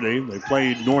Saturday. They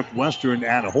play Northwestern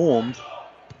at home.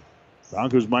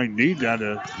 Broncos might need that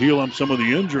to heal up some of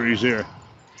the injuries here.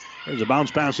 There's a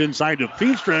bounce pass inside to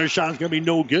Feenstra. Shot's going to be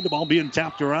no good. The ball being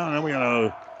tapped around. Then we got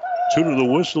a toot of the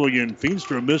whistle again.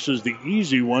 Feenstra misses the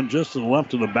easy one just to the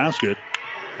left of the basket.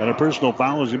 And a personal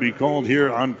foul is going to be called here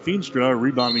on Feenstra, a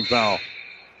rebounding foul.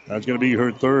 That's going to be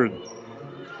her third.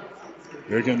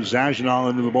 Here comes Zajanal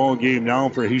into the ball game now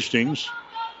for Hastings.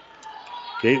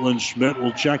 Caitlin Schmidt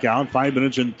will check out. 5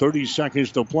 minutes and 30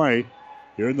 seconds to play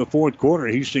here in the fourth quarter.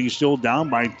 Hastings still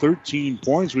down by 13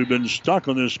 points. We've been stuck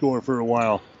on this score for a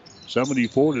while.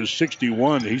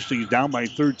 74-61. Hastings down by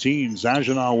 13.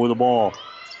 Zajanal with the ball.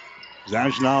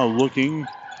 Zajanal looking.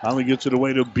 Finally gets it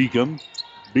away to Beacom.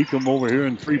 Beacom over here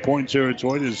in 3-point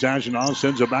territory. As Zajanal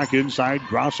sends it back inside.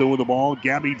 Grasso with the ball.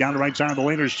 Gabby down the right side of the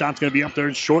lane. Her shot's going to be up there.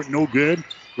 It's short, no good.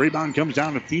 Rebound comes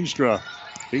down to Feenstra.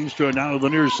 Feenstra down to the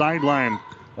near sideline.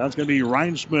 That's going to be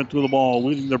Ryan Smith with the ball.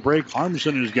 Leading the break.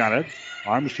 Armstrong has got it.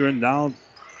 Armstrong down.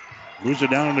 Moves it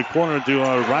down in the corner to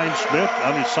Ryan Smith.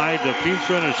 On the side to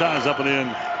Feenstra. And the shot is up and in.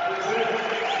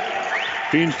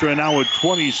 Feenstra now with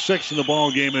 26 in the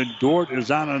ball game. And Dordt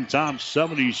is out on top.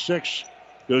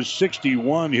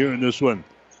 76-61 here in this one.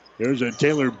 Here's a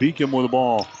Taylor Beacom with the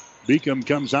ball. Beacom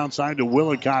comes outside to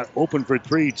Willicott. Open for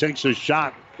 3. Takes a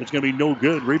shot. It's going to be no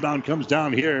good. Rebound comes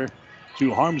down here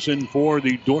to Harmson for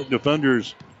the Dordt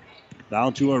defenders.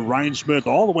 Down to a Ryan Smith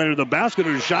all the way to the basket.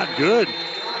 Her shot good.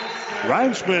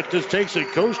 Ryan Smith just takes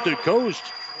it coast to coast.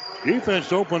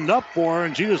 Defense opened up for her,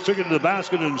 and she just took it to the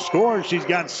basket and scored. She's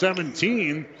got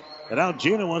 17. And now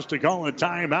Gina wants to call a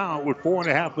timeout with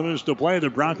 4.5 minutes to play. The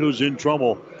Broncos in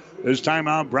trouble. This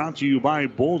timeout brought to you by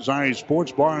Bullseye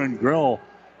Sports Bar and Grill,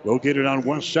 located on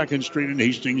West 2nd Street in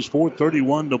Hastings.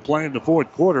 4:31 to play in the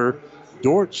fourth quarter.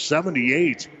 Dordt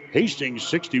 78, Hastings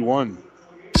 61.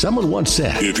 Someone once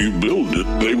said, if you build it,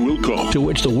 they will come. To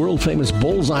which the world-famous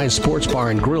Bullseye Sports Bar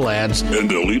and Grill adds, and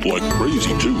they'll eat like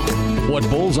crazy, too. What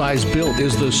Bullseye's built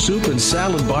is the soup and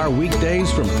salad bar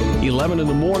weekdays from 11 in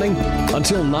the morning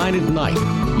until 9 at night.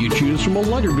 You choose from a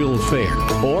Luggerbill affair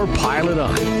or pile it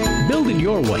on. Build it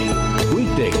your way.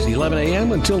 Weekdays, 11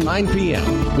 a.m. until 9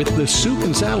 p.m. with the soup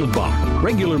and salad bar.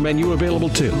 Regular menu available,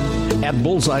 too, at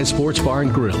Bullseye Sports Bar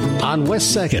and Grill on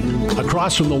West 2nd,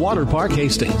 across from the Water Park,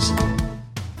 Hastings.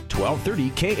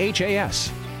 1230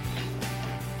 KHAS.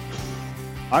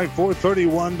 All right,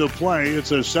 4:31 to play.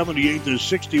 It's a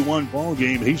 78-61 ball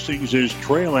game. Hastings is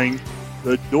trailing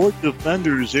the Dordt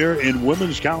defenders there in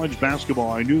women's college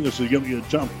basketball. I knew this was going to be a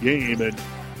tough game,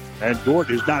 and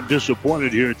Dordt is not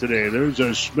disappointed here today. There's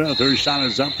a Smith. Her shot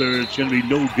is up there. It's going to be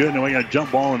no good. Now we got a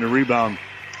jump ball and a rebound.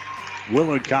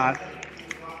 Willicott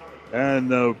and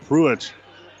Pruitt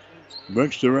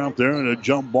mixed her up there, and a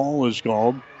jump ball is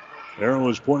called. Arrow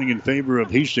is pointing in favor of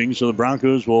Hastings, so the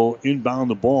Broncos will inbound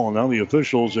the ball. Now the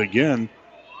officials, again,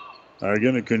 are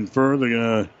going to confer. They're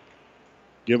going to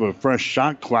give a fresh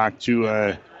shot clock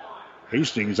to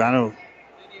Hastings. That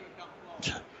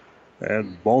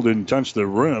ball didn't touch the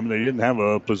rim. They didn't have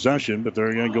a possession, but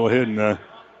they're going to go ahead and they're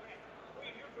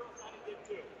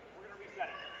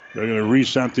going to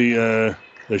reset the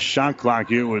shot clock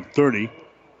here with 30.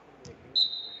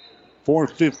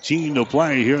 4:15 to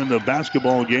play here in the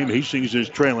basketball game. Hastings is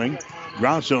trailing.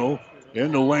 Grosso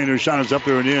in the lane. Her shot is up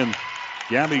there and in.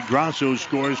 Gabby Grosso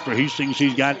scores for Hastings.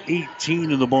 He's got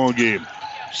 18 in the ball game.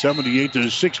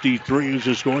 78-63 is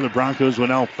the score. The Broncos will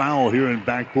now foul here in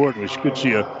backcourt. We could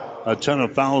see a ton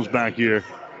of fouls back here.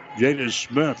 Jada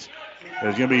Smith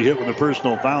is going to be hit with a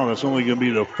personal foul. That's only going to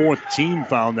be the fourth team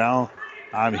foul now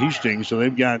on Hastings. So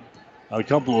they've got a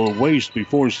couple of wastes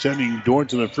before sending Dordt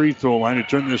to the free throw line to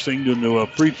turn this thing into a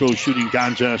free throw shooting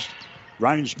contest.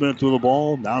 Ryan Smith with the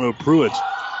ball. Now to Pruitt.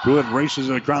 Pruitt races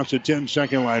it across the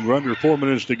 10-second line. We're under 4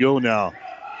 minutes to go now.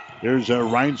 There's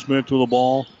Ryan Smith with the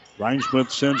ball. Ryan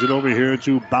Smith sends it over here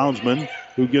to Boundsman,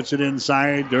 who gets it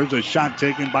inside. There's a shot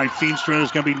taken by Feenstra.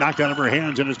 It's going to be knocked out of her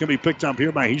hands, and it's going to be picked up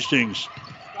here by Hastings.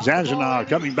 Zazana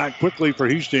coming back quickly for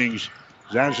Hastings.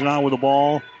 Zazana with the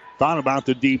ball. Thought about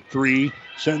the deep three.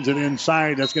 Sends it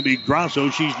inside. That's going to be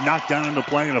Grosso. She's knocked down into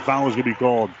play, and a foul is going to be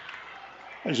called.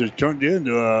 This has turned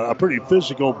into a pretty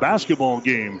physical basketball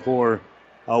game for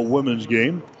a women's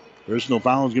game. Personal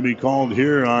foul is going to be called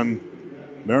here on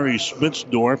Mary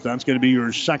Spitzdorf. That's going to be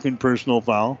her second personal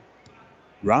foul.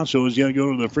 Grosso is going to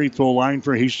go to the free throw line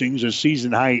for Hastings. A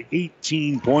season-high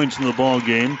 18 points in the ball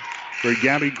game for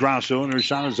Gabby Grosso, and her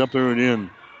shot is up there and in.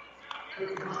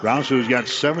 Grosso's got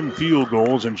 7 field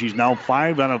goals, and she's now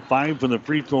 5 out of 5 from the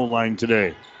free throw line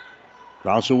today.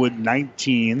 Grosso with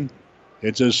 19.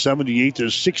 It's a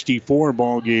 78-64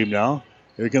 ball game now.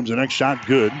 Here comes the next shot,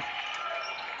 good.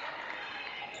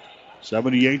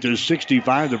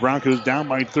 78-65. The Broncos down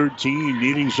by 13,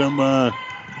 needing some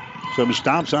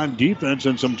stops on defense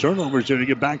and some turnovers here to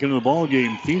get back into the ball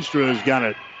game. Feenstra has got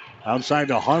it outside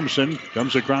to Harmson.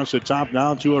 Comes across the top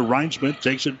now to a Reinsmith.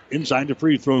 Takes it inside the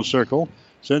free throw circle.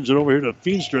 Sends it over here to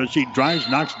Feenstra. She drives,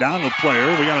 knocks down a player.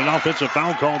 We got an offensive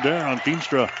foul called there on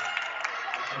Feenstra.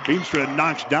 Feenstra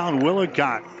knocks down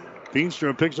Willicott.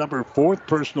 Feenstra picks up her 4th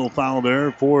personal foul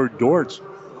there for Dordt.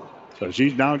 So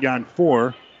she's now got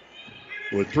 4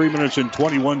 with 3 minutes and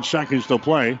 21 seconds to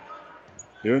play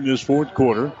here in this fourth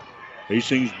quarter.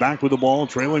 Hastings back with the ball,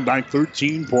 trailing by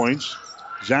 13 points.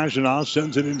 Zazana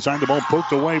sends it inside, the ball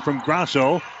poked away from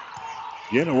Grosso.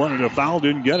 Again, wanted a foul,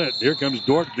 didn't get it. Here comes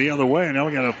Dordt the other way. Now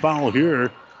we got a foul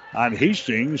here on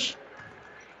Hastings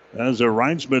as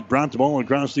Reinsmith brought the ball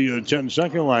across the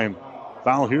 10-second line.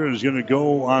 Foul here is going to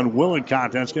go on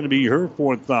Willicott. That's going to be her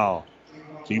 4th foul.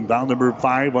 Team foul number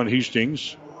 5 on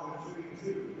Hastings.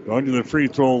 Going to the free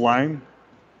throw line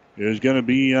is going to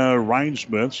be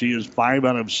Reinsmith. She is 5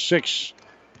 out of 6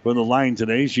 from the line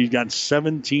today. She's got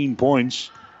 17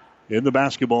 points in the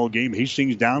basketball game.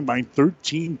 Hastings down by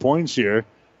 13 points here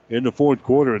in the fourth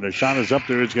quarter, and the shot is up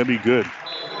there. It's going to be good.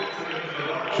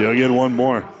 She'll get one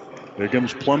more. Here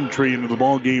comes Plumtree into the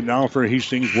ball game now for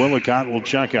Hastings. Willicott will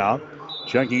check out.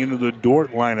 Checking into the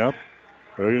Dordt lineup.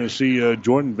 We're going to see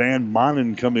Jordan Van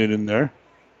Manen come in there.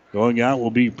 Going out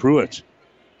will be Pruitt.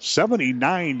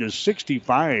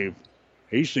 79-65.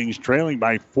 Hastings trailing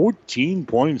by 14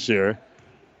 points here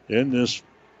in this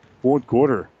fourth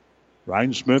quarter.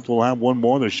 Ryan Smith will have one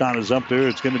more. The shot is up there.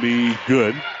 It's going to be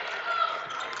good.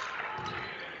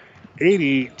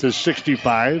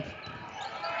 80-65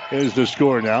 is the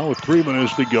score now with 3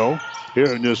 minutes to go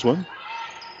here in this one.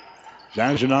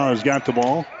 Zaginaw has got the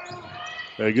ball.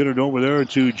 They get it over there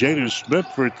to Jada Smith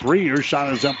for three. Her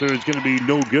shot is up there. It's going to be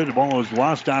no good. The ball is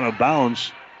lost out of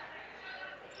bounds.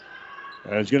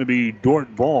 It's going to be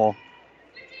Dordt ball.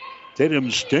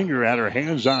 Tatum Stinger had her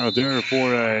hands on it there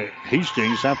for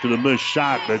Hastings after the missed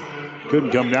shot, but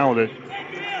couldn't come down with it.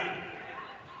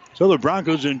 So the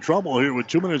Broncos in trouble here with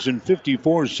 2 minutes and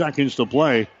 54 seconds to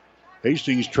play.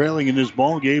 Hastings trailing in this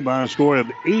ball game by a score of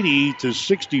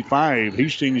 80-65.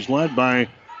 Hastings led by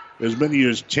as many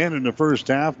as 10 in the first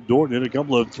half. Dordt hit a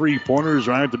couple of three-pointers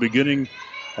right at the beginning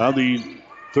of the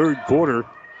third quarter.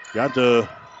 Got the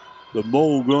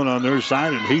mold going on their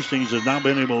side, and Hastings has not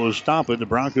been able to stop it. The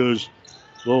Broncos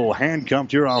a little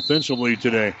handcuffed here offensively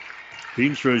today.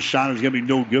 Feenstra's shot is going to be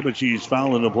no good, but she's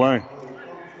fouling the play.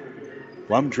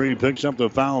 Plumtree picks up the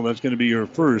foul. That's going to be her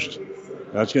first.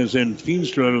 That's going to send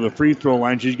Feenstra to the free throw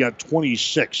line. She's got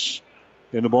 26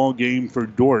 in the ball game for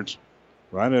Dordt,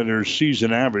 right at her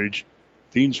season average.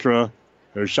 Feenstra,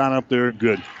 her shot up there,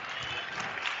 good.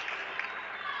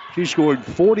 She scored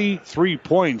 43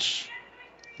 points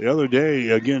the other day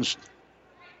against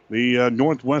the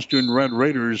Northwestern Red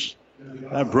Raiders.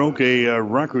 That broke a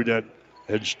record that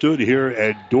had stood here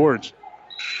at Dordt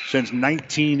since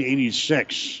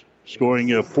 1986,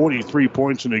 scoring 43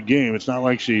 points in a game. It's not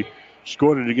like she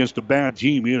scored it against a bad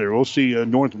team either. We'll see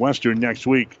Northwestern next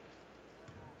week.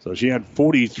 So she had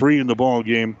 43 in the ball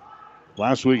game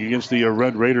last week against the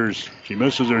Red Raiders. She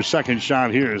misses her second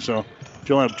shot here, so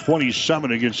she'll have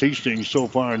 27 against Hastings so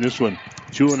far in this one.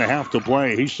 2.5 to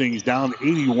play. Hastings down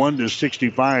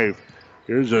 81-65.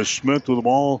 Here's a Smith with the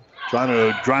ball, trying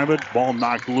to drive it. Ball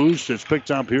knocked loose. It's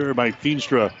picked up here by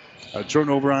Feenstra. A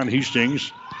turnover on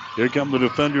Hastings. Here come the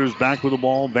defenders back with the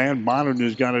ball. Van Modern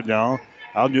has got it now.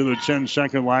 Out near the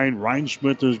 10-second line. Ryan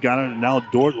Smith has got it. And now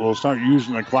Dordt will start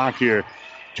using the clock here.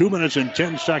 2 minutes and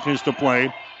 10 seconds to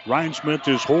play. Ryan Smith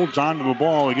just holds on to the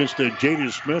ball against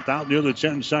Jada Smith out near the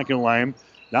 10-second line.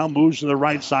 Now moves to the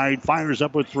right side. Fires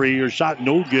up a three. Her shot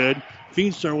no good.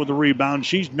 Feenstra with the rebound.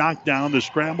 She's knocked down. The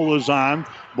scramble is on.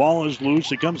 Ball is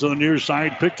loose. It comes to the near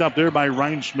side. Picked up there by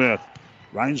Ryan Smith.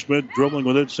 Ryan Smith dribbling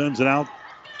with it. Sends it out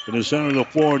in the center of the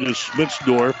floor to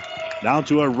Smitsdorf. Now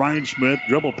to a Ryan Smith.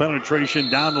 Dribble penetration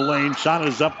down the lane. Shot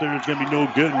is up there. It's going to be no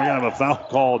good. We're going to have a foul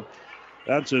called.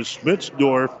 That's a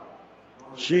Smitsdorf.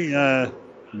 She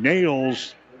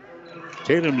nails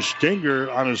Tatum Stinger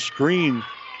on a screen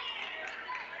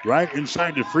right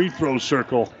inside the free throw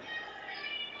circle.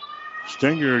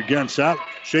 Stinger gets up,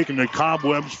 shaking the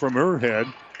cobwebs from her head.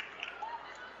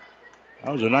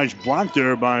 That was a nice block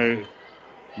there by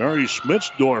Mary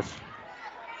Smitsdorf.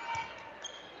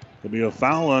 There'll be a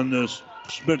foul on this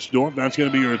Smitsdorf. That's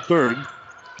going to be her third.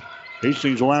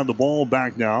 Hastings will have the ball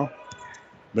back now.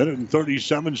 Minute and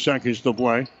 37 seconds to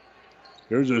play.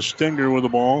 Here's a Stinger with the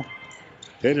ball.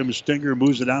 Tatum Stinger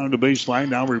moves it down to the baseline.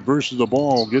 Now reverses the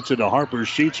ball. Gets it to Harper.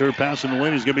 Sheets her pass in the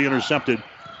lane. Is going to be intercepted.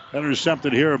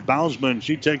 Intercepted here. Boundsman.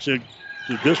 She takes it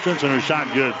the distance and her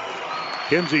shot good.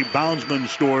 Kenzie Boundsman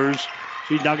scores.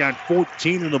 She's now got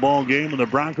 14 in the ball game, and the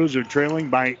Broncos are trailing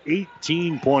by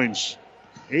 18 points.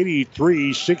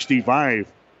 83-65.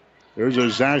 There's a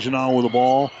Zaginaw with the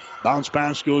ball. Bounce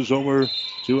pass goes over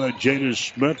to Jada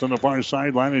Smith on the far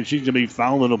sideline, and she's going to be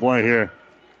fouled in the play here.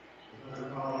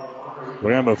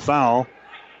 We have a foul.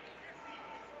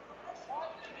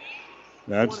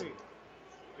 That's 20.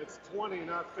 It's 20,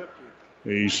 not 50.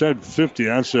 He said 50.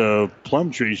 That's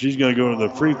Plumtree. She's going to go to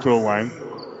the free throw line.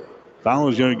 Foul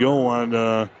is going to go on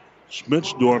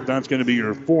Smitsdorf. That's going to be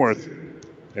her fourth.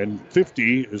 And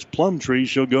 50 is Plumtree.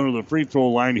 She'll go to the free throw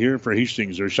line here for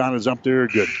Hastings. Her shot is up there.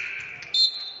 Good.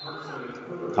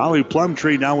 Holly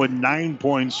Plumtree now with 9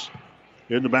 points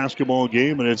in the basketball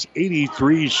game, and it's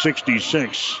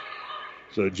 83-66.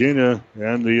 So Jana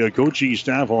and the coaching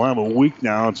staff will have a week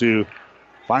now to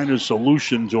find a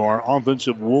solution to our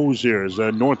offensive woes here, as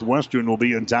Northwestern will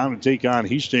be in town to take on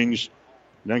Hastings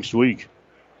next week.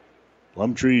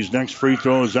 Plumtree's next free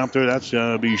throw is up there. That's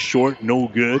going to be short, no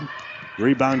good.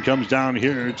 Rebound comes down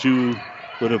here to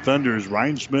the defenders.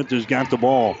 Ryan Smith has got the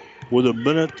ball with a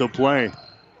minute to play.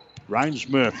 Ryan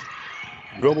Smith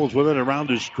dribbles with it around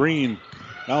the screen.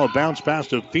 Now a bounce pass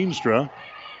to Feenstra.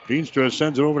 Feenstra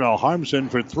sends it over to Harmson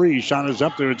for three. Shot is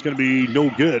up there. It's going to be no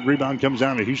good. Rebound comes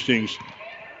down to Hastings.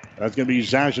 That's going to be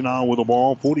Zaginaw with the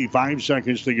ball. 45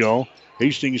 seconds to go.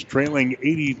 Hastings trailing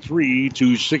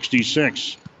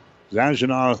 83-66.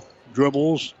 Zaginaw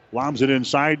dribbles, Lobs it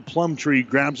inside. Plumtree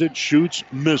grabs it, shoots,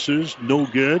 misses, no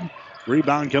good.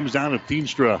 Rebound comes down to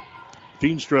Feenstra.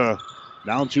 Feenstra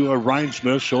down to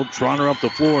Reinsmith. She'll trot her up the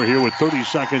floor here with 30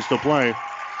 seconds to play.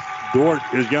 Dordt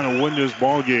is going to win this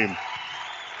ball game.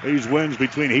 These wins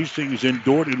between Hastings and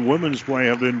Dordt in women's play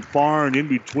have been far and in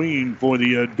between for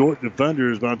the Dordt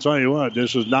defenders. But I'll tell you what,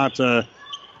 this is not the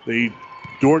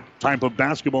Dordt type of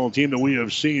basketball team that we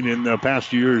have seen in the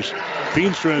past years.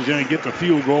 Feenstra is going to get the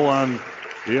field goal on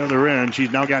the other end. She's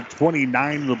now got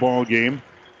 29 in the ball game,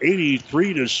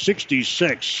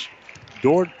 83-66.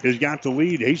 Dordt has got the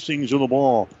lead. Hastings with the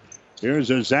ball. Here's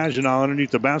a Zajanov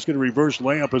underneath the basket. A reverse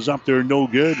layup is up there, no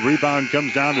good. Rebound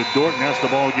comes down to Dordt, and that's the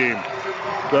ball game.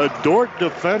 The Dordt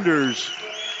defenders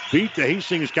beat the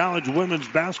Hastings College women's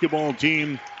basketball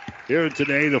team here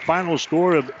today. The final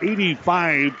score of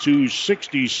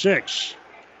 85-66.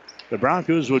 The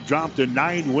Broncos would drop to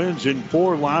 9 wins and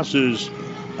 4 losses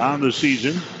on the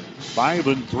season.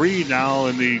 5-3 now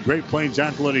in the Great Plains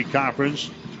Athletic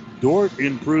Conference. Dordt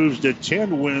improves to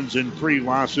 10 wins and 3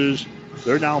 losses.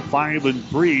 They're now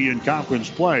 5-3 in conference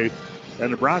play.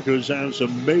 And the Broncos have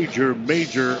some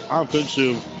major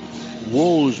offensive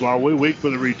woes while we wait for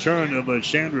the return of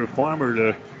Chandra Farmer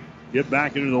to get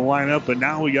back into the lineup. And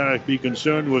now we got to be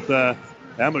concerned with Emma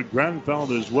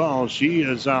Grenfeld as well. She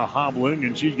is hobbling,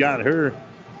 and she's got her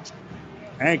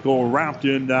ankle wrapped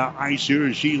in ice here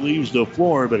as she leaves the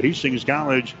floor. But Hastings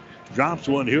College drops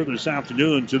one here this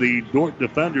afternoon to the Dordt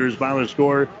defenders by the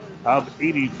score of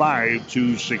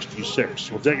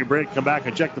 85-66. We'll take a break, come back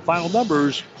and check the final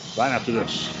numbers right after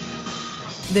this.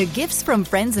 The gifts from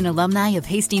friends and alumni of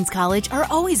Hastings College are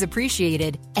always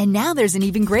appreciated. And now there's an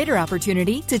even greater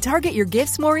opportunity to target your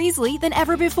gifts more easily than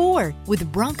ever before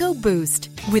with Bronco Boost.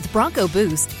 With Bronco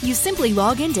Boost, you simply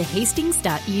log into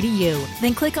hastings.edu,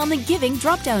 then click on the Giving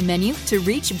drop-down menu to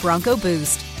reach Bronco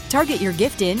Boost. Target your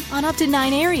gift in on up to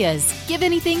 9 areas. Give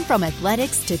anything from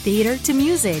athletics to theater to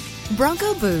music.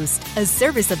 Bronco Boost, a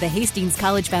service of the Hastings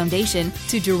College Foundation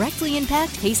to directly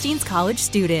impact Hastings College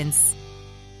students.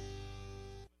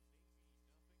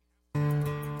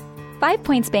 5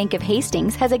 Points Bank of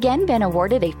Hastings has again been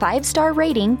awarded a 5-star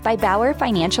rating by Bauer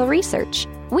Financial Research.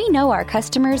 We know our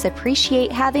customers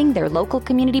appreciate having their local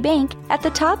community bank at the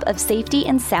top of safety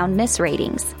and soundness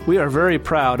ratings. We are very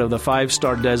proud of the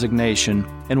 5-star designation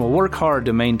and will work hard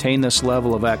to maintain this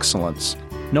level of excellence.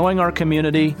 Knowing our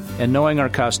community and knowing our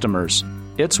customers,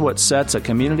 it's what sets a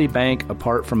community bank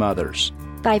apart from others.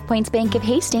 5 Points Bank of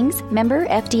Hastings, member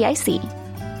FDIC.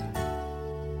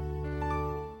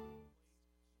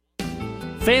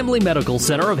 Family Medical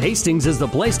Center of Hastings is the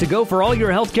place to go for all your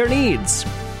healthcare needs.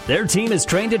 Their team is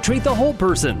trained to treat the whole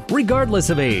person, regardless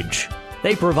of age.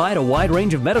 They provide a wide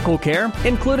range of medical care,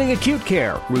 including acute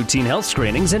care, routine health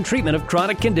screenings, and treatment of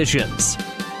chronic conditions.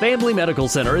 Family Medical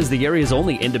Center is the area's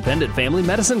only independent family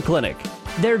medicine clinic.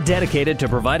 They're dedicated to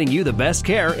providing you the best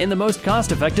care in the most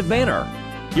cost-effective manner.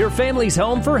 Your family's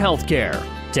home for healthcare.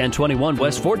 1021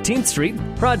 West 14th Street,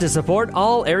 proud to support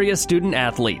all area student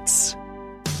athletes.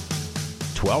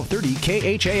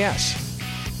 1230 KHAS.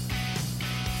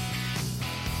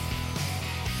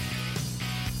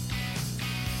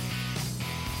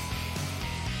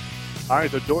 All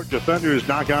right, the Dordt defenders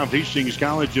knock off Hastings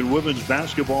College in women's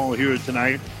basketball here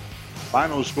tonight.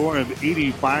 Final score of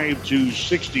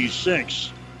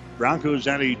 85-66. Broncos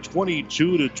had a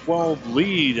 22-12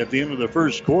 lead at the end of the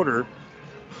first quarter.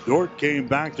 Dordt came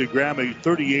back to grab a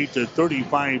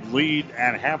 38-35 lead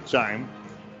at halftime.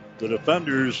 The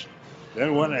defenders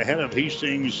then went ahead of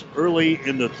Hastings early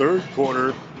in the third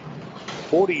quarter,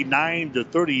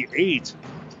 49-38,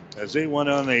 as they went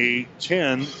on a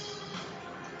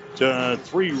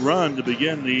 10-3 run to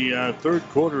begin the third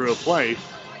quarter of play.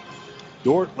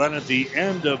 Dordt led at the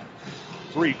end of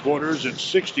 3 quarters at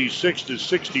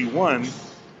 66-61,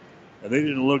 and they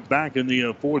didn't look back in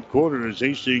the fourth quarter as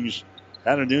Hastings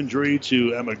had an injury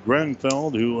to Emma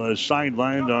Grenfeld, who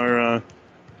sidelined our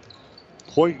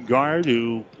point guard,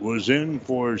 who was in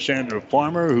for Chandra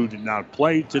Farmer, who did not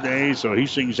play today. So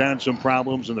Hastings had some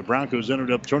problems, and the Broncos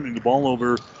ended up turning the ball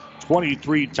over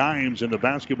 23 times in the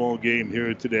basketball game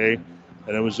here today.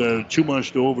 And it was too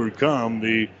much to overcome.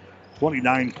 The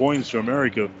 29 points from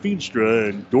Erica Feenstra,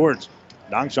 and Dordt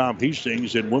knocks off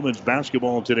Hastings in women's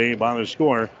basketball today by the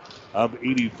score of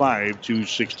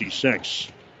 85-66.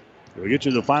 We'll get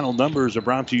to the final numbers are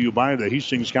brought to you by the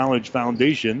Hastings College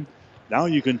Foundation. Now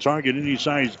you can target any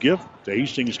size gift to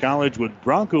Hastings College with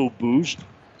Bronco Boost.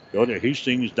 Go to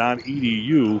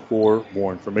hastings.edu for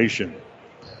more information.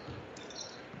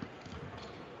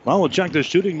 Well, we'll check the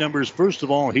shooting numbers. First of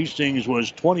all, Hastings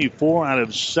was 24 out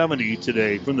of 70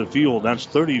 today from the field. That's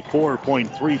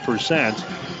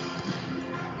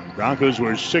 34.3%. Broncos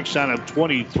were 6 out of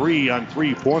 23 on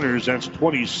three-pointers. That's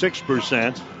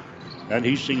 26%. And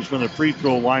Hastings from the free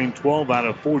throw line, 12 out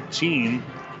of 14,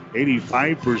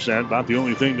 85%. About the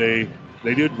only thing they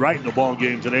did right in the ball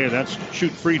game today, and that's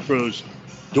shoot free throws.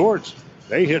 Dordt,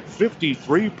 they hit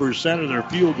 53% of their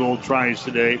field goal tries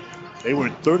today. They were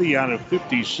 30 out of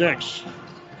 56.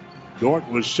 Dordt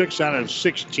was 6 out of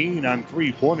 16 on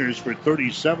three-pointers for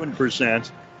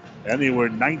 37%. And they were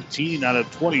 19 out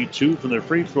of 22 from the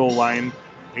free throw line,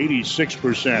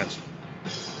 86%.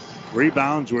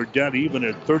 Rebounds were dead even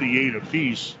at 38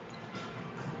 apiece.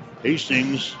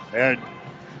 Hastings had,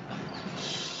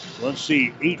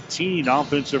 18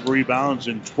 offensive rebounds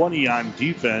and 20 on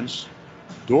defense.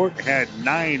 Dordt had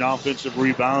 9 offensive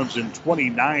rebounds and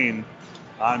 29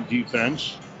 on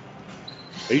defense.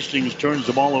 Hastings turns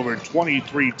the ball over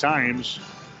 23 times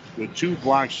with 2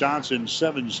 block shots and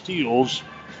 7 steals.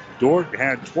 Dordt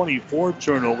had 24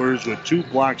 turnovers with 2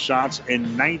 block shots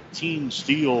and 19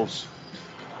 steals.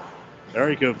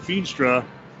 Erica Feenstra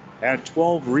had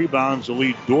 12 rebounds to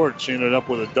lead Dordt. She ended up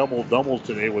with a double-double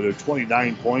today with her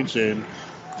 29 points and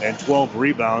 12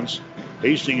 rebounds.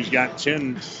 Hastings got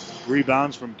 10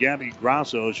 rebounds from Gabby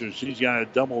Grasso, so she's got a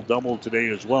double-double today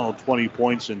as well, 20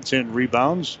 points and 10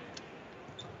 rebounds.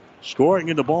 Scoring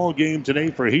in the ball game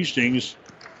today for Hastings,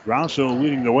 Grasso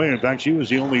leading the way. In fact, she was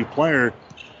the only player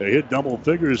that hit double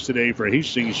figures today for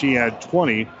Hastings. She had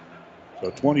 20,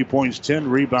 so 20 points, 10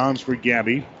 rebounds for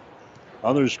Gabby.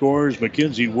 Other scorers,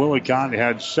 Mackenzie Willicott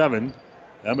had 7.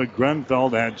 Emma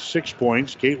Grenfeld had 6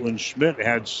 points. Caitlin Schmidt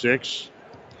had 6.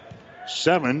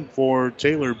 7 for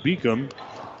Taylor Beacom.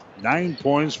 9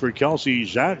 points for Kelsey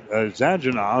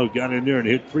Zagina, who got in there and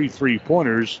hit 3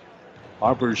 3-pointers.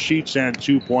 Harper Sheets had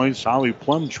 2 points. Holly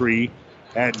Plumtree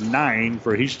had 9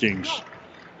 for Hastings.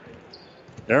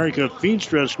 Erica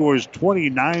Feenstra scores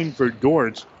 29 for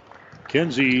Dordt.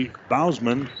 Kenzie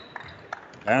Bausman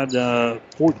had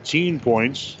 14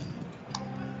 points.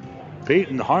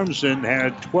 Peyton Harmson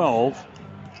had 12.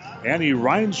 Annie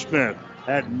Reinsmith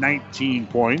had 19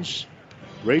 points.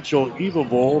 Rachel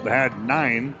Evavold had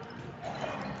 9.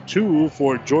 2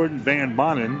 for Jordan Van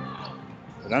Bonnen.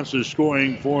 And that's the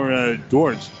scoring for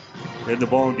Dordt in the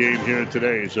ball game here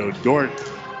today. So Dordt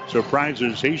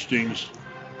surprises Hastings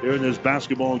here in this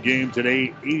basketball game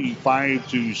today,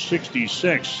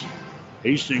 85-66.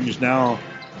 Hastings now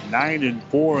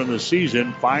 9-4 in the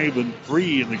season,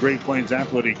 5-3 in the Great Plains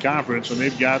Athletic Conference, and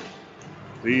they've got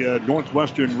the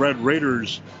Northwestern Red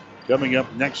Raiders coming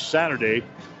up next Saturday.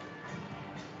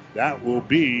 That will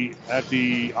be at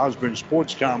the Osborne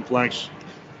Sports Complex,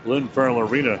 Lynn Farrell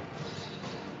Arena.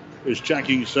 Is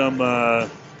checking some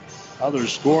other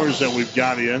scores that we've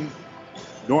got in.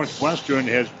 Northwestern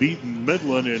has beaten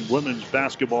Midland in women's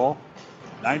basketball,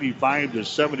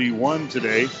 95-71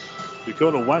 today.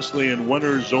 Dakota Wesleyan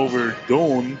winners over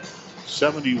Doane,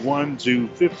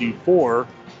 71-54.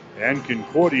 And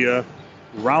Concordia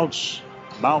routs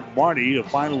Mount Marty, a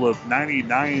final of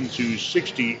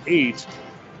 99-68.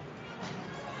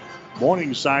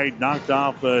 Morningside knocked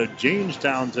off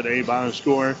Jamestown today by a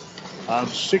score of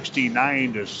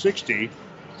 69-60. We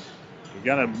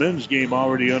got a men's game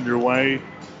already underway.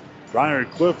 Briar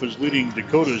Cliff is leading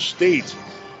Dakota State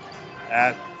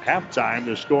at halftime.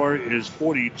 The score is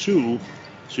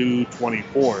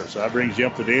 42-24. So that brings you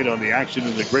up to date on the action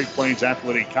in the Great Plains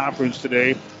Athletic Conference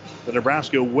today. The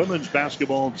Nebraska women's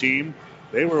basketball team,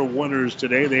 they were winners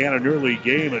today. They had an early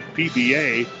game at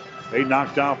PBA. They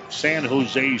knocked off San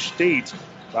Jose State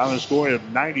by a score of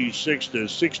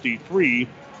 96-63.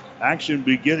 Action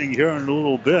beginning here in a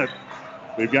little bit.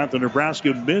 We've got the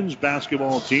Nebraska men's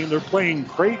basketball team. They're playing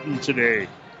Creighton today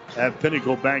at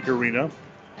Pinnacle Bank Arena.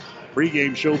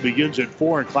 Pre-game show begins at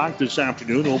 4 o'clock this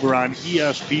afternoon over on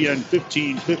ESPN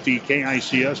 1550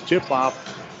 KICS.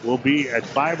 Tip-off will be at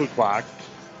 5 o'clock.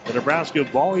 The Nebraska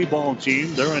volleyball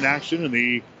team, they're in action in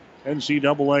the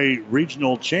NCAA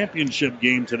Regional Championship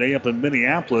game today up in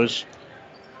Minneapolis.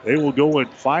 They will go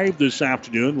at 5 this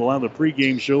afternoon. We'll have the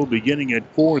pregame show beginning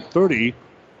at 4:30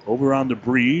 over on the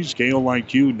Breeze.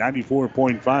 KOIQ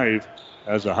 94.5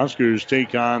 as the Huskers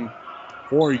take on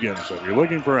Oregon. So if you're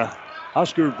looking for a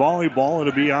Husker volleyball,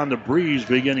 it'll be on the Breeze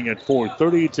beginning at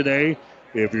 4:30 today.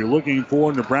 If you're looking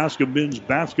for Nebraska men's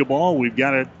basketball, we've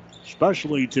got it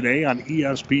especially today on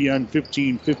ESPN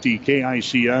 1550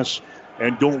 KICS.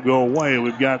 And don't go away.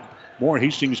 We've got more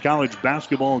Hastings College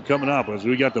basketball coming up as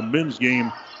we got the men's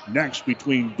game next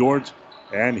between Dordt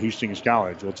and Hastings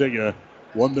College. We'll take a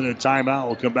 1-minute timeout.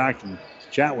 We'll come back and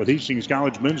chat with Hastings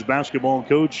College men's basketball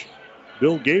coach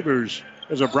Bill Gavers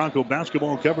as our Bronco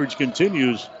basketball coverage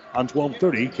continues on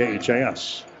 1230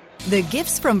 KHAS. The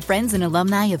gifts from friends and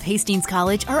alumni of Hastings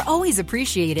College are always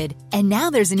appreciated. And now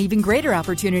there's an even greater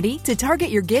opportunity to target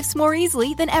your gifts more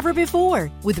easily than ever before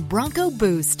with Bronco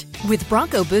Boost. With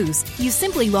Bronco Boost, you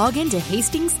simply log into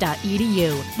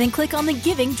hastings.edu, then click on the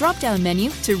Giving drop-down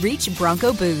menu to reach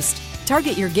Bronco Boost.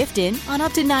 Target your gift in on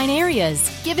up to 9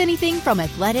 areas. Give anything from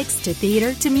athletics to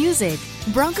theater to music.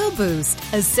 Bronco Boost,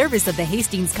 a service of the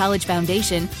Hastings College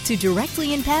Foundation to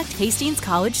directly impact Hastings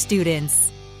College students.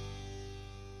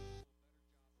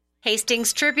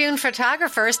 Hastings Tribune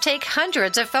photographers take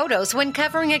hundreds of photos when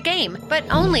covering a game, but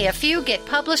only a few get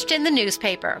published in the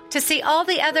newspaper. To see all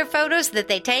the other photos that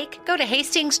they take, go to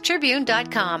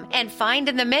hastingstribune.com and find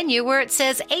in the menu where it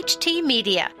says HT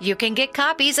Media. You can get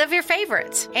copies of your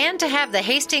favorites. And to have the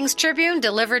Hastings Tribune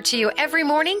delivered to you every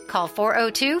morning, call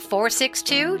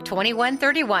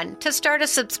 402-462-2131 to start a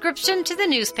subscription to the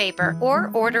newspaper or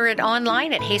order it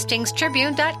online at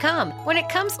hastingstribune.com. When it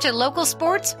comes to local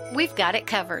sports, we've got it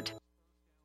covered.